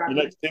that shit for the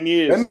next 10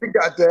 years. That nigga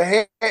got the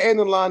hair and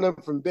the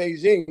lineup from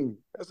Beijing.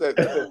 That's it.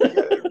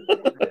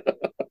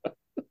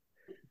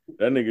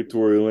 That nigga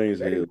Tory Lanez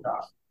hair looks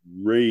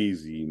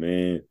crazy,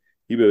 man.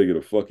 He better get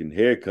a fucking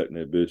haircut in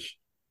that bitch.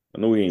 I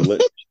know he ain't let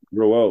it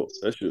grow out.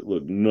 That shit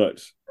look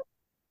nuts.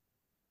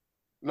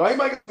 No, he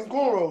might get some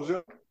cornrows,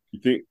 yo. You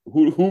think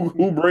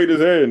who braid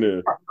his hair in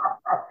there?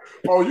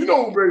 Oh, you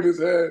know who braid his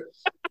hair.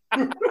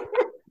 Who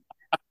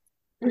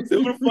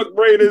the fuck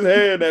braid his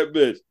hair in that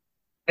bitch?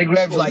 They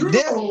grab like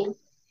this.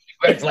 He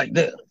grabs like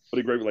this. But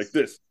he grab it like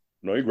this.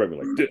 No, he grab it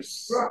like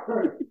this.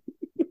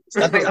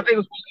 I think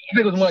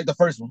it was more like the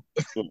first one.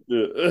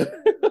 Yeah.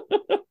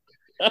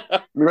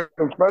 You got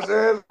some fresh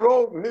ass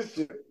rolls and this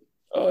shit.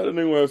 Oh, that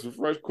nigga has some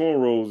fresh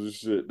cornrows and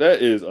shit.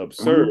 That is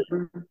absurd.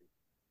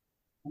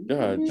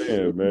 God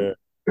damn, man.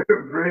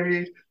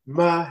 Braid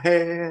my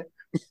hair.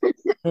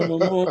 Come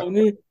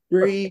on,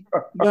 braid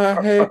my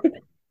hair.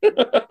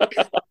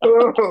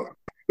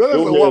 That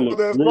is a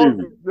wild ass song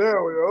for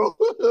jail, yo.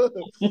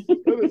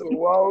 That is a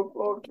wild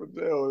song for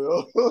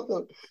jail,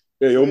 yo.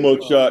 Yeah, your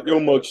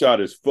mugshot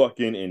is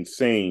fucking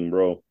insane,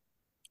 bro.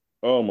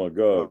 Oh my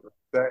god.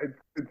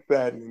 It's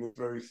saddening. It's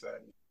very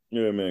saddening.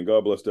 Yeah, man.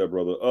 God bless that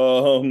brother.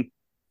 I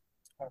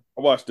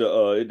watched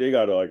they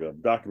got like a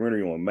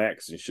documentary on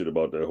Max and shit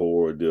about that whole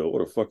ordeal.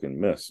 What a fucking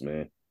mess,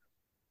 man.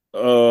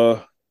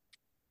 What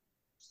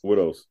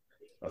else?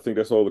 I think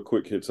that's all the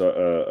quick hits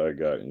I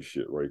got and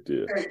shit right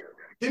there. Hey,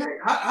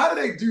 how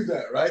do they do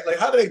that, right? Like,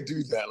 how do they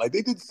do that? Like,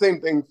 they did the same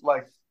thing for,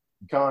 like,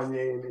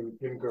 Kanye and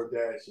Kim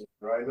Kardashian,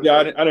 right? Yeah,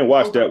 I didn't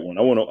watch that one.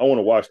 I want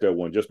to watch that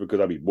one just because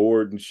I'd be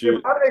bored and shit. Yeah,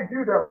 how do they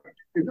do that?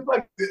 Is it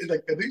like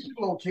are these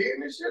people okay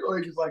in this shit, or are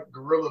they just like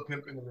gorilla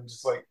pimping and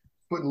just like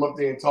putting them up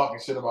there and talking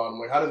shit about them?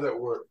 Like, how does that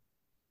work?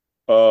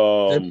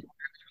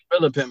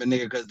 Gorilla pimping,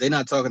 nigga, because they're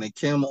not talking to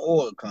Kim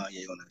or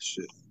Kanye on that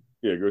shit.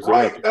 Yeah, girl,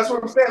 right. That's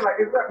what I'm saying. Like,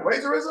 is that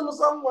plagiarism or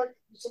something? Like,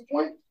 at some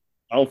point.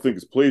 I don't think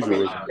it's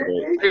plagiarism.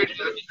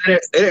 They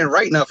didn't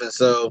write nothing,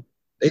 so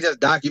they just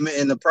document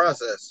in the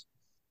process.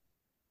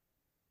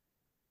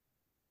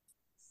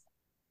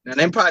 And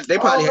they probably I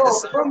had don't know.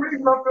 to For some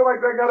reason, I feel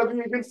like that got to be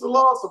against the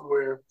law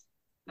somewhere.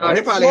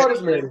 they probably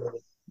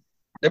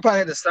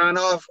had to sign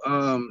off,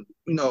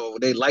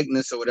 their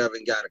likeness or whatever,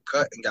 and got a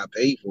cut and got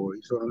paid for it.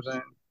 You see what I'm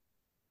saying?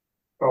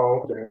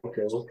 Oh,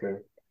 okay.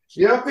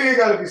 Yeah, I think it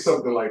got to be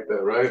something like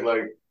that, right?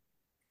 Like,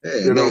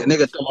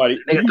 nigga, somebody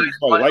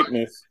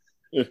likeness.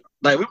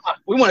 Like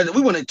we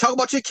want to talk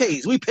about your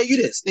case. We pay you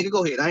this, nigga.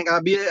 Go ahead. I ain't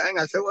gotta be there. I ain't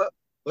gotta show up.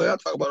 Well, I'll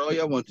talk about all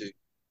y'all want to.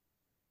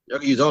 Y'all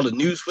can use all the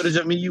news footage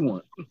of me you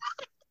want.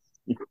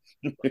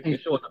 Ain't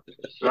showing up.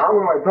 I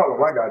don't like talking about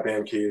my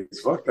goddamn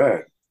kids. Fuck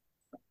that.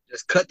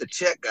 Just cut the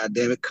check,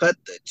 goddammit. Cut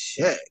the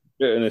check.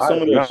 Yeah, and then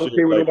some of that shit,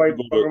 like,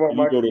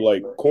 you go to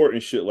like court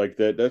and shit like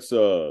that. That's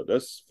for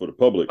the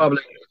public.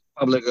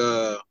 Public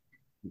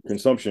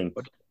consumption.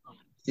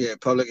 Yeah,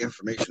 public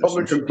information.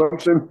 Public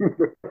consumption.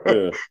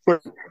 Yeah.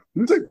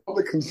 You say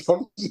public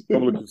consumption?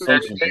 Public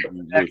consumption.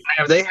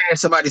 If they had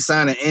somebody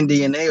sign an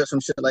NDA or some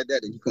shit like that,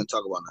 then you couldn't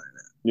talk about none of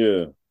that.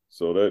 Yeah.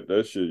 So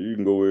that shit, you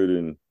can go ahead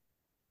and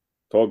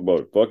talk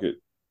about it. Fuck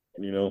it.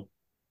 You know.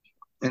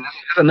 And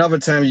that's another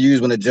term you use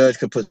when a judge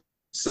could put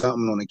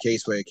something on a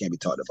case where it can't be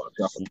talked about.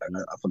 I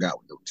forgot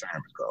what the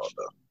term is called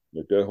though.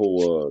 Like that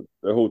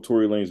whole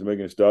Tory Lanez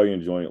Megan Thee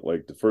Stallion joint.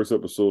 Like the first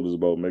episode is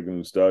about Megan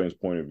Thee Stallion's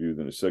point of view,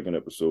 then the second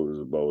episode is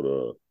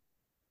about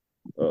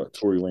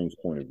Tory Lanez's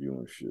point of view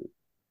and shit.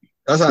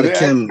 That's how Did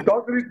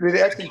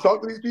they actually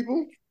talk to these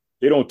people?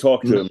 They don't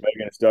talk to Megan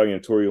Thee Stallion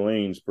and Tory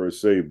Lanez per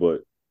se,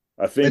 but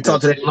I think they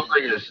talk to their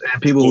lawyers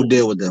and people who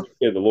deal with them.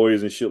 Yeah, the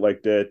lawyers and shit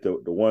like that.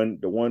 The one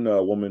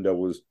woman that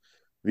was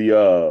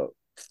the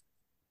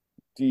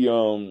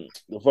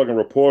fucking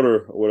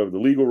reporter or whatever, the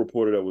legal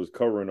reporter that was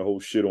covering the whole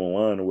shit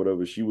online or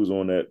whatever, she was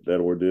on that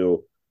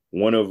ordeal.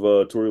 One of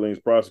Tory Lanez's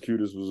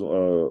prosecutors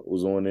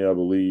was on there, I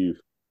believe.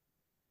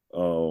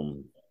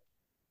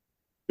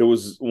 It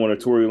was one of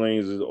Tory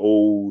Lanez's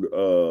old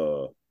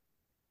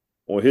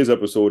on his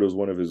episode. It was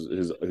one of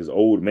his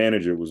old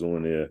manager was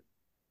on there.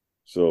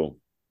 So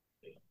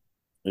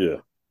yeah,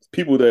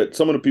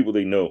 some of the people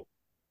they know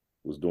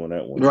was doing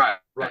that one. Right.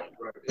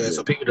 Yeah,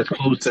 so people that's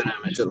close to them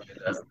and shit like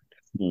that.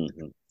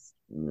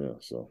 Mm-hmm. Yeah,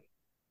 so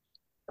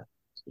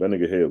that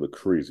nigga hair look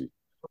crazy.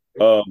 We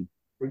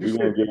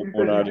gonna get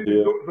one out of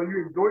here. So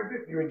you enjoyed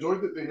it? You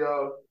enjoyed it? The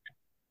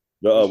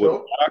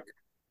show?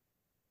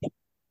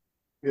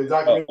 The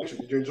documentary.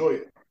 Did you enjoy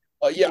it?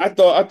 Yeah, I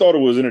thought it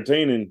was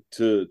entertaining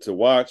to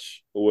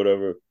watch or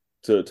whatever.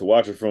 To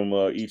watch it from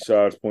each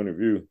side's point of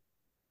view.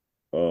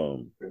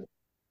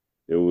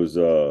 It was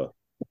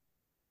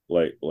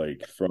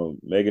like from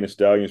Megan Thee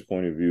Stallion's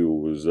point of view, it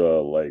was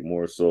like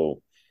more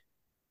so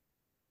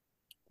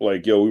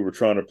like, yo, we were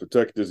trying to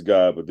protect this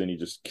guy, but then he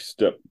just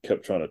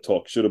kept trying to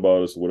talk shit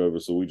about us or whatever.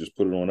 So we just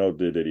put it on out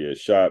there that he had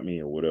shot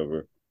me or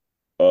whatever.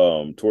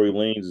 Tory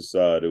Lanez's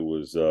side, it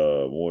was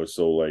more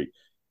so like,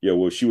 yeah,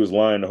 well, she was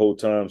lying the whole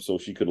time, so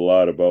she could have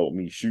lied about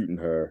me shooting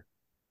her.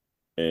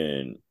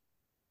 And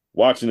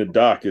watching the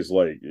doc is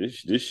like,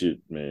 this shit,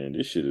 man,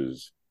 this shit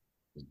is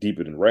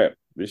deeper than rap.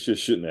 This shit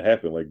shouldn't have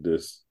happened like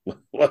this.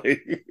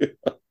 Like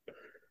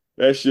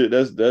that shit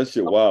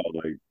wild.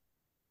 Like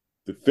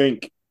to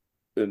think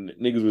and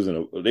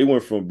niggas they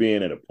went from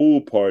being at a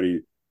pool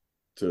party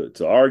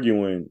to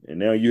arguing, and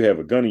now you have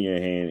a gun in your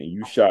hand and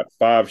you shot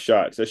 5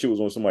 shots. That shit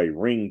was on somebody's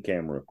Ring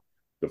camera.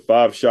 The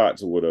 5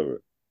 shots or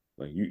whatever.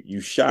 Like you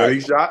shot. But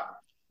he shot?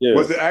 Yeah.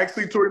 Was it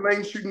actually Tory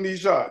Lanez shooting these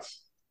shots?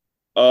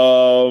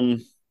 But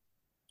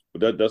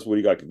that's what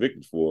he got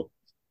convicted for.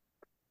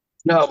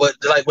 No, but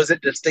like, was it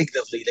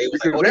distinctively? They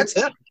was like, "Oh, that's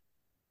him."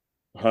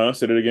 Huh?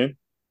 Say that again.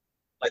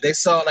 Like they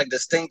saw like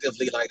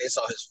distinctively, like they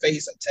saw his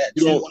face and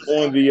tattoo.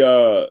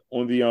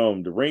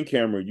 On the Ring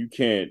camera, you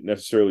can't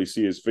necessarily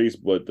see his face,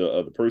 but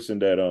the person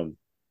that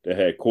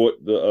had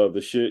caught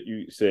the shit,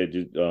 you said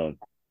he said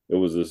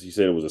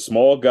it was a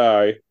small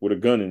guy with a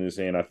gun in his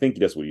hand. I think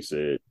that's what he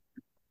said.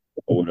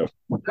 Or whatever.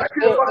 That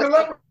kid fucking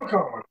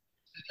leprechaun.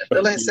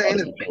 Still ain't saying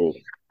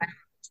it.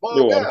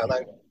 Small guy,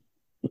 like.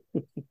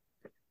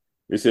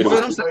 They said it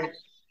was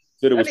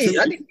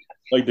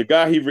like the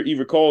guy he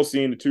recalls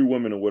seeing the 2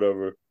 women or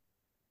whatever.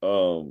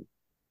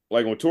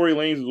 Like when Tory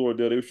Lanez was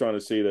ordeal, they was trying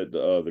to say that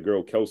the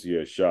girl Kelsey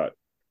had shot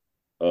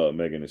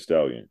Megan Thee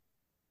Stallion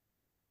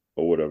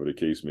or whatever the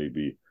case may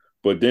be.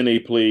 But then they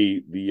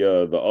played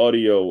the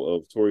audio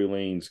of Tory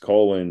Lanez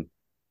calling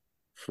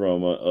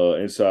from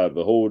inside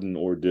the Holden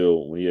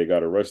ordeal when he had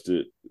got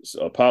arrested,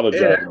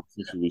 apologizing,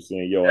 essentially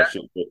saying, "Yo,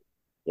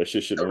 that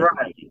shit shouldn't have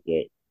happened like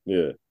that."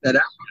 Yeah.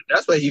 Now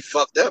that's where he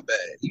fucked up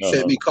at. You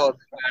shouldn't be calling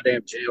the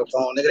goddamn jail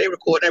phone, nigga. They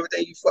record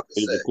everything you fucking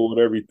say. They record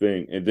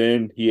everything. And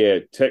then he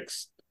had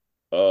text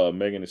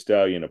Megan Thee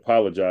Stallion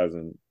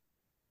apologizing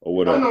or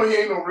whatever. I know he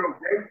ain't no real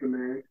gangster,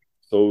 man.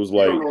 So it was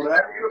like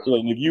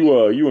if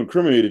you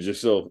incriminated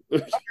yourself.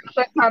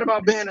 That's not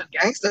about being a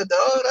gangster,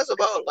 dog. That's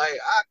about like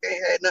I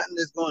can't have nothing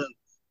that's going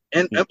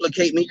to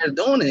implicate me as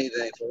doing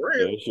anything for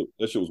real. Yeah,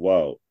 that shit was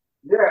wild.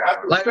 Yeah,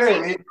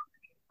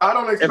 I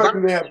don't expect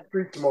him to have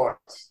street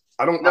smarts.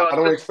 I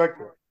don't expect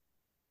it.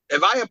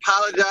 If I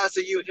apologize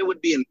to you, it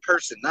would be in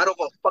person, not over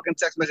a fucking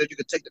text message you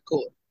could take to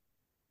court.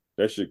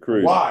 That shit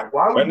crazy. Why?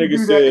 Why would That you nigga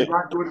do said, that and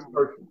not do it in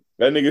person?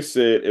 That nigga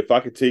said if I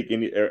could take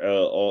any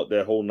all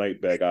that whole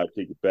night back, I'd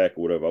take it back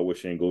or whatever. I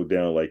wish it didn't go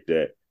down like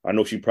that. I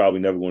know she probably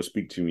never going to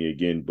speak to me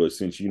again, but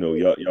since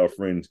y'all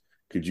friends,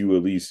 could you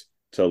at least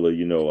tell her,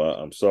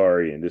 I'm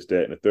sorry and this,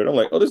 that, and the third? I'm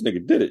like, oh, this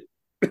nigga did it.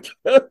 I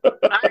ain't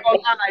gonna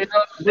lie,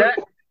 that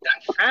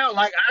sound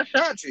like I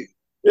shot you.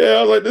 Yeah,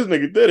 I was like, this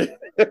nigga did it.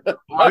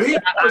 But he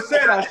never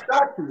said I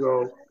shot you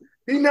though.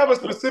 He never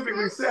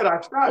specifically said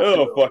I shot you.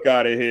 Oh, fuck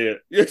out of here.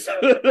 Just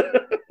saying.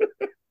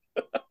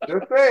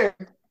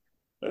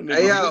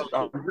 Hey, yo.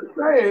 I'm just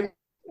saying.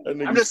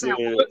 I'm just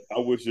saying. I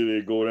wish it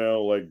didn't go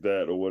down like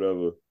that or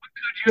whatever. What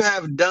could you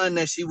have done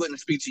that she wouldn't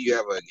speak to you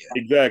ever again?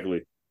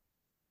 Exactly.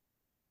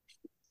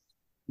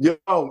 Yo, you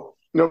know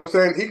what I'm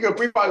saying? He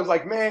probably was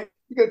like, man,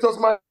 you could tell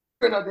somebody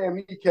out damn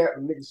kneecap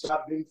and nigga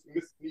shot didn't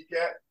miss the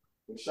kneecap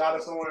and shot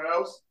at somewhere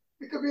else.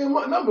 It could be a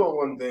number of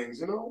one things,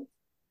 Who knows?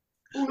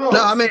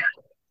 No, I mean,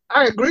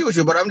 I agree with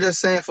you, but I'm just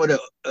saying for the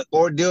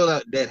ordeal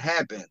that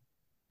happened,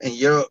 and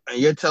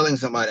you're telling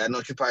somebody, I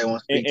know she probably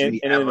won't speak to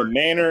me and ever.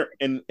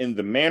 in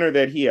the manner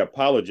that he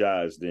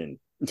apologized in.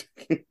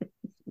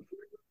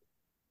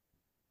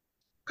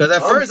 Because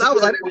at first I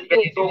was like,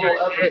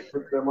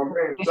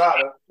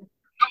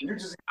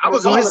 I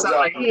was on his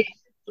side like,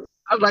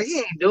 I was like, he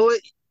ain't do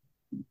it.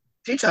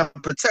 She trying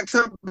to protect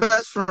her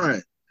best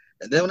friend.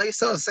 And then when they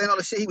started saying all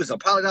the shit, he was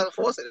apologizing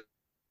for it.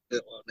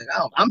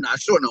 I'm not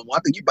sure no more. I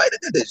think you might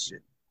have did this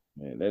shit.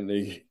 Man, that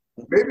nigga.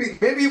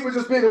 Maybe he was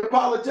just being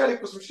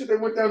apologetic for some shit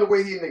that went down the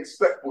way he didn't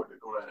expect for it to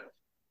go down.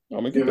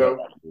 I mean,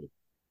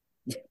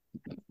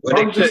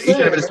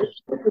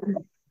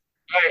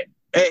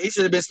 he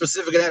should have been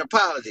specific in that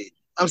apology.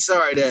 I'm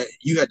sorry that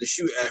you had to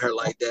shoot at her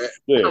like that.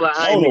 Yeah.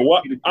 I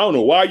don't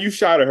know why you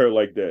shot at her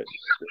like that.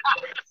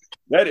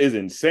 That is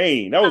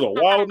insane. That was a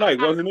wild night,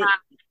 wasn't it?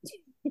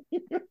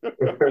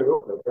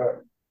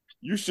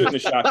 You shouldn't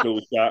have shot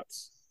those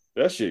shots.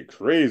 That shit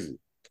crazy.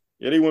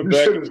 Yeah, they went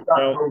back. Those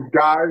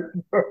guys.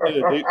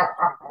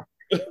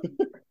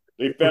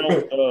 They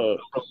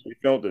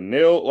found the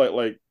nail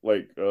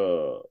like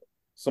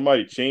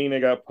somebody chain that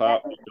got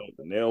popped. They found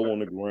the nail on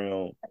the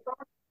ground.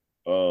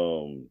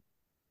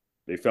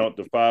 They found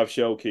the 5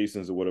 shell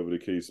casings or whatever the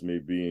case may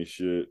be and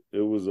shit.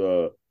 It was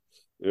that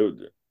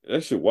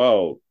shit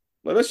wild.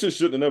 Like that shit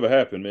shouldn't have never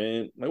happened,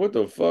 man. Like what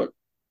the fuck?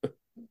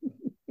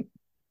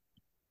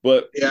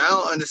 But yeah, I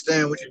don't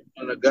understand what you're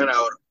pulling a gun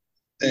out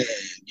and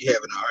you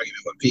having an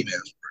argument with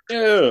females.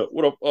 Yeah,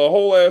 with a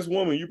whole ass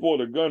woman, you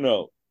pulled a gun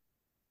out.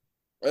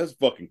 That's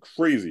fucking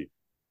crazy.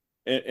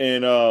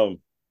 And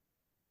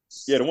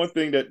yeah, the one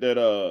thing that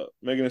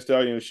Megan Thee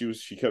Stallion,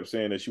 she kept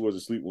saying that she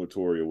wasn't sleeping with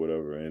Tory or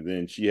whatever, and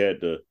then she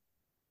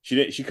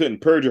couldn't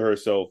perjure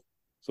herself,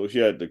 so she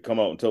had to come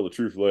out and tell the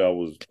truth. Like I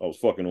was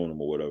fucking on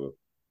him or whatever.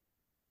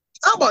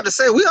 I'm about to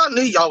say we all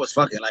knew y'all was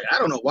fucking. Like I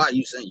don't know why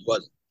you saying you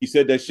wasn't. He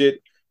said that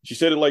shit. She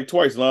said it like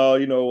twice. Nah,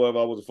 I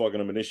wasn't fucking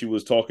him, and then she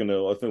was talking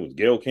to I think it was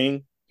Gayle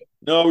King.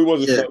 No, we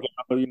wasn't fucking.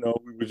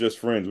 We were just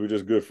friends. We were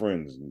just good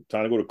friends.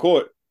 Time to go to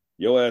court.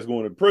 Your ass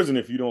going to prison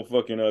if you don't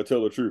fucking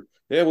tell the truth.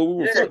 Yeah, well, we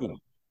were fucking.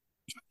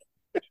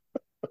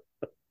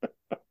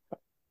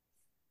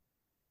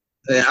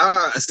 Yeah,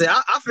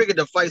 I figured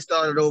the fight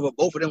started over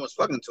both of them was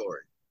fucking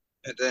Tory,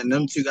 and then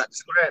them two got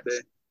scrapped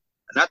it.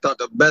 And I thought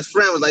the best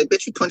friend was like,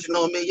 "Bitch, you punching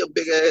on me, your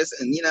big ass,"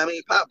 and you know what I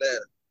mean, pop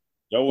that.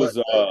 That was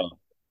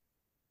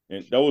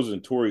and that was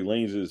in Tory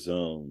Lanez's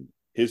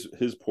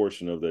his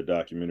portion of that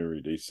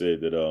documentary. They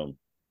said that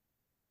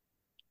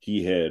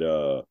he had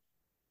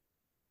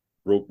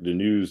broke the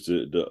news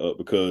to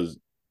because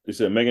they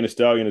said Megan Thee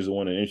Stallion is the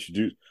one that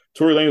introduced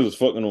Tory Lanez was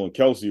fucking on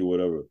Kelsey or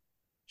whatever.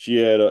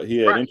 Megan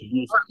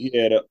Thee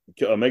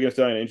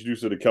Stallion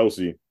introduced her to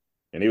Kelsey,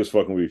 and they was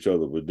fucking with each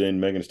other. But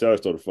then Megan Thee Stallion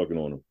started fucking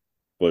on him,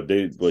 but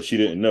she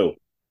didn't know.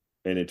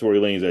 And then Tory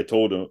Lanez had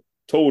told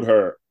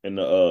her in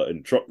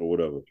the truck or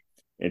whatever.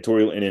 And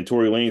Tory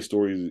Lanez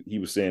stories, he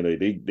was saying that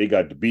they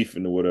got the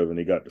beefing or whatever, and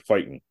they got the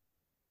fighting.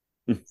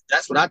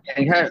 That's what I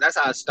think. That's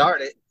how it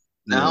started.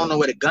 Now I don't know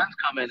where the guns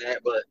come in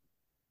at, but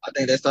I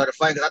think they started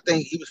fighting. I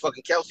think he was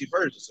fucking Kelsey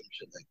first or some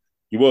shit like that.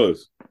 He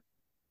was.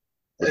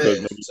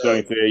 Because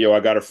Stallion said, "Yo,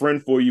 I got a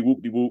friend for you.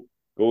 Whoop de whoop.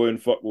 Go ahead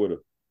and fuck with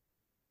her."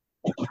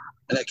 And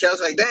then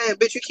Kelsey like, "Damn,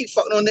 bitch, you keep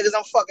fucking on niggas.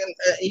 I'm fucking.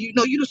 You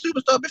know you the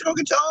superstar, bitch. Go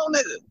get your own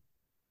nigga."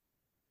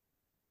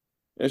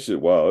 That shit,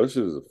 wow. That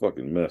shit is a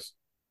fucking mess.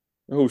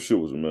 The whole shit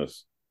was a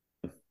mess.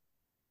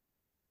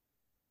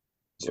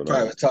 She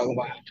probably was talking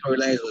about Tory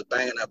Lanez was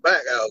banging her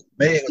back out.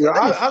 I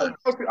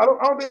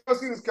don't think I've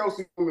seen this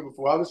Kelsey woman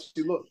before. How does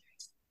she look?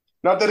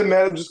 Not that it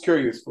matters. I'm just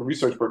curious for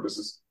research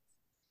purposes.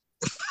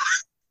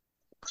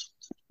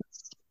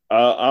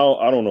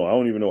 I don't know. I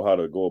don't even know how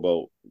to go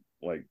about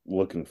like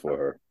looking for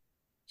her.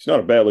 She's not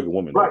a bad looking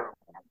woman. Right.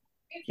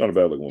 She's not a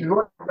bad looking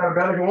woman. She's not a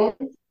bad looking woman?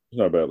 She's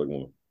not a bad looking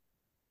woman.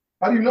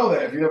 How do you know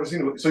that if you've never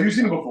seen it? So you've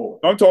seen it before?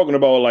 I'm talking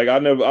about like I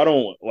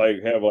don't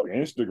like have like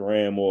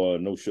Instagram or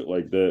no shit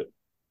like that.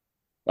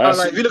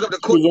 Like if you look up the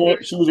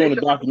court, she was on the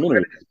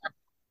documentary.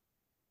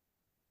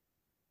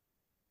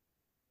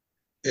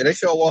 Yeah, they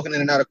show her walking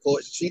in and out of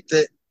court. She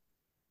thick.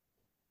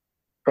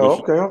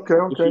 Oh, okay.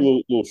 It's a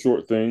little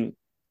short thing.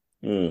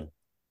 Yeah.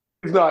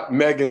 She's not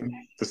Megan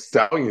the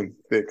Stallion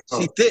thick.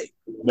 She thick.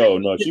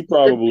 No, she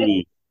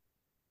probably.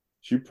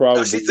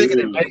 No, she's thicker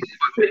than Megan.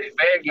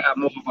 Megan got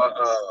more of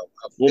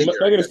a figure.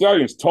 Megan Thee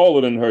Stallion's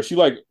taller than her. She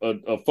like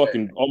a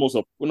fucking almost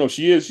a. Well, no,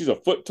 she is. She's a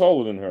foot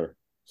taller than her.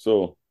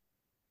 So.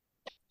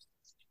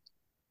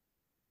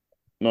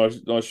 No,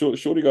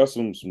 Shorty got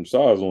some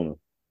size on her.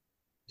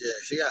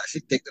 Yeah, she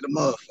thick to the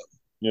motherfucker.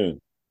 Yeah.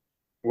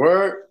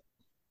 Word.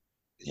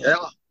 Yeah.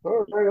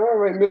 All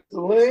right, Mr.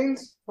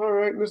 Lanes. All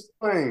right, Mr.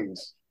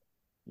 Lanes.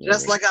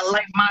 Just like I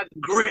like my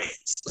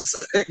grits.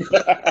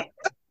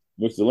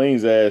 Mr.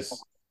 Lane's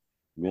ass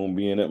gonna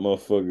be in that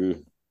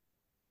motherfucker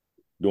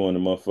doing the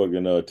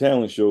motherfucking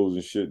talent shows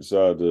and shit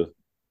inside the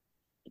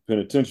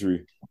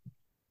penitentiary.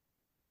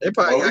 They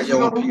probably got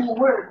your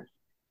people.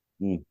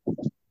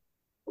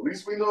 At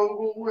least we know who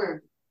will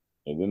win.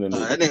 And then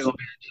that nigga gonna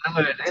be.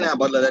 They not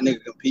about to let that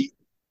nigga compete.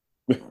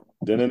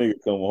 Then that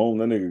nigga come home.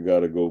 That nigga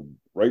gotta go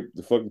right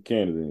to fucking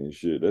Canada and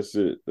shit. That's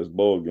it. That's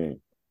ball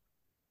game.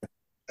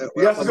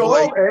 You have to go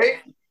home, eh?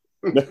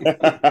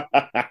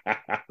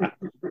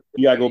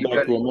 You gotta go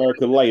back to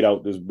America Light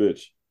out this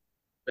bitch.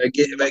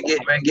 Get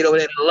over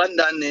there to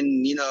London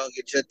and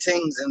get your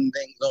tings and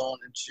things on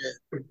and shit.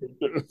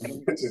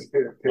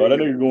 Oh, that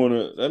nigga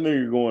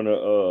going to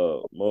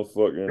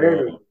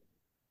motherfucking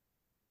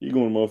he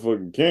going to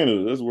motherfucking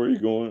Canada. That's where he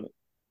going.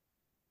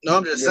 No,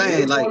 I'm just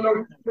saying, like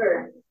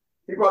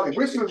he probably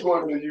wish he was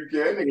going to the UK.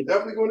 That nigga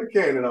definitely going to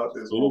Canada out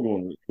this.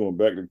 He's going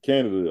back to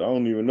Canada. I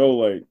don't even know,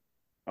 like,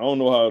 I don't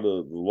know how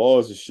the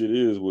laws and shit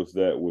is with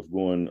that, with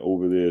going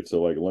over there to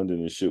like London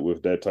and shit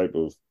with that type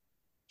of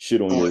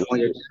shit on your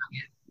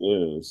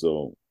yeah.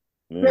 So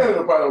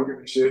Canada probably don't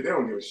give a shit. They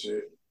don't give a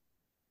shit.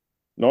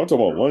 No, I'm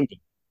talking about London.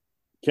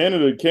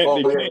 Canada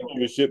can't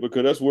give a shit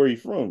because that's where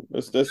he's from.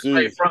 That's his.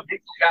 They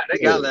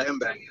gotta let him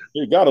back in.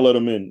 They gotta let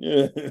him in.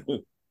 Yeah.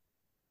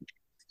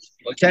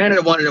 Well,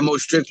 Canada one of the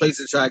most strict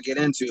places to try to get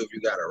into if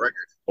you got a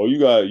record. Oh, you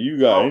got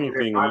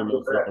anything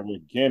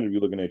in Canada be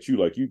looking at you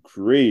like you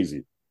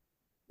crazy.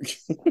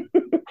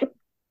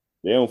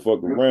 They don't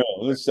fuck around.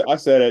 I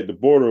sat at the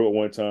border at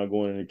one time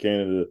going into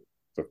Canada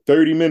for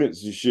 30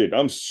 minutes and shit.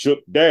 I'm shook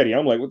daddy.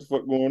 I'm like, what the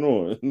fuck going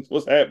on?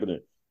 What's happening?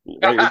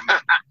 Like,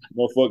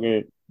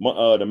 motherfucking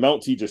the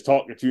Mountie just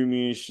talking to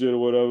me and shit or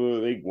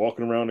whatever. They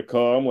walking around the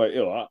car. I'm like,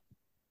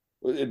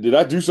 did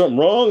I do something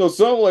wrong or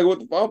something? Like, what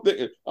the fuck?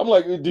 I'm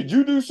like, did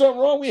you do something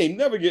wrong? We ain't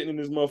never getting in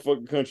this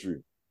motherfucking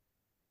country.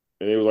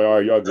 And they was like, all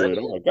right, y'all good.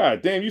 I'm like,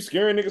 God damn, you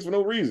scaring niggas for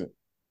no reason.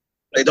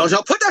 Hey, don't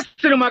y'all put that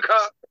shit in my car.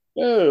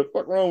 Yeah,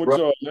 fuck wrong with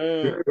y'all,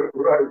 man.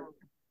 Right.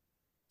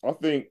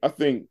 I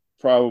think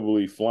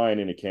probably flying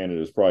into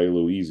Canada is probably a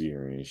little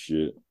easier and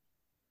shit.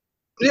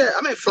 Yeah,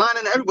 I mean, flying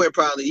in everywhere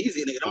probably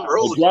easy, nigga. Them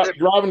roads.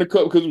 Driving the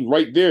cup because it was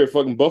right there,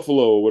 fucking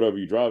Buffalo or whatever.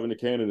 You drive into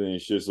Canada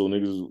and shit, so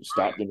niggas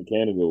stopped into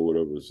Canada or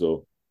whatever.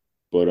 So,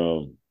 but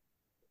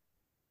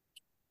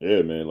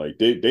yeah, man, like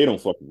they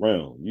don't fuck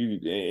around. You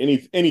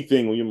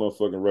anything on your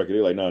motherfucking record,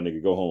 they like, nah,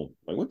 nigga, go home.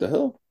 Like, what the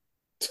hell?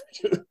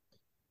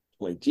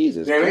 Like,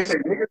 Jesus. Yeah, they say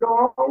nigga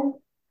go home.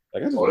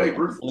 Like, I just want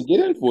to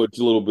get in for it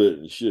a little bit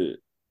and shit.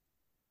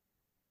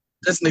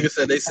 This nigga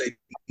said they say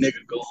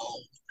nigga go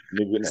home.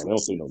 Nigga, no, they don't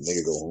say no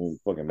nigga go home.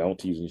 Fucking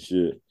Mounties and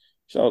shit.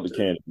 Shout out to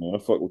Canada, man. I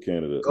fuck with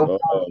Canada. Go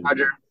home,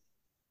 Roger.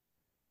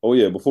 Oh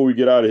yeah, before we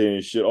get out of here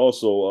and shit.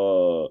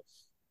 Also,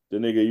 the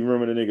nigga, you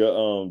remember the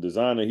nigga,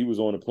 designer? He was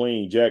on the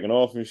plane jacking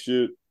off and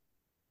shit.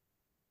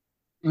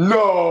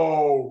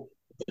 No.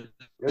 Yeah,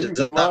 you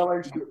smile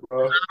like shit,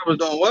 bro. I was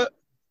doing what?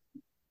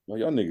 Well,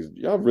 y'all niggas,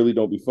 y'all really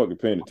don't be fucking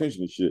paying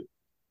attention to shit.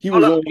 He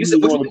was on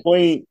the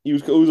plane. He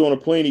was on a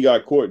plane. He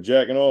got caught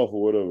jacking off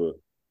or whatever.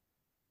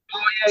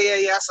 Oh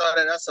yeah. I saw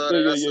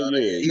that.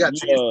 Yeah. He got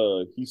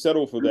he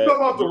settled for that. You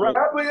talking about the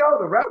rapper, yo?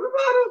 The rapper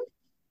battle?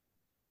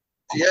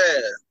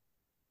 Yeah.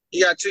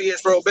 He got 2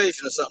 years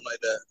probation or something like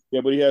that.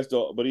 Yeah, but he has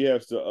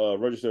to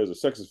register as a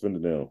sex offender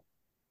now.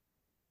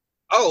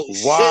 Oh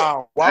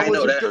wow! Shit. Why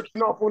was he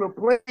jerking off on a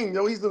plane?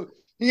 Yo,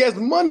 he has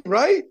money,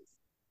 right?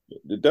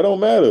 That don't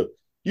matter.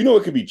 You know,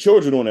 it could be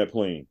children on that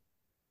plane.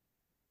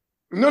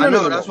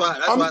 No. That's why.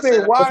 I'm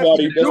saying why.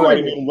 That's why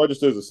he didn't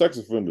register as a sex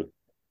offender.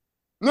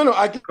 No,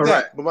 I get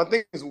that. But my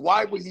thing is,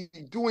 why would he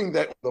be doing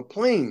that on the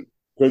plane?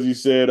 Because he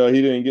said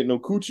he didn't get no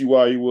coochie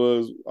while he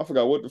was. I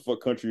forgot what the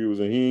fuck country he was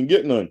in. He didn't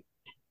get none.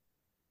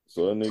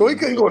 So he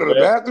couldn't go to the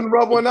bathroom,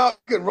 rub one out.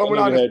 He couldn't rub one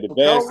out. Had the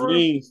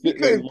Vaseline. He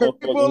couldn't pick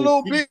for a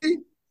little bit.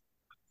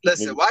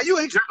 Listen, why you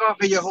ain't jerk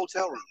off in your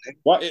hotel room, nigga?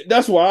 Why?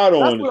 That's why I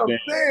don't understand.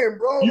 That's what I'm saying,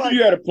 bro.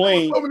 You had a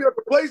plane. So many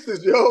other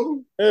places,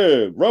 yo.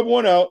 Yeah, rub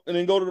one out and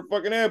then go to the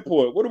fucking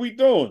airport. What are we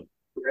doing?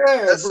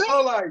 Yeah,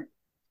 bro. Like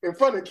in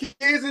front of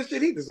kids and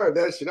shit. He deserved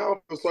that shit. I don't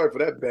feel sorry for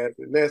that bad,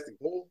 nasty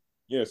fool.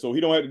 Yeah, so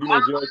he don't have to do no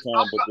jail time.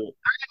 I ain't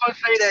gonna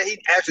say that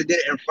he actually did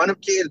it in front of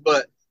kids,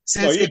 but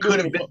since it could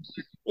have been.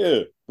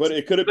 Yeah, but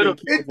it could have been.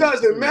 It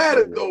doesn't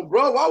matter though,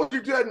 bro. Why would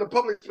you do that in a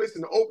public place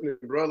in the opening,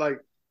 bro? Like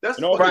that's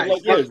right.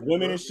 Like, there's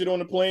women and shit on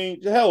the plane.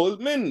 Hell,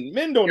 it's men.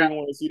 Men don't even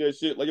want to see that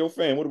shit. Like, yo,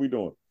 fam, what are we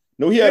doing?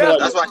 No, he had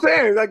that's what I'm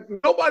saying. Like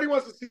nobody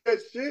wants to see that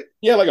shit.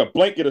 He had like a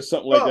blanket or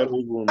something like that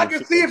over him. I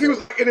can see if he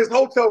was in his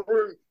hotel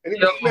room and he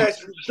was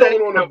smashing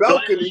jumping on the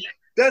balcony.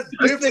 That's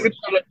different.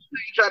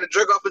 He tried to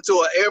jerk off into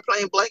an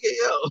airplane blanket,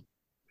 yo.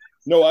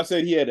 No, I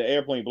said he had an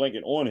airplane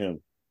blanket on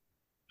him.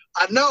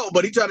 I know,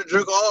 but he tried to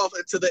jerk off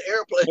into the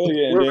airplane. Oh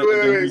yeah,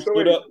 wait.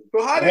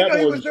 So how did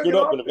he was stood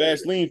up and the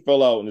Vaseline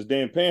fell out and his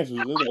damn pants was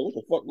like, what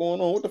the fuck going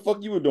on? What the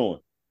fuck you were doing?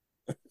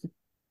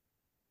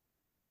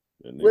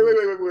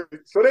 Wait.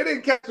 So they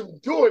didn't catch him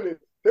doing it.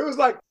 It was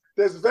like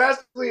there's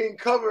Vaseline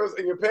covers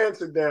and your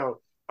pants are down.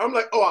 I'm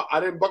like, I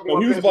didn't buckle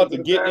my he was pants. about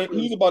to get in,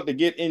 he was about to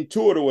get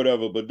into it or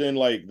whatever, but then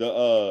like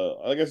the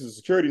I guess the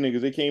security niggas,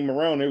 they came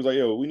around, they was like,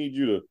 yo, we need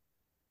you to,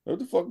 what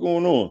the fuck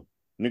going on?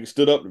 Nigga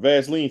stood up, the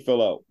Vaseline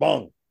fell out.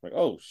 Bang. Like,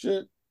 oh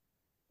shit.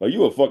 Like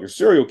you a fucking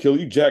serial killer,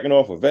 you jacking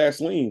off of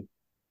Vaseline.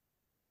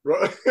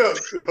 Right.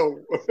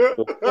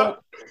 That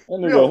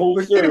nigga a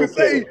whole serial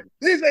killer.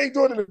 He said he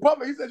doing it in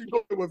public. He said he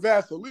doing it with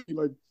Vaseline.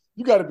 Like,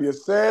 you gotta be a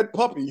sad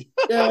puppy.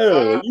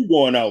 Yeah, you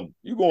going out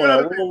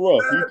real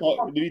rough.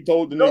 He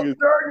told the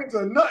niggas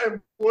to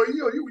nothing, boy.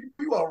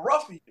 You a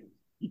roughie.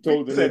 He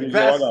told the niggas,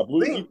 I got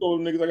blue. He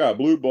told the niggas I got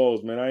blue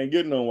balls, man. I ain't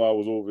getting none while I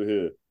was over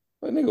here.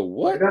 Like, nigga,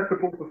 what? That's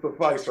supposed to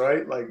suffice,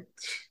 right? Like,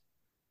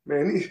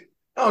 man,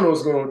 I don't know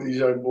what's going on with these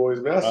young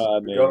boys, man.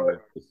 Man.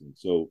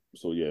 So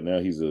yeah, now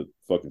he's a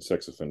fucking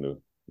sex offender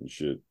and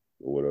shit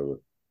or whatever.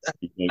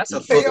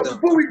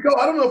 Before we go,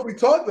 I don't know if we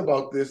talked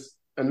about this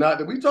or not.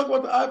 Did we talk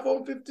about the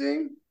iPhone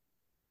 15?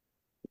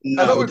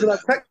 No, I know we did. I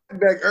texted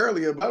back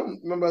earlier, but I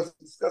don't remember us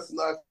discussing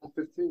the iPhone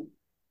 15.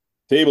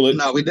 Table it.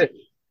 No, we didn't.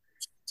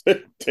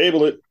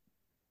 Table it.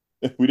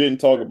 We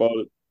didn't talk about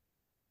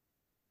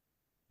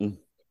it.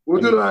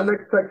 We'll do it on our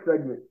next tech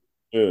segment.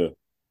 Yeah.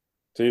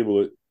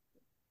 Table it.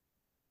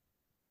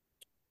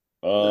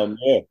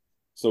 Yeah.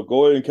 So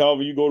go ahead and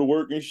Calvin, you go to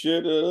work and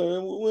shit.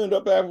 We'll end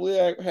up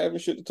having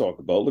shit to talk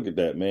about. Look at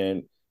that,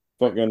 man.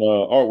 Fucking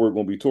artwork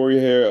gonna be Tory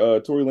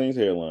Lane's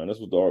hairline. That's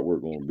what the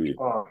artwork gonna be.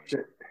 Oh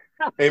shit.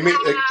 Hey, you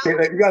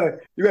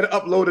gotta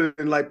upload it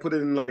and like put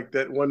it in like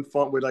that one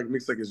font where like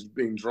looks like it's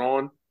being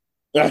drawn.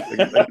 You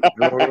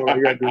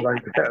gotta do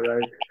like that,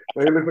 right?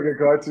 Like it looks like a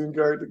cartoon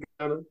character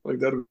kind of. Like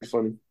that'd be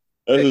funny.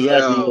 That's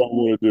exactly what I'm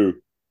gonna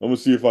do. I'm gonna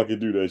see if I can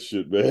do that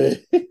shit, man.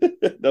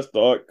 That's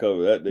the art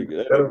cover. That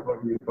nigga. That'll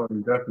fucking be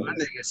funny, definitely. My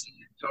nigga see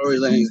Tory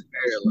Lane's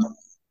hairline.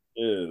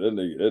 Yeah, that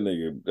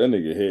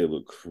nigga head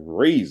look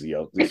crazy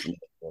out this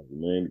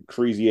man.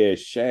 Crazy ass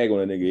shag on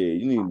that nigga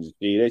head. You need to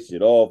shave that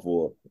shit off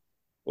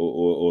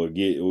or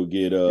get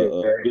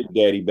Big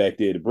Daddy back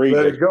there to break.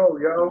 Let it go,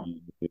 yo.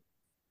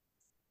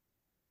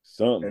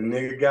 Something. That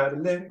nigga gotta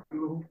let it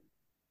go.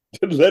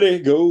 Let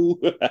it go.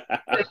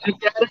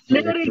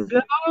 Let it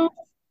go.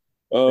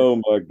 Oh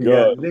my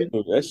god,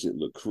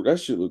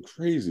 that shit look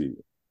crazy.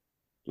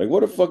 Like, what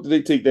the fuck did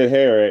they take that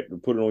hair at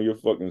and put it on your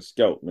fucking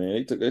scalp, man?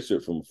 They took that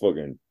shit from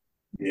fucking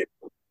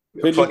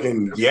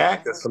fucking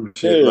yak or some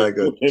shit like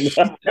a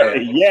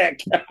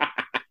yak.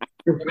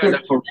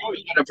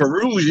 The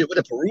Peruvian,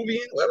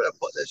 whatever the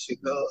fuck that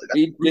shit called.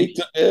 They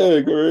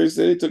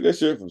took that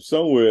shit from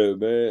somewhere,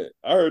 man.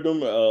 I heard them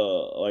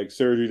like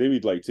surgery. They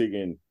be like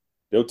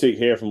they'll take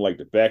hair from like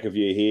the back of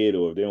your head,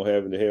 or if they don't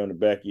have the hair on the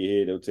back of your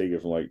head, they'll take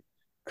it from like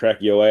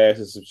crack your ass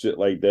or some shit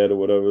like that or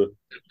whatever.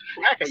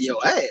 Crack your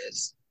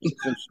ass.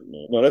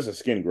 No, that's a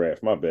skin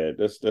graft. My bad.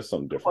 That's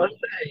something different.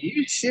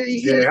 You shit.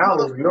 Yeah, I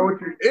don't know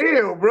what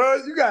you bro.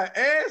 You got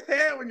ass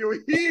hair when you're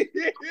here.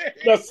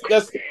 That's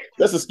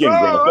a skin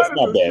graft. That's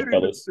my bad,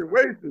 fellas.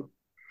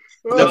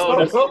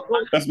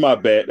 That's my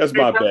bad. That's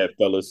my bad,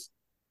 fellas.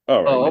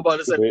 All right. I'm about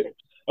to say.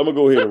 I'm gonna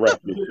go ahead and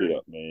wrap this shit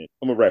up, man.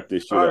 I'm gonna wrap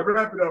this shit up.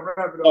 Wrap it up.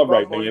 All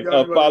right, man.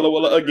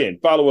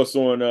 Follow us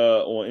on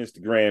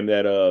Instagram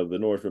at the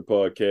Norseman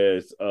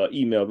Podcast.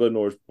 Email the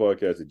Norseman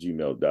Podcast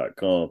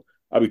 @gmail.com.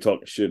 I'll be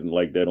talking shit and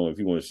like that on if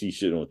you want to see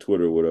shit on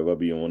Twitter or whatever. I'll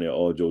be on there,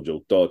 all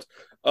JoJo thoughts.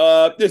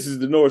 This is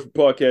the Norseman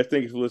Podcast.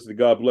 Thank you for listening.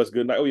 God bless.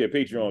 Good night. Oh yeah,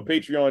 Patreon.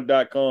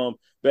 Patreon.com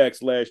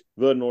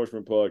 /the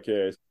Norseman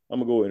Podcast. I'm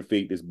gonna go ahead and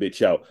fade this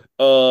bitch out.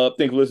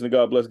 Thank you for listening.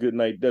 God bless. Good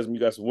night. Desmond,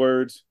 you got some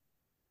words?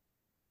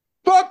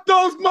 Fuck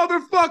those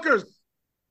motherfuckers!